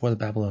schools before the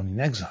Babylonian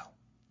exile.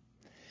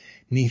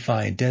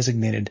 Nephi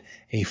designated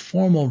a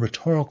formal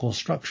rhetorical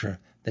structure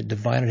that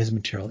divided his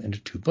material into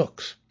 2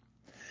 books,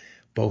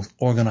 both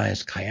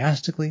organized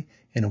chiastically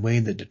in a way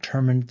that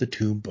determined the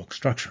 2-book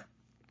structure.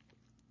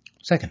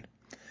 Second,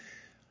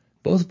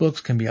 both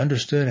books can be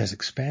understood as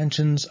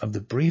expansions of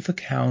the brief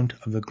account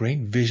of the great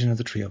vision of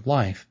the tree of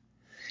life,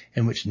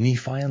 in which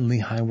Nephi and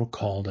Lehi were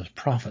called as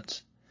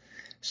prophets,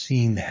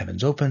 seeing the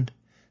heavens opened,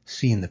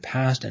 seeing the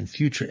past and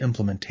future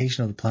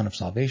implementation of the plan of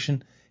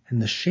salvation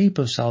and the shape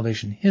of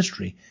salvation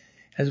history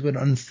as it would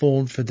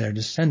unfold for their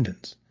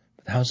descendants,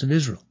 for the house of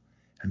Israel,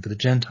 and for the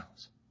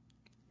Gentiles.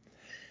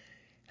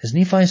 As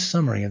Nephi's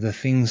summary of the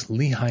things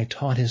Lehi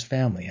taught his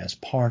family as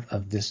part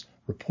of this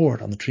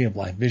report on the Tree of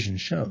Life vision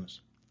shows,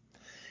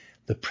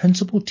 the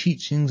principal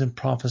teachings and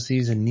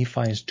prophecies in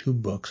Nephi's 2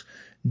 books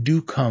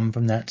do come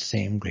from that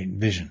same great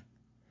vision.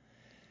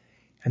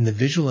 And the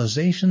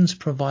visualizations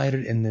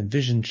provided in the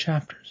vision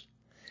chapters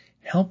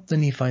help the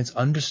Nephites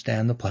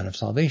understand the plan of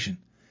salvation,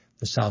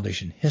 the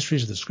salvation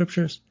histories of the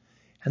Scriptures,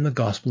 and the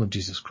gospel of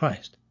Jesus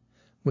Christ,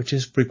 which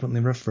is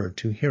frequently referred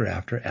to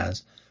hereafter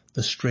as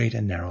the straight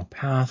and narrow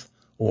path,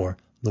 or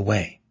the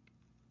way.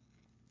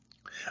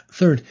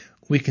 Third,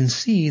 we can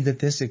see that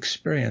this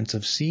experience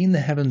of seeing the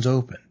heavens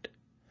opened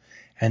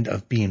and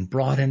of being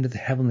brought into the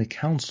heavenly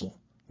council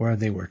where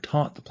they were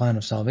taught the plan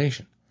of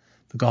salvation,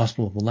 the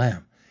gospel of the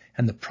Lamb,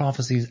 and the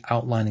prophecies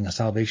outlining a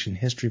salvation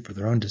history for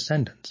their own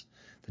descendants,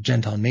 the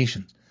Gentile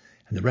nations,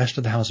 and the rest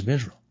of the house of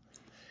Israel,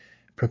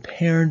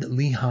 prepared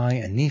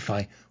Lehi and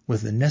Nephi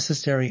with the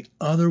necessary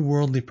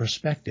otherworldly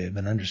perspective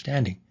and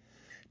understanding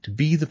to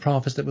be the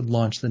prophets that would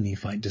launch the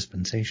Nephite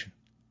dispensation.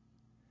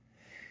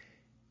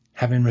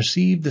 Having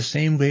received the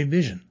same great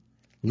vision,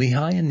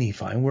 Lehi and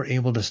Nephi were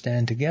able to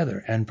stand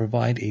together and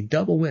provide a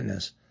double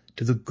witness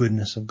to the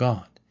goodness of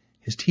God,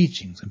 his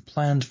teachings and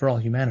plans for all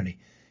humanity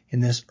in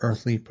this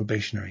earthly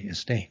probationary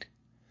estate,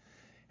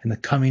 and the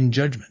coming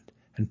judgment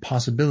and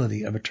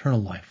possibility of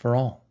eternal life for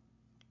all.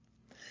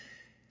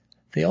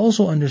 They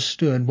also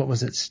understood what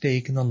was at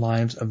stake in the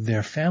lives of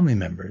their family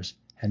members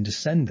and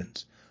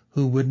descendants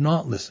who would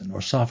not listen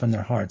or soften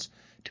their hearts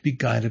to be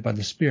guided by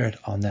the Spirit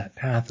on that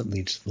path that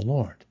leads to the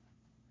Lord.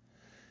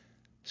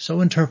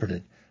 So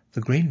interpreted,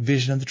 the great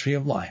vision of the tree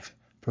of life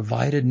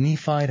provided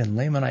Nephite and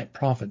Lamanite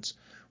prophets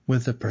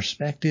with the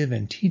perspective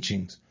and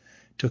teachings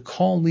to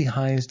call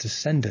Lehi's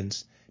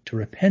descendants to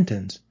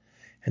repentance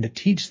and to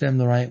teach them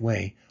the right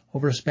way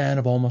over a span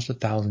of almost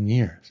 1,000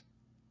 years.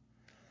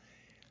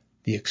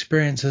 The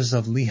experiences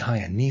of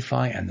Lehi and Nephi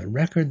and the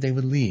record they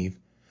would leave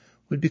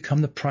would become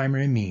the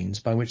primary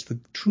means by which the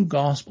true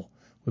gospel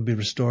would be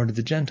restored to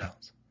the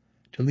Gentiles,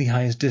 to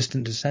Lehi's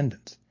distant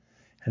descendants,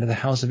 and to the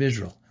house of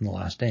Israel in the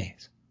last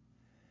days.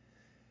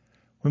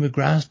 When we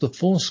grasp the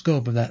full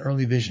scope of that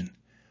early vision,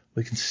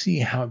 we can see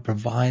how it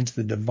provides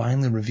the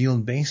divinely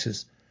revealed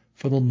basis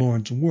for the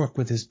Lord's work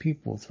with his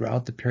people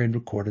throughout the period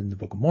recorded in the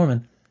Book of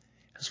Mormon,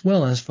 as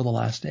well as for the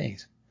last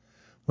days,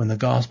 when the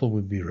gospel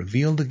would be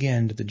revealed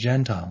again to the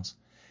Gentiles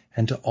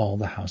and to all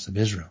the house of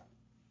Israel.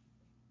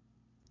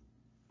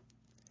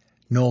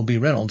 Noel B.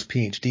 Reynolds,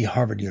 Ph.D.,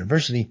 Harvard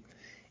University,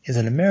 is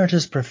an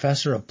emeritus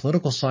professor of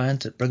political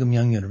science at Brigham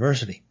Young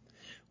University,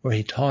 where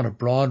he taught a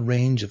broad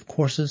range of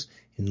courses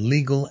in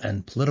legal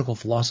and political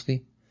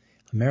philosophy,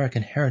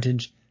 American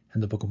heritage,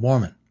 and the Book of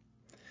Mormon.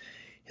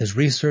 His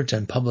research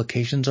and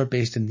publications are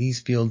based in these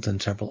fields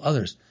and several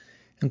others,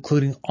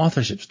 including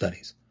authorship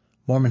studies,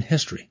 Mormon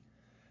history,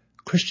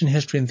 Christian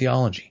history and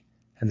theology,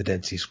 and the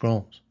Dead Sea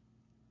Scrolls.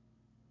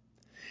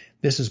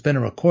 This has been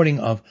a recording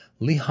of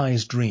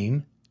Lehi's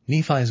Dream,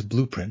 Nephi's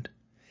Blueprint,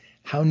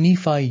 How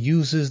Nephi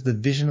Uses the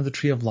Vision of the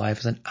Tree of Life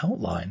as an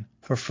Outline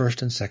for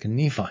 1st and 2nd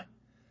Nephi,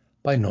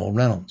 by Noel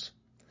Reynolds,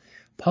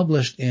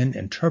 published in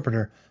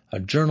Interpreter, a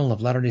Journal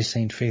of Latter-day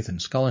Saint Faith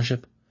and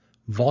Scholarship,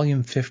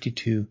 Volume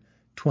 52,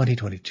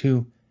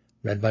 2022,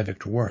 read by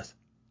Victor Worth.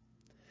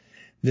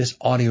 This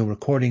audio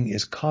recording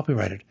is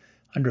copyrighted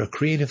under a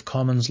Creative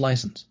Commons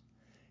license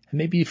and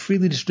may be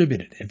freely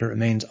distributed if it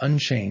remains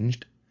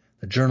unchanged.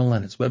 The journal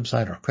and its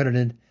website are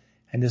accredited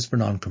and is for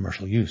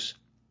non-commercial use.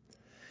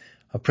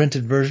 A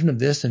printed version of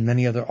this and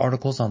many other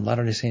articles on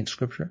Latter-day Saint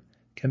Scripture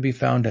can be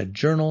found at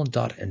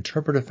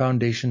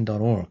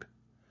journal.interpretivefoundation.org.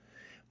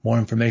 More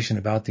information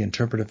about the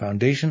Interpretive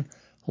Foundation,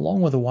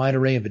 along with a wide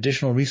array of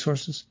additional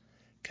resources,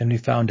 can be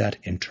found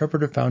at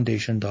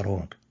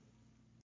interpretivefoundation.org.